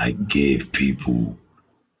give people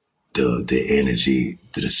the energy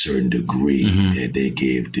to a certain degree that they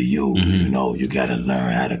give to you. You gotta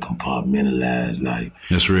learn how to compartmentalize. Like,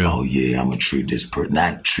 that's real. Oh yeah, I'm gonna treat this person,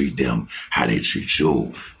 not treat them how they treat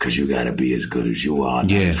you, because you gotta be as good as you are,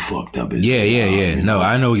 not as fucked up as you are. No,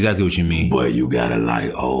 I know exactly what you mean. But you gotta like,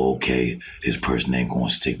 okay, this person ain't gonna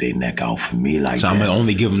stick their neck out for me like that. So I'm gonna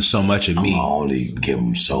only give them so much of me. I'm gonna only give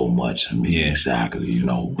them so much of me. Exactly.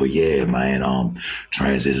 But yeah, man,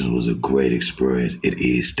 Transitions was a great experience. It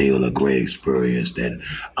is still a great experience that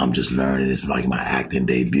I'm just learning. It's like my acting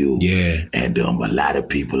debut. Yeah. And a lot of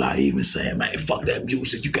people are even saying, man, fuck that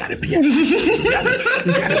music. You gotta be you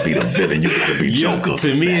gotta be the villain. You gotta be Joker.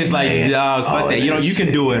 To me, it's like, dog, fuck that. You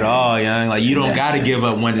can do it all, young. Like you don't gotta give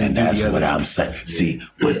up one and do the other. That's what I'm saying. See,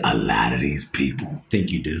 but a lot of these people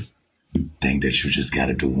think you do. Think that you just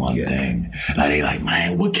gotta do one thing. Like they like,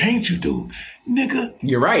 man, what can't you do? Nigga.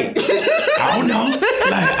 You're right. I don't know.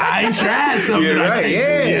 Like I ain't tried something. You're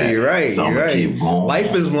right. You're right. So I'm gonna keep going.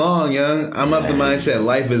 Life is long, young. I'm of the mindset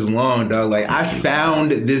life is long, dog. Like I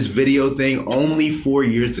found this video thing only 4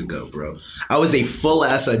 years ago, bro. I was a full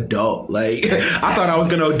ass adult. Like I thought I was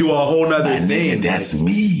gonna do a whole nother thing. Nigga, that's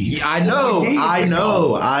me. I know,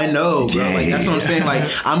 bro. Like that's what I'm saying. Like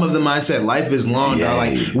I'm of the mindset life is long, dog.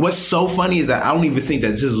 Like what's so funny is that I don't even think that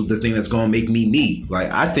this is the thing that's gonna make me me.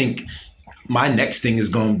 Like I think my next thing is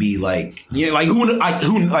gonna be like,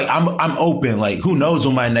 I'm open. Like who knows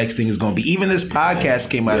what my next thing is gonna be? Even this podcast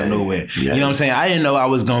came out of nowhere. You know what I'm saying? I didn't know I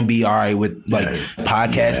was gonna be all right with like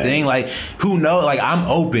podcasting. Like who knows? Like I'm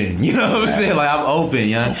open. You know what I'm saying? Like I'm open.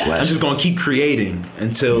 Yeah, I'm just gonna keep creating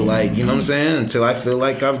until like you know what I'm saying? Until I feel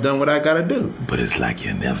like I've done what I gotta do. But it's like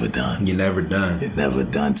you're never done. You're never done. You're never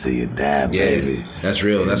done till you die, baby. That's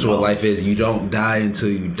real. That's what life is. You don't die until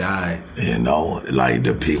you die. Like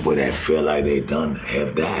the people that feel like they done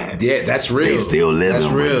have died. Yeah, that's real. They still living.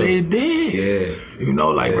 That's real. They did. Yeah.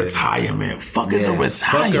 Retirement. Fuck is a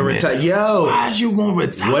retirement. Yo. Why is you gonna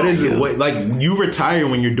retire? What is it? Like you retire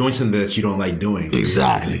when you're doing something that you don't like doing.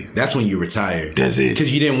 Exactly. That's when you retire. That's it.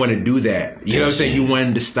 Because you didn't want to do that. You know what I'm saying? You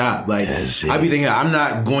wanted to stop. Like I be thinking I'm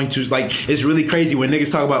not going to like it's really crazy when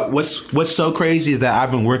niggas talk about what's so crazy is that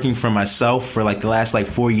I've been working for myself for like the last like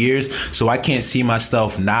 4 years. So I can't see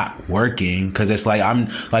myself not working because it's like I'm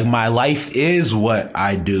like my life is what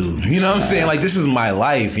I do. You know what I'm saying? Like this is my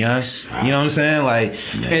life, you know what I'm saying? Like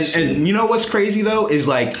and you know what's crazy though is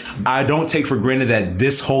like I don't take for granted that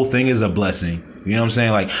this whole thing is a blessing. You know what I'm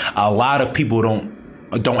saying? Like a lot of people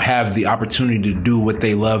don't have the opportunity to do what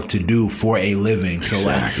they love to do for a living. So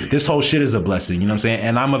like this whole shit is a blessing, you know what I'm saying?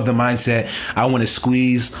 And I'm of the mindset I want to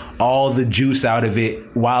squeeze all the juice out of it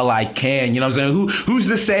while I can, you know what I'm saying? Who's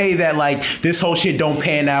to say that like this whole shit don't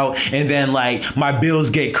pan out and then like my bills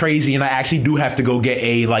get crazy and I actually do have to go get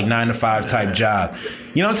a like 9-to-5 type job.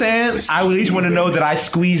 You know what I'm saying? I at least want to know that I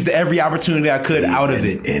squeezed every opportunity I could out of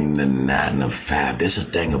it. In the 9-to-5, there's a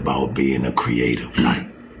thing about being a creative. Like,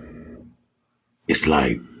 it's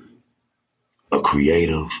like a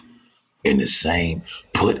creative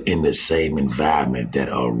put in the same environment that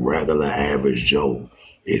a regular average Joe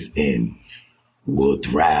is in. will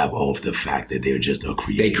thrive off the fact that they're just a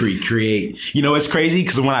creator. They create. You know, it's crazy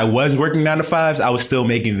because when I was working 9 to 5s, I was still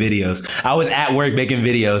making videos. I was at work making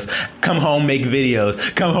videos. Come home, make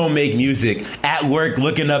videos. Come home, make music. At work,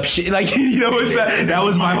 looking up shit. Like, you know what's that? That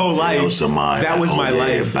was my whole life. That was my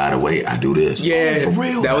life. By the way, I do this. Yeah, for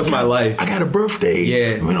real. That was my life. I got a birthday.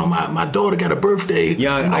 Yeah. You know, my daughter got a birthday.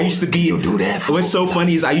 Young, I used to be. You do that. What's so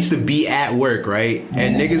funny is I used to be at work, right?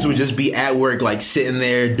 And niggas would just be at work, like sitting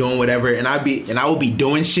there doing whatever, and I would be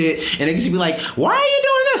doing shit, and niggas would be like, "Why are you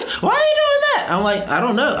doing this? Why are you doing that?" I'm like, I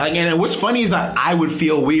don't know. Like, and what's funny is that I would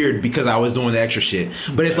feel weird because I was doing the extra shit,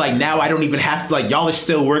 but it's like now I don't even have to. Like, y'all are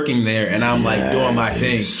still working there, and I'm like doing my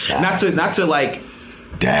thing. Not to like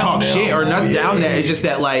talk shit or not down that. It's just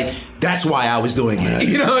that like that's why I was doing it.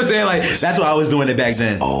 You know what I'm saying? Like that's why I was doing it back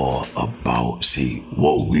then. All about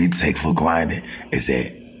what we take for granted is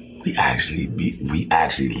that we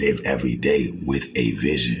actually live every day with a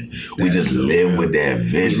vision. We just live with that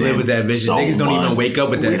vision. We live with that vision. So niggas don't even wake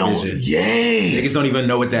up with that vision. Yeah. Niggas don't even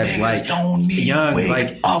know what that's like. Don't need Young,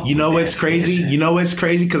 like you know what's crazy? Vision. You know what's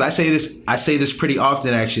crazy? Because I say this pretty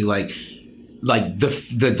often actually. Like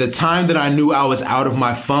the time that I knew I was out of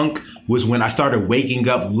my funk was when I started waking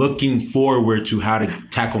up looking forward to how to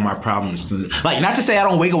tackle my problems. Like, not to say I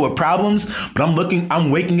don't wake up with problems, but I'm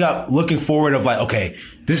waking up looking forward of like, okay,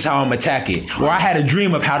 this is how I'm gonna attack it. Right. Or I had a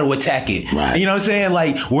dream of how to attack it. Right. You know what I'm saying?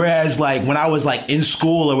 Like, whereas like when I was like in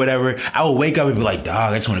school or whatever, I would wake up and be like,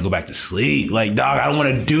 dog, I just want to go back to sleep. Like, dog, I don't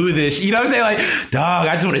want to do this. You know what I'm saying? Like, dog,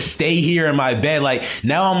 I just want to stay here in my bed. Like,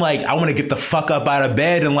 now I'm like, I want to get the fuck up out of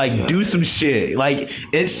bed and like do some shit. Like,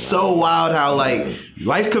 it's so wild how like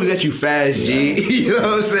life comes at you fast, G. You know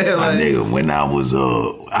what I'm saying? My like, nigga, when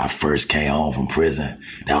I first came home from prison,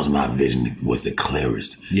 that was my vision was the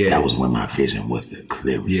clearest. Yeah. That was when my vision was the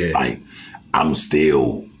clearest. Yeah. Like, I'm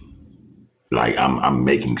still, like, I'm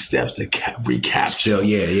making steps to recapture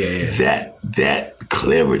that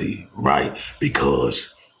clarity, right?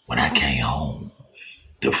 Because when I came home,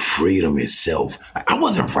 the freedom itself, I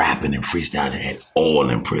wasn't rapping and freestyling at all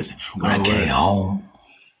in prison. When I came home,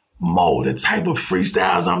 the type of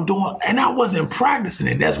freestyles I'm doing, and I wasn't practicing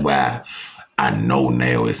it. That's why I know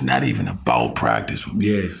now it's not even about practice for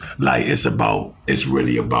me. Yeah. Like, it's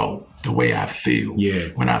really about the way I feel. Yeah.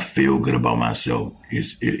 When I feel good about myself,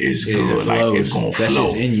 it's good. Like, it's gonna flow. That's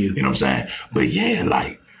just in you. You know what I'm saying? But yeah,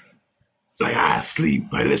 like I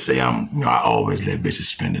sleep. Like, let's say I always let bitches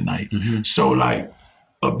spend the night. Mm-hmm. So like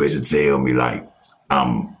a bitch will tell me like,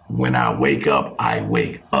 when I wake up, I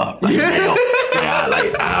wake up. Like,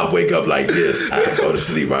 I wake up like this. I go to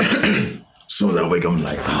sleep right. As soon as I wake up, I'm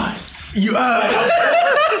like, you up.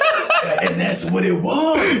 And that's what it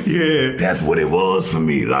was. Yeah. That's what it was for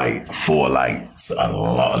me. Like, for like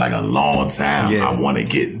a long time, I want to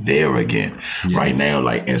get there again. Yeah. Right now,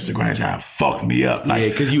 like, Instagram trying to fuck me up.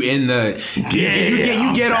 Like, because you in the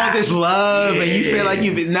you get all this love and you feel like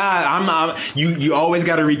you always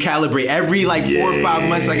got to recalibrate every like 4 or 5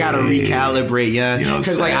 months. I got to recalibrate, yeah.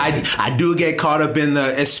 Because like I do get caught up in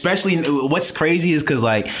especially what's crazy is because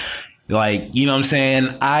like, you know what I'm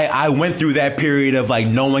saying? I went through that period of like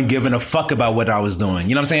no one giving a fuck about what I was doing.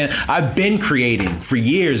 You know what I'm saying? I've been creating for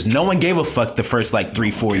years. No one gave a fuck the first like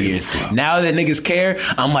 3-4 years. Now that niggas care,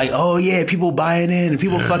 I'm like, oh yeah, people buying in and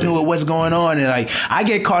people fucking with what's going on. And like, I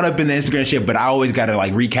get caught up in the Instagram shit, but I always got to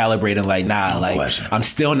like recalibrate and like, nah, like I'm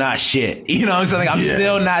still not shit. You know what I'm saying? Like, I'm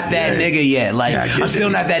still not that nigga yet. Like, I'm still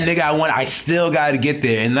not that nigga I still got to get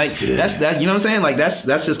there. And like, that's that, you know what I'm saying? Like, that's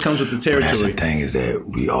just comes with the territory. But that's the thing is that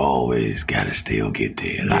we always gotta still get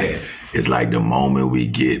there. Like, it's like the moment we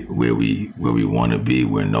get where we want to be,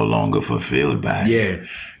 we're no longer fulfilled by it. Yeah,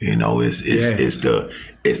 you know, it's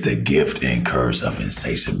the gift and curse of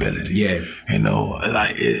insatiability. Yeah, you know,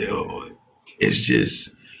 like it's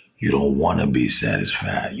just you don't want to be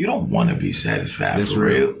satisfied. You don't want to be satisfied. That's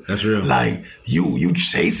real. That's real. Like you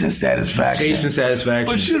chasing satisfaction.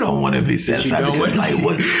 But you don't want to be satisfied.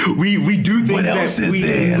 We do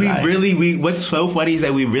things what's so funny is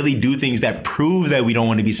that we really do things that prove that we don't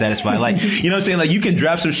want to be satisfied. Like, you know what I'm saying? Like, you can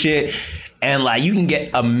drop some shit and like you can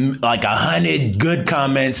get like 100 good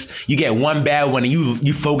comments, you get one bad one, and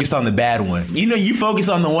you focused on the bad one. You know, you focus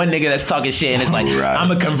on the one nigga that's talking shit, and it's like, I'm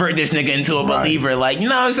gonna convert this nigga into a believer. Like, you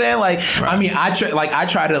know what I'm saying? Like, I mean, I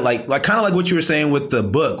try to like kind of like what you were saying with the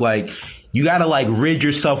book. Like, you gotta like rid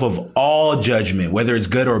yourself of all judgment, whether it's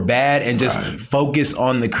good or bad, and just focus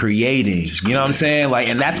on the creating. You know what I'm saying? Like,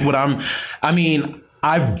 and that's what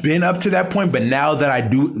I've been up to that point, but now that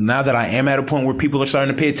I am at a point where people are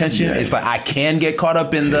starting to pay attention, it's like I can get caught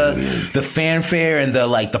up in the fanfare and the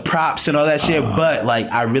like the props and all that shit. But like,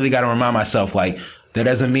 I really got to remind myself, like, that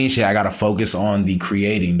doesn't mean shit. I gotta focus on the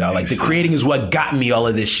creating, dog. Like the creating is what got me all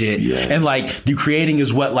of this shit. Yeah. And like the creating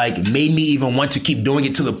is what like made me even want to keep doing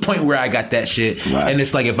it to the point where I got that shit. Right. And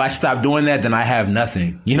it's like if I stop doing that, then I have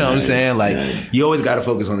nothing. You know what I'm saying? Like you always gotta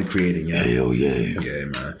focus on the creating, yeah. Yeah,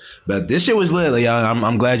 man. But this shit was lit, y'all.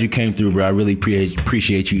 I'm glad you came through, bro. I really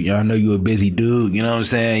appreciate you. Y'all, I know you a busy dude, you know what I'm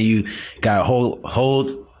saying? You got a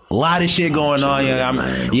whole lot of shit going on.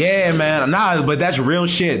 Yeah, man. Nah, but that's real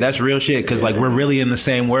shit. That's real shit. Cause like we're really in the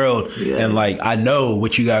same world. Yeah. And like I know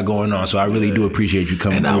what you got going on. So I really do appreciate you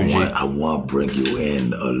coming through. I want to bring you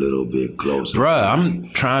in a little bit closer. Bruh, I'm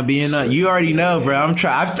trying to be in you already know, bro. I'm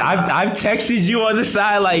trying. I've texted you on the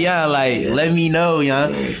side like, let me know,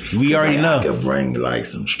 We already know. I could bring like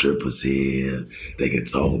some strippers here. They can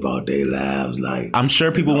talk about their lives. Like I'm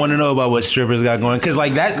sure people want to know about what strippers got going. Cause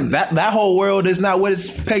like that whole world is not what it's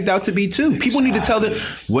pegged out to be too. People need to tell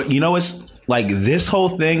it's like this whole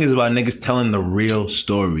thing is about niggas telling the real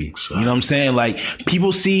story. You know what I'm saying? Like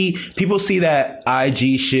people see that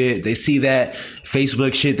IG shit, they see that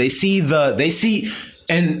Facebook shit, they see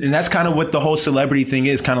and that's kind of what the whole celebrity thing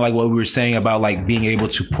is, kind of like what we were saying about like being able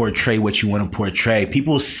to portray what you want to portray.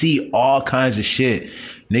 People see all kinds of shit.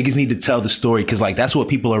 Niggas need to tell the story because like that's what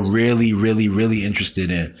people are really, really, really interested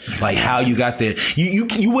in. Like how you got there.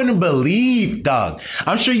 You wouldn't believe, dog.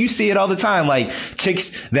 I'm sure you see it all the time. Like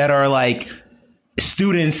chicks that are like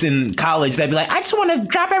students in college that be like, I just want to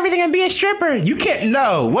drop everything and be a stripper. You can't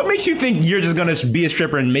know. What makes you think you're just gonna be a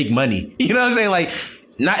stripper and make money? You know what I'm saying? Like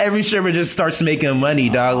not every stripper just starts making money,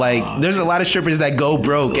 dog. Like, there's a lot of strippers that go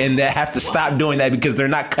broke and that have to stop doing that because they're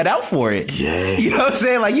not cut out for it. Yeah. You know what I'm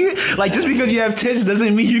saying? Like just because you have tits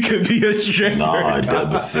doesn't mean you can be a stripper. No, it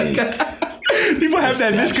doesn't. People have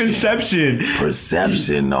that misconception.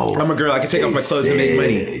 Perception, no. I'm a girl. I can take off my clothes and make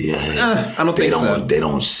money. Yeah. I don't think so. They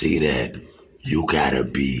don't see that you gotta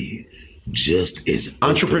be just as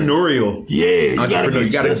entrepreneurial. Yeah, you gotta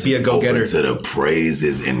be a go-getter to the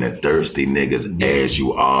praises and the thirsty niggas as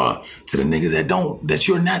you are to the niggas that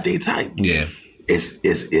you're not their type. Yeah, it's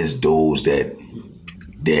dudes that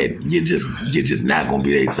you're just not gonna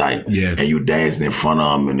be their type. Yeah, and you dancing in front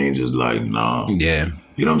of them and they just like nah. Yeah.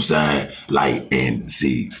 You know what I'm saying? Like, and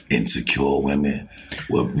see, insecure women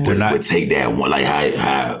will take that one. Like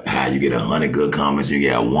how you get 100 good comments, you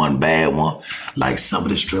get one bad one. Like some of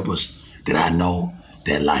the strippers that I know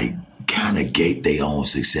that like kind of gate their own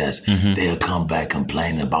success, they'll come back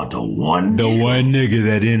complaining about the one nigga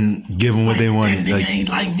that didn't give them what they wanted. That nigga ain't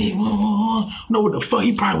like me. Know what the fuck?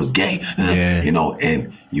 He probably was gay. Yeah. You know,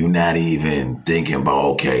 and you not even thinking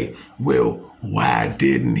about, okay, well, why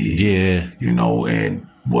didn't he? Yeah. You know, and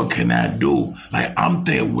what can I do? Like,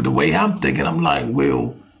 the way I'm thinking, I'm like,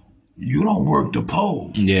 well, you don't work the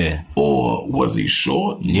pole. Yeah. Or was he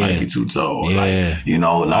short? Yeah. Might be too tall. Yeah. Like, you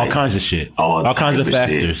know, like all kinds of shit. All kinds of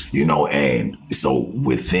factors. Shit, you know, and so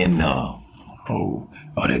within there go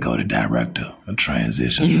the director of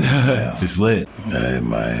transition. It's lit. Hey,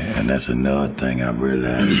 man, and that's another thing I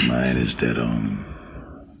realized, man, is that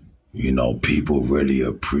you know, people really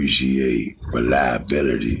appreciate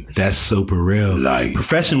reliability. That's super real. Like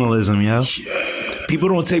professionalism, yo. Yeah. People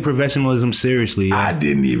don't take professionalism seriously. Yo. I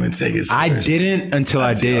didn't even take it seriously. I didn't until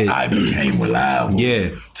I did. I became reliable.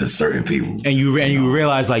 Yeah. To certain people. And you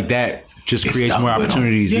realize like that just creates more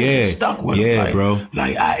opportunities. Yeah. Stuck with them. Like, bro.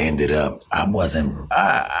 Like I ended up, I wasn't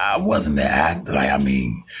the actor. Like, I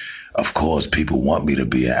mean, of course people want me to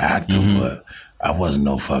be an actor, but I wasn't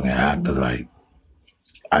no fucking actor. Like,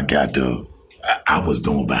 I was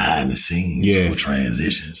doing behind the scenes for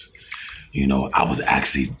transitions. You know, I was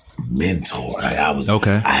actually mentored. Like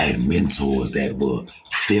I had mentors that were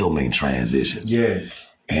filming transitions. Yeah.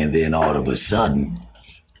 And then all of a sudden,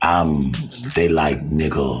 they like,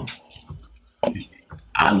 nigga,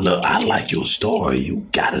 I like your story. You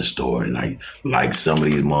got a story. Like some of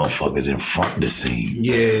these motherfuckers in front of the scene.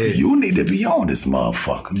 Yeah. You need to be on this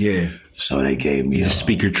motherfucker. Yeah. So they gave me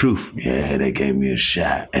speak your truth. Yeah, they gave me a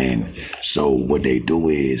shot. And so what they do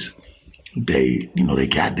is they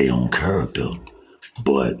got their own character,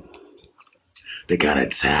 but they gotta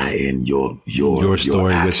tie in your story,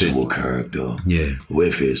 your actual character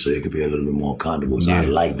with it, so it could be a little bit more comfortable. So I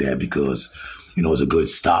like that because, you know, it's a good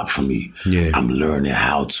stop for me. Yeah. I'm learning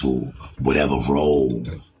how to, whatever role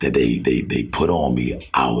that they put on me,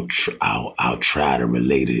 I'll try to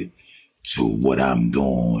relate it to what I'm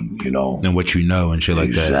doing, you know. And what you know and shit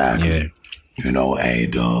like that. Exactly. Yeah. You know,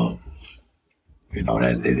 and you know,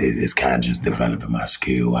 it's kind of just developing my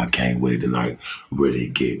skill. I can't wait to like really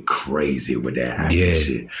get crazy with that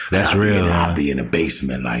shit. That's real. I'll be in the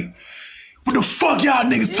basement like, what the fuck y'all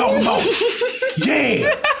niggas talking about?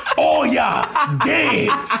 Yeah. oh yeah, dead.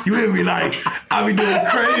 You hear me? Like, I be doing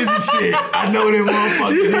crazy shit. I know them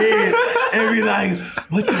motherfuckers dead. And be like,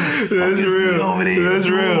 what the fuck is he over there? That's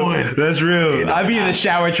real. That's real. You know, I be in the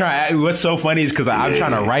shower trying. What's so funny is because I'm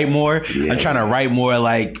trying to write more. I'm trying to write more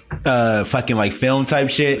like fucking like film type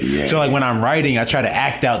shit. Yeah. So like when I'm writing, I try to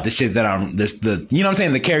act out the shit that I'm you know what I'm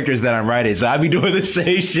saying, the characters that I'm writing. So I be doing the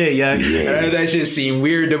same shit, yeah. That shit seem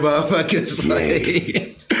weird to motherfuckers.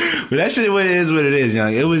 Like, but that shit what it is,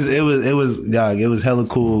 young. It was dog. It was hella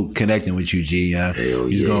cool connecting with you, G. Yeah, you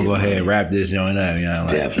just gonna go ahead and wrap this joint up, yeah.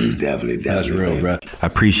 Like, definitely. That's real, bro. I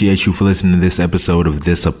appreciate you for listening to this episode of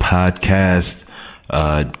This a Podcast.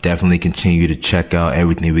 Definitely continue to check out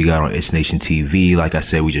everything we got on It's Nation TV. Like I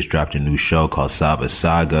said, we just dropped a new show called Saba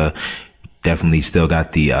Saga. Definitely still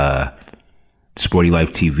got the Sporty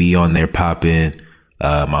Life TV on there popping.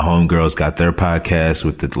 My homegirls got their podcast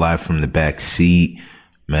with the Live from the Back Seat.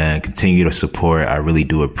 Man, continue to support. I really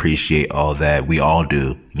do appreciate all that. We all do.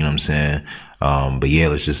 You know what I'm saying? But yeah,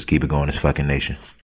 let's just keep it going. This fucking nation.